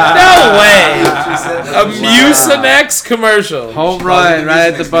that. No way. A Mucinex commercial. Home run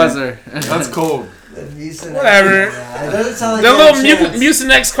right at the buzzer. That's cool. Whatever. Yeah, it doesn't sound like The that little chance.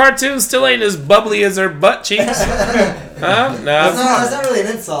 Mucinex cartoon still ain't as bubbly as her butt cheeks. Huh? No. That's not really an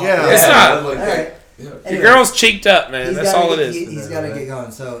insult. Yeah. It's not. All right. The girl's cheeked up, man. That's all it is. He's got to get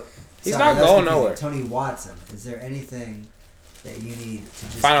going. So He's sorry, not that's going confusing. nowhere. Tony Watson, is there anything that you need to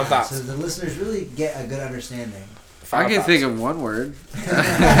just Final thoughts. so the listeners really get a good understanding? I can think of one word.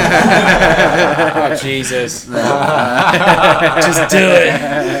 Oh, Jesus. Just do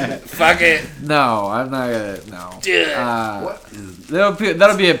it. Fuck it. No, I'm not gonna. No. Do it.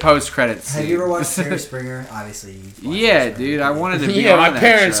 That'll be a post-credits scene. Have you ever watched Jerry Springer? Obviously. You've watched Yeah, Jerry Springer. dude. I wanted to be Yeah, on my that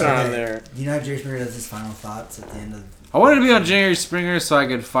parents show. are on Okay. there. You know how Jerry Springer does his final thoughts at the end of. I wanted to be on Jerry Springer so I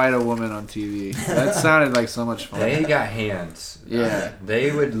could fight a woman on TV. That sounded like so much fun. They got hands. Yeah. They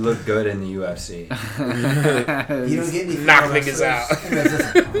would look good in the UFC. You don't get any. Knock final niggas wrestlers? out.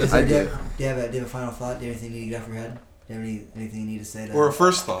 Anyways, listen, I do you have a final thought? Do you have anything you need to get off your head? Do you have anything you need to say? Or a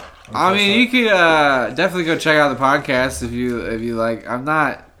first thought. I mean, you could definitely go check out the podcast if you like. I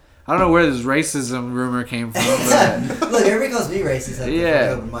don't know where this racism rumor came from, but Look, everybody calls me racist at the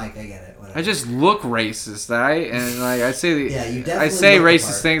Yeah. open mic. I get it. Whatever. I just look racist, right? And like I say, Yeah, you I definitely say look the racist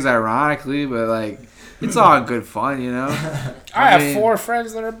part. things ironically, but like it's all good fun, you know. I have mean, 4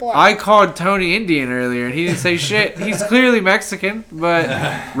 friends that are black. I called Tony Indian earlier, and he didn't say shit. He's clearly Mexican, but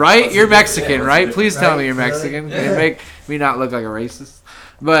right? You're Mexican, right? Please tell me you're Right, Mexican. really? It make me not look like a racist.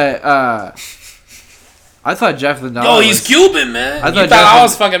 But I thought Jeff Lindell. Oh, he's Cuban, man. I You thought thought I Jeff-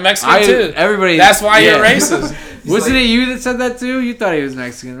 was fucking Mexican too. Everybody. That's why you're yeah. racist. Wasn't it you that said that too? You thought he was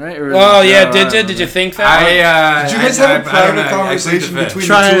Mexican, right? Or Oh yeah, no, did you? I don't Did you know. think that? Did you guys have a private conversation actually between the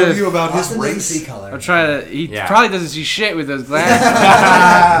Trying two to- of you about his Austin doesn't race? see color. I'm trying to. He Yeah. probably doesn't see shit with those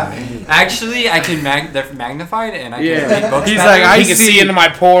glasses. Actually, I can they're magnified and I can Yeah. read books He's better. like, I He can see- see into my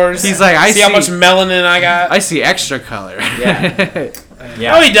pores. He's like, I see how much melanin I got. I see extra color. Yeah.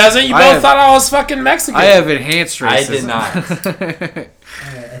 No, he doesn't. You I both have- thought I was fucking Mexican. I have enhanced racism. I did not. Alright,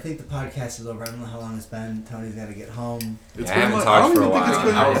 I think the podcast is over. I don't know how long it's been. Tony's got to get home. It's I been haven't like- talked I don't for a even think it's while.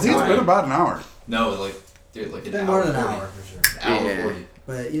 been. I think it's been about an hour. No, like, dude, like It's an been hour. more than an 40. hour for sure. Hour Yeah. 40.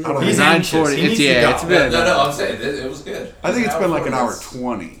 But either I don't way, He's Nine anxious. 40. He needs to Yeah, go. it's No, been. I'm saying it was good. I think it's been like an hour 40.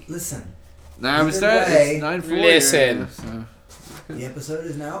 20. listen, Nah, it's Either way, 9:40. listen. the episode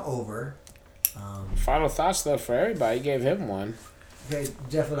is now over. Final thoughts though for everybody. You gave him one. Okay,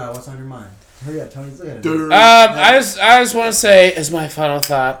 Jeff Liddell, what's on your mind? Hurry up, Tony's looking at Durr. me. I just want to say as my final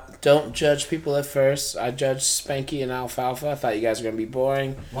thought. Don't judge people at first. I judged Spanky and Alfalfa. I thought you guys were gonna be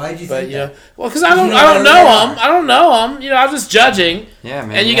boring, Why did you but think you know, that? well, because I don't You know know them. that. I don't know them. You know, I was just judging. Yeah,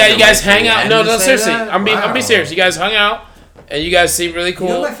 man. And you had to guys wait hang till out. the No, end to no, say seriously. that? I'm being Wow. serious. You guys hung out, and you guys seem really cool,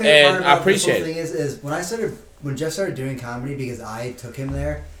 You know my favorite part and about I appreciate this it. whole thing is when Jeff started doing comedy because I took him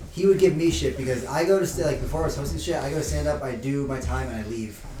there, he would give me shit because I go to like before I was hosting shit, I go stand up, I do my time, and I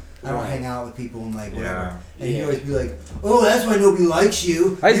leave. I don't hang out with people and like whatever. And he'd always be like, "Oh, that's why nobody likes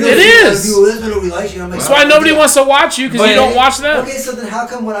you." It is. That's why nobody likes you. I'm like, That's why nobody wants to watch you because you don't watch them. Okay, so then how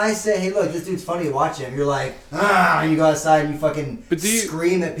come when I say, "Hey, look, this dude's funny, watch him," you're like, "Ah," and you go outside and you fucking But do you-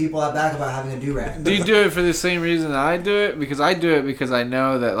 scream at people out back about having a do-rag. Do you do it for the same reason that I do it? Because I do it because I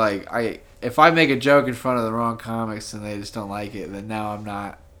know that like if I make a joke in front of the wrong comics and they just don't like it, then now I'm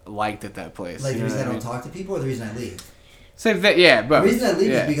not liked at that place. Like you the know reason I what don't talk to people, or the reason I leave. Same thing, yeah. But The reason I leave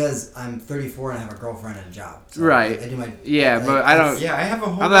yeah. is because I'm 34 and I have a girlfriend and a job. So Right. I do my Yeah, like, but I don't. Yeah, I have a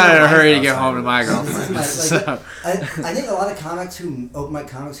whole. I'm not in a life hurry to get outside home to of my this. girlfriend. Like, so. I think a lot of comics who open mic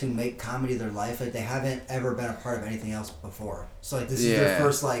comics who make comedy their life, like they haven't ever been a part of anything else before. So like this is their Yeah.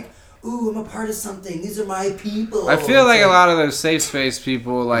 first like, ooh, I'm a part of something. These are my people. I feel like It's a lot of those safe space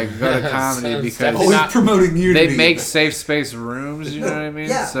people like go to comedy Sounds because definitely not- promoting unity. they make safe space rooms. You know what I mean?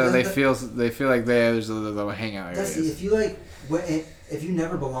 Yeah, so but- they feel like there's a little hangout That's areas. if you like if you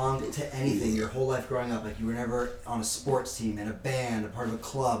never belonged to anything your whole life growing up, like you were never on a sports team, in a band, a part of a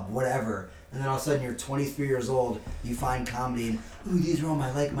club, whatever, and then all of a sudden you're 23 years old, you find comedy and ooh, these are all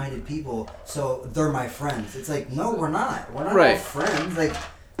my like-minded people, so they're my friends. It's like, no, we're not. We're not Right. all friends. Like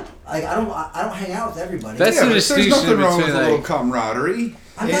I don't hang out with everybody. That's Yeah, the but there's distinction nothing wrong with between, a little like- camaraderie.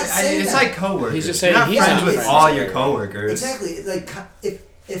 I'm not saying It's that. like coworkers. He's just You're saying not he's friends not with friends. all your coworkers. Exactly. It's like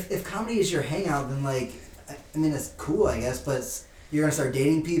if comedy is your hangout, then like I mean it's cool, I guess, but you're gonna start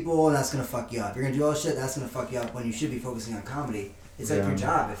dating people, and that's gonna fuck you up. You're gonna do all this shit, that's gonna fuck you up when you should be focusing on comedy. It's like Yeah. your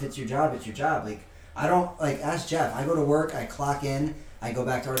job. If it's your job, it's your job. Like I don't, like, ask Jeff. I go to work, I clock in, I go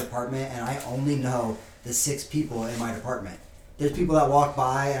back to our department, and I only know the 6 people in my department. There's people that walk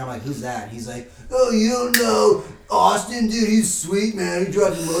by, and I'm like, who's that? And he's like, oh, you don't know Austin, dude, he's sweet, man. He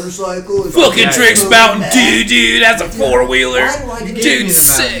drives a motorcycle. Fucking drinks Mountain Dew, dude. That's a 4-wheeler. Dude,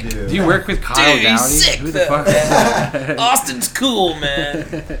 sick. Do you work with Kyle Dude, Dowdy? he's sick. Who the fuck is that? Austin's cool, man.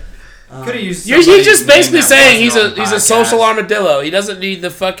 Could have used. He's just basically saying he's a a social armadillo. He doesn't need the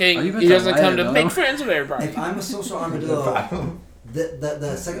fucking. Oh, you meant He to doesn't light come it to up. make friends with everybody. If I'm a social armadillo,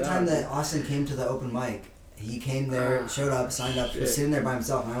 the second time that Austin came to the open mic, he came there, showed up, signed up, was sitting there by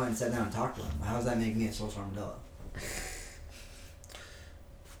himself, and I went and sat down and talked to him. How does that make me a social armadillo?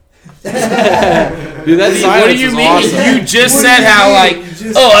 Dude, that What do you silence mean? is awesome. You just said how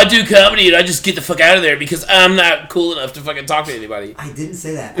oh, I do comedy and I just get the fuck out of there because I'm not cool enough to fucking talk to anybody. I didn't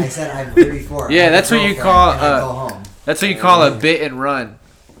say that. I said I'm 34. Yeah, that's what you call I go home. that's what you call a bit and run.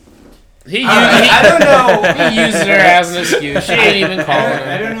 I don't know. He uses her as an excuse. She ain't even calling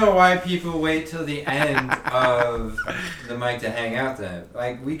I her. don't know why people wait till the end of the mic to hang out. Then,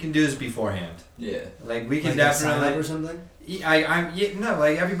 like, we can do this beforehand. Yeah. Like, we can Like a sign up definitely. or something. No,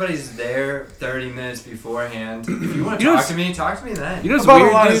 like, everybody's there 30 minutes beforehand. If you want to You know talk to me then. You know what's The bottom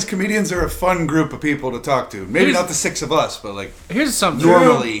weird, line dude? is comedians are a fun group of people to talk to. Maybe Here's- not the 6 of us, but like Here's something.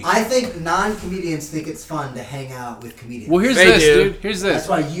 normally. I think non-comedians think it's fun to hang out with comedians. Well, here's They this, do. dude. Here's this. That's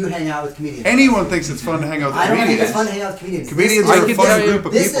why you hang out with comedians. Anyone thinks it's fun to hang out with I don't think comedians. it's fun to hang out with comedians. Comedians This are a is- fun tell you- group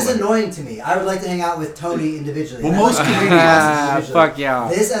of This people. is annoying to me. I would like to hang out with Tony individually. Well, and I most like to hang comedians- out with us Fuck individually.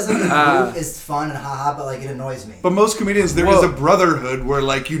 yeah. This as a group is fun and haha, but like it annoys me. But most comedians, there is a brotherhood where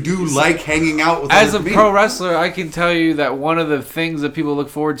like you do like hanging out with As other a comedians. pro wrestler, I can tell you that one of the things that people look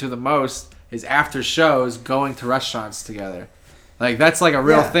forward to the most is after shows going to restaurants together. Like that's like a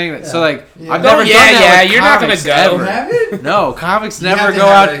real Yeah, thing. yeah. So like Yeah. I've Oh, never yeah, done that. yeah, with you're not gonna comics go. ever. Have it? No, comics You never have to go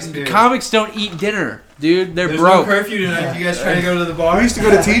have out. that experience. Comics don't eat dinner, dude. They're There's broke. no curfew tonight. You guys trying to go to the bar? We used to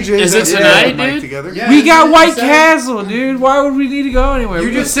go to TJ's. Is it every tonight, night dude? Together. Yeah, We isn't got it White Saturday? Castle, dude. Why would we need to go anywhere? You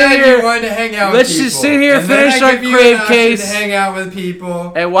We just sit said here you wanted to hang out Let's with just people. sit here, And then finish I our give you crave an option case, to hang out with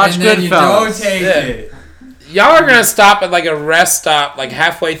people, and watch then you don't Goodfellas. take Yeah. it. Y'all are gonna stop at like a rest stop, like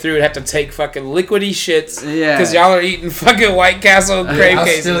halfway through, and have to take fucking liquidy shits. Yeah. Because y'all are eating fucking White Castle crave I'll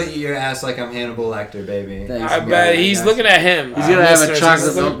cases. still eat your ass like I'm Hannibal Lecter, baby. Thanks. I bet he's looking at him. He's gonna have a Listeners, chocolate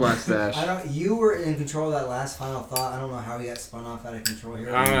he's milk looking- mustache. I don't. You were in control of that last final thought. I don't know how we got spun off out of control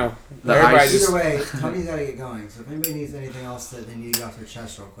here. I don't know. The Everybody ice. just Either way, Tony's got to get going. So if anybody needs anything else that they need to get off their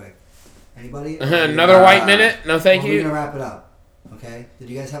chest real quick, anybody? another white minute. No, thank We're you. gonna wrap it up. Okay. Did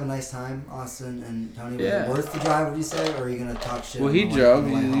you guys have a nice time, Austin and Tony? Was Yeah. it worth the drive? Would you say, or are you gonna talk shit? Well, on he the way- drove. on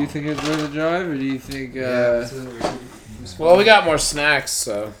the way Do you home? think it's worth a drive, or do you think? Well, we got more snacks,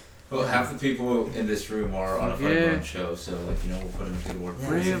 so. Well, half the people in this room are on a Yeah. front-run show, so like we'll put them to work. Yeah,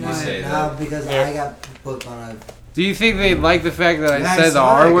 for us. Really? If you say now that. because Yeah. I got booked on a. Do you think they like the fact that I Yeah, I said the saw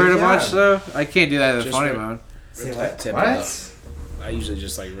R it. word Good a bunch job. though? I can't do that in the Just funny rip- mode. Say what? Tip it What? up. I usually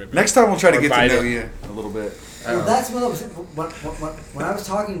just like rip it. Next time we'll try to Or get to bite know it. you a little bit. Well, that's what I was when I was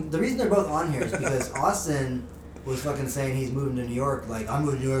talking. The reason they're both on here is because Austin was fucking saying he's moving to New York. Like I'm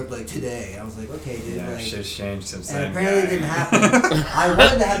moving to New York like today. I was like, okay, dude. Yeah, like, shit's changed since then. and apparently it didn't happen. I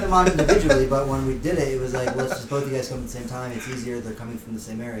wanted to have them on individually, but when we did it was like, let's just both you guys come at the same time. It's easier. They're coming from the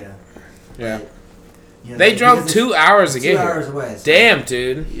same area. Yeah. You know, They drove because 2 hours to it's get 2 here. hours away. so- Damn,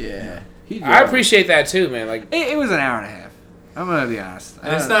 dude. Yeah, he I appreciate that too, man. Like, It was an hour and a half. I'm gonna be honest.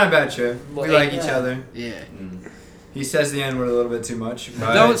 And it's not a bad trip. We Well, like yeah. each other. Yeah. He says the N word a little bit too much.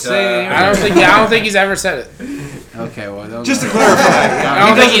 But, Don't say I don't think he's ever said it. Okay, well, don't Just to go. clarify,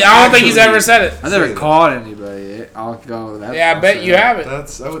 I don't think he's ever said it. I never called anybody. I'll go with that. Yeah, I bet you haven't.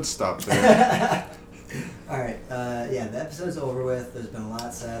 I would stop there. All right. Yeah, the episode's over with. There's been a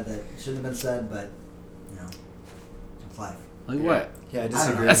lot said that shouldn't have been said, but you know, it's life. Like what? Yeah, I I don't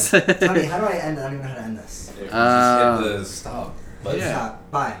disagree. know. That's Tony, how do I end it? I don't even know how to end this. Just hit Uh, the stop. Let's Yeah.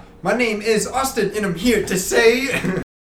 stop. Bye. My name is Austin, and I'm here to say.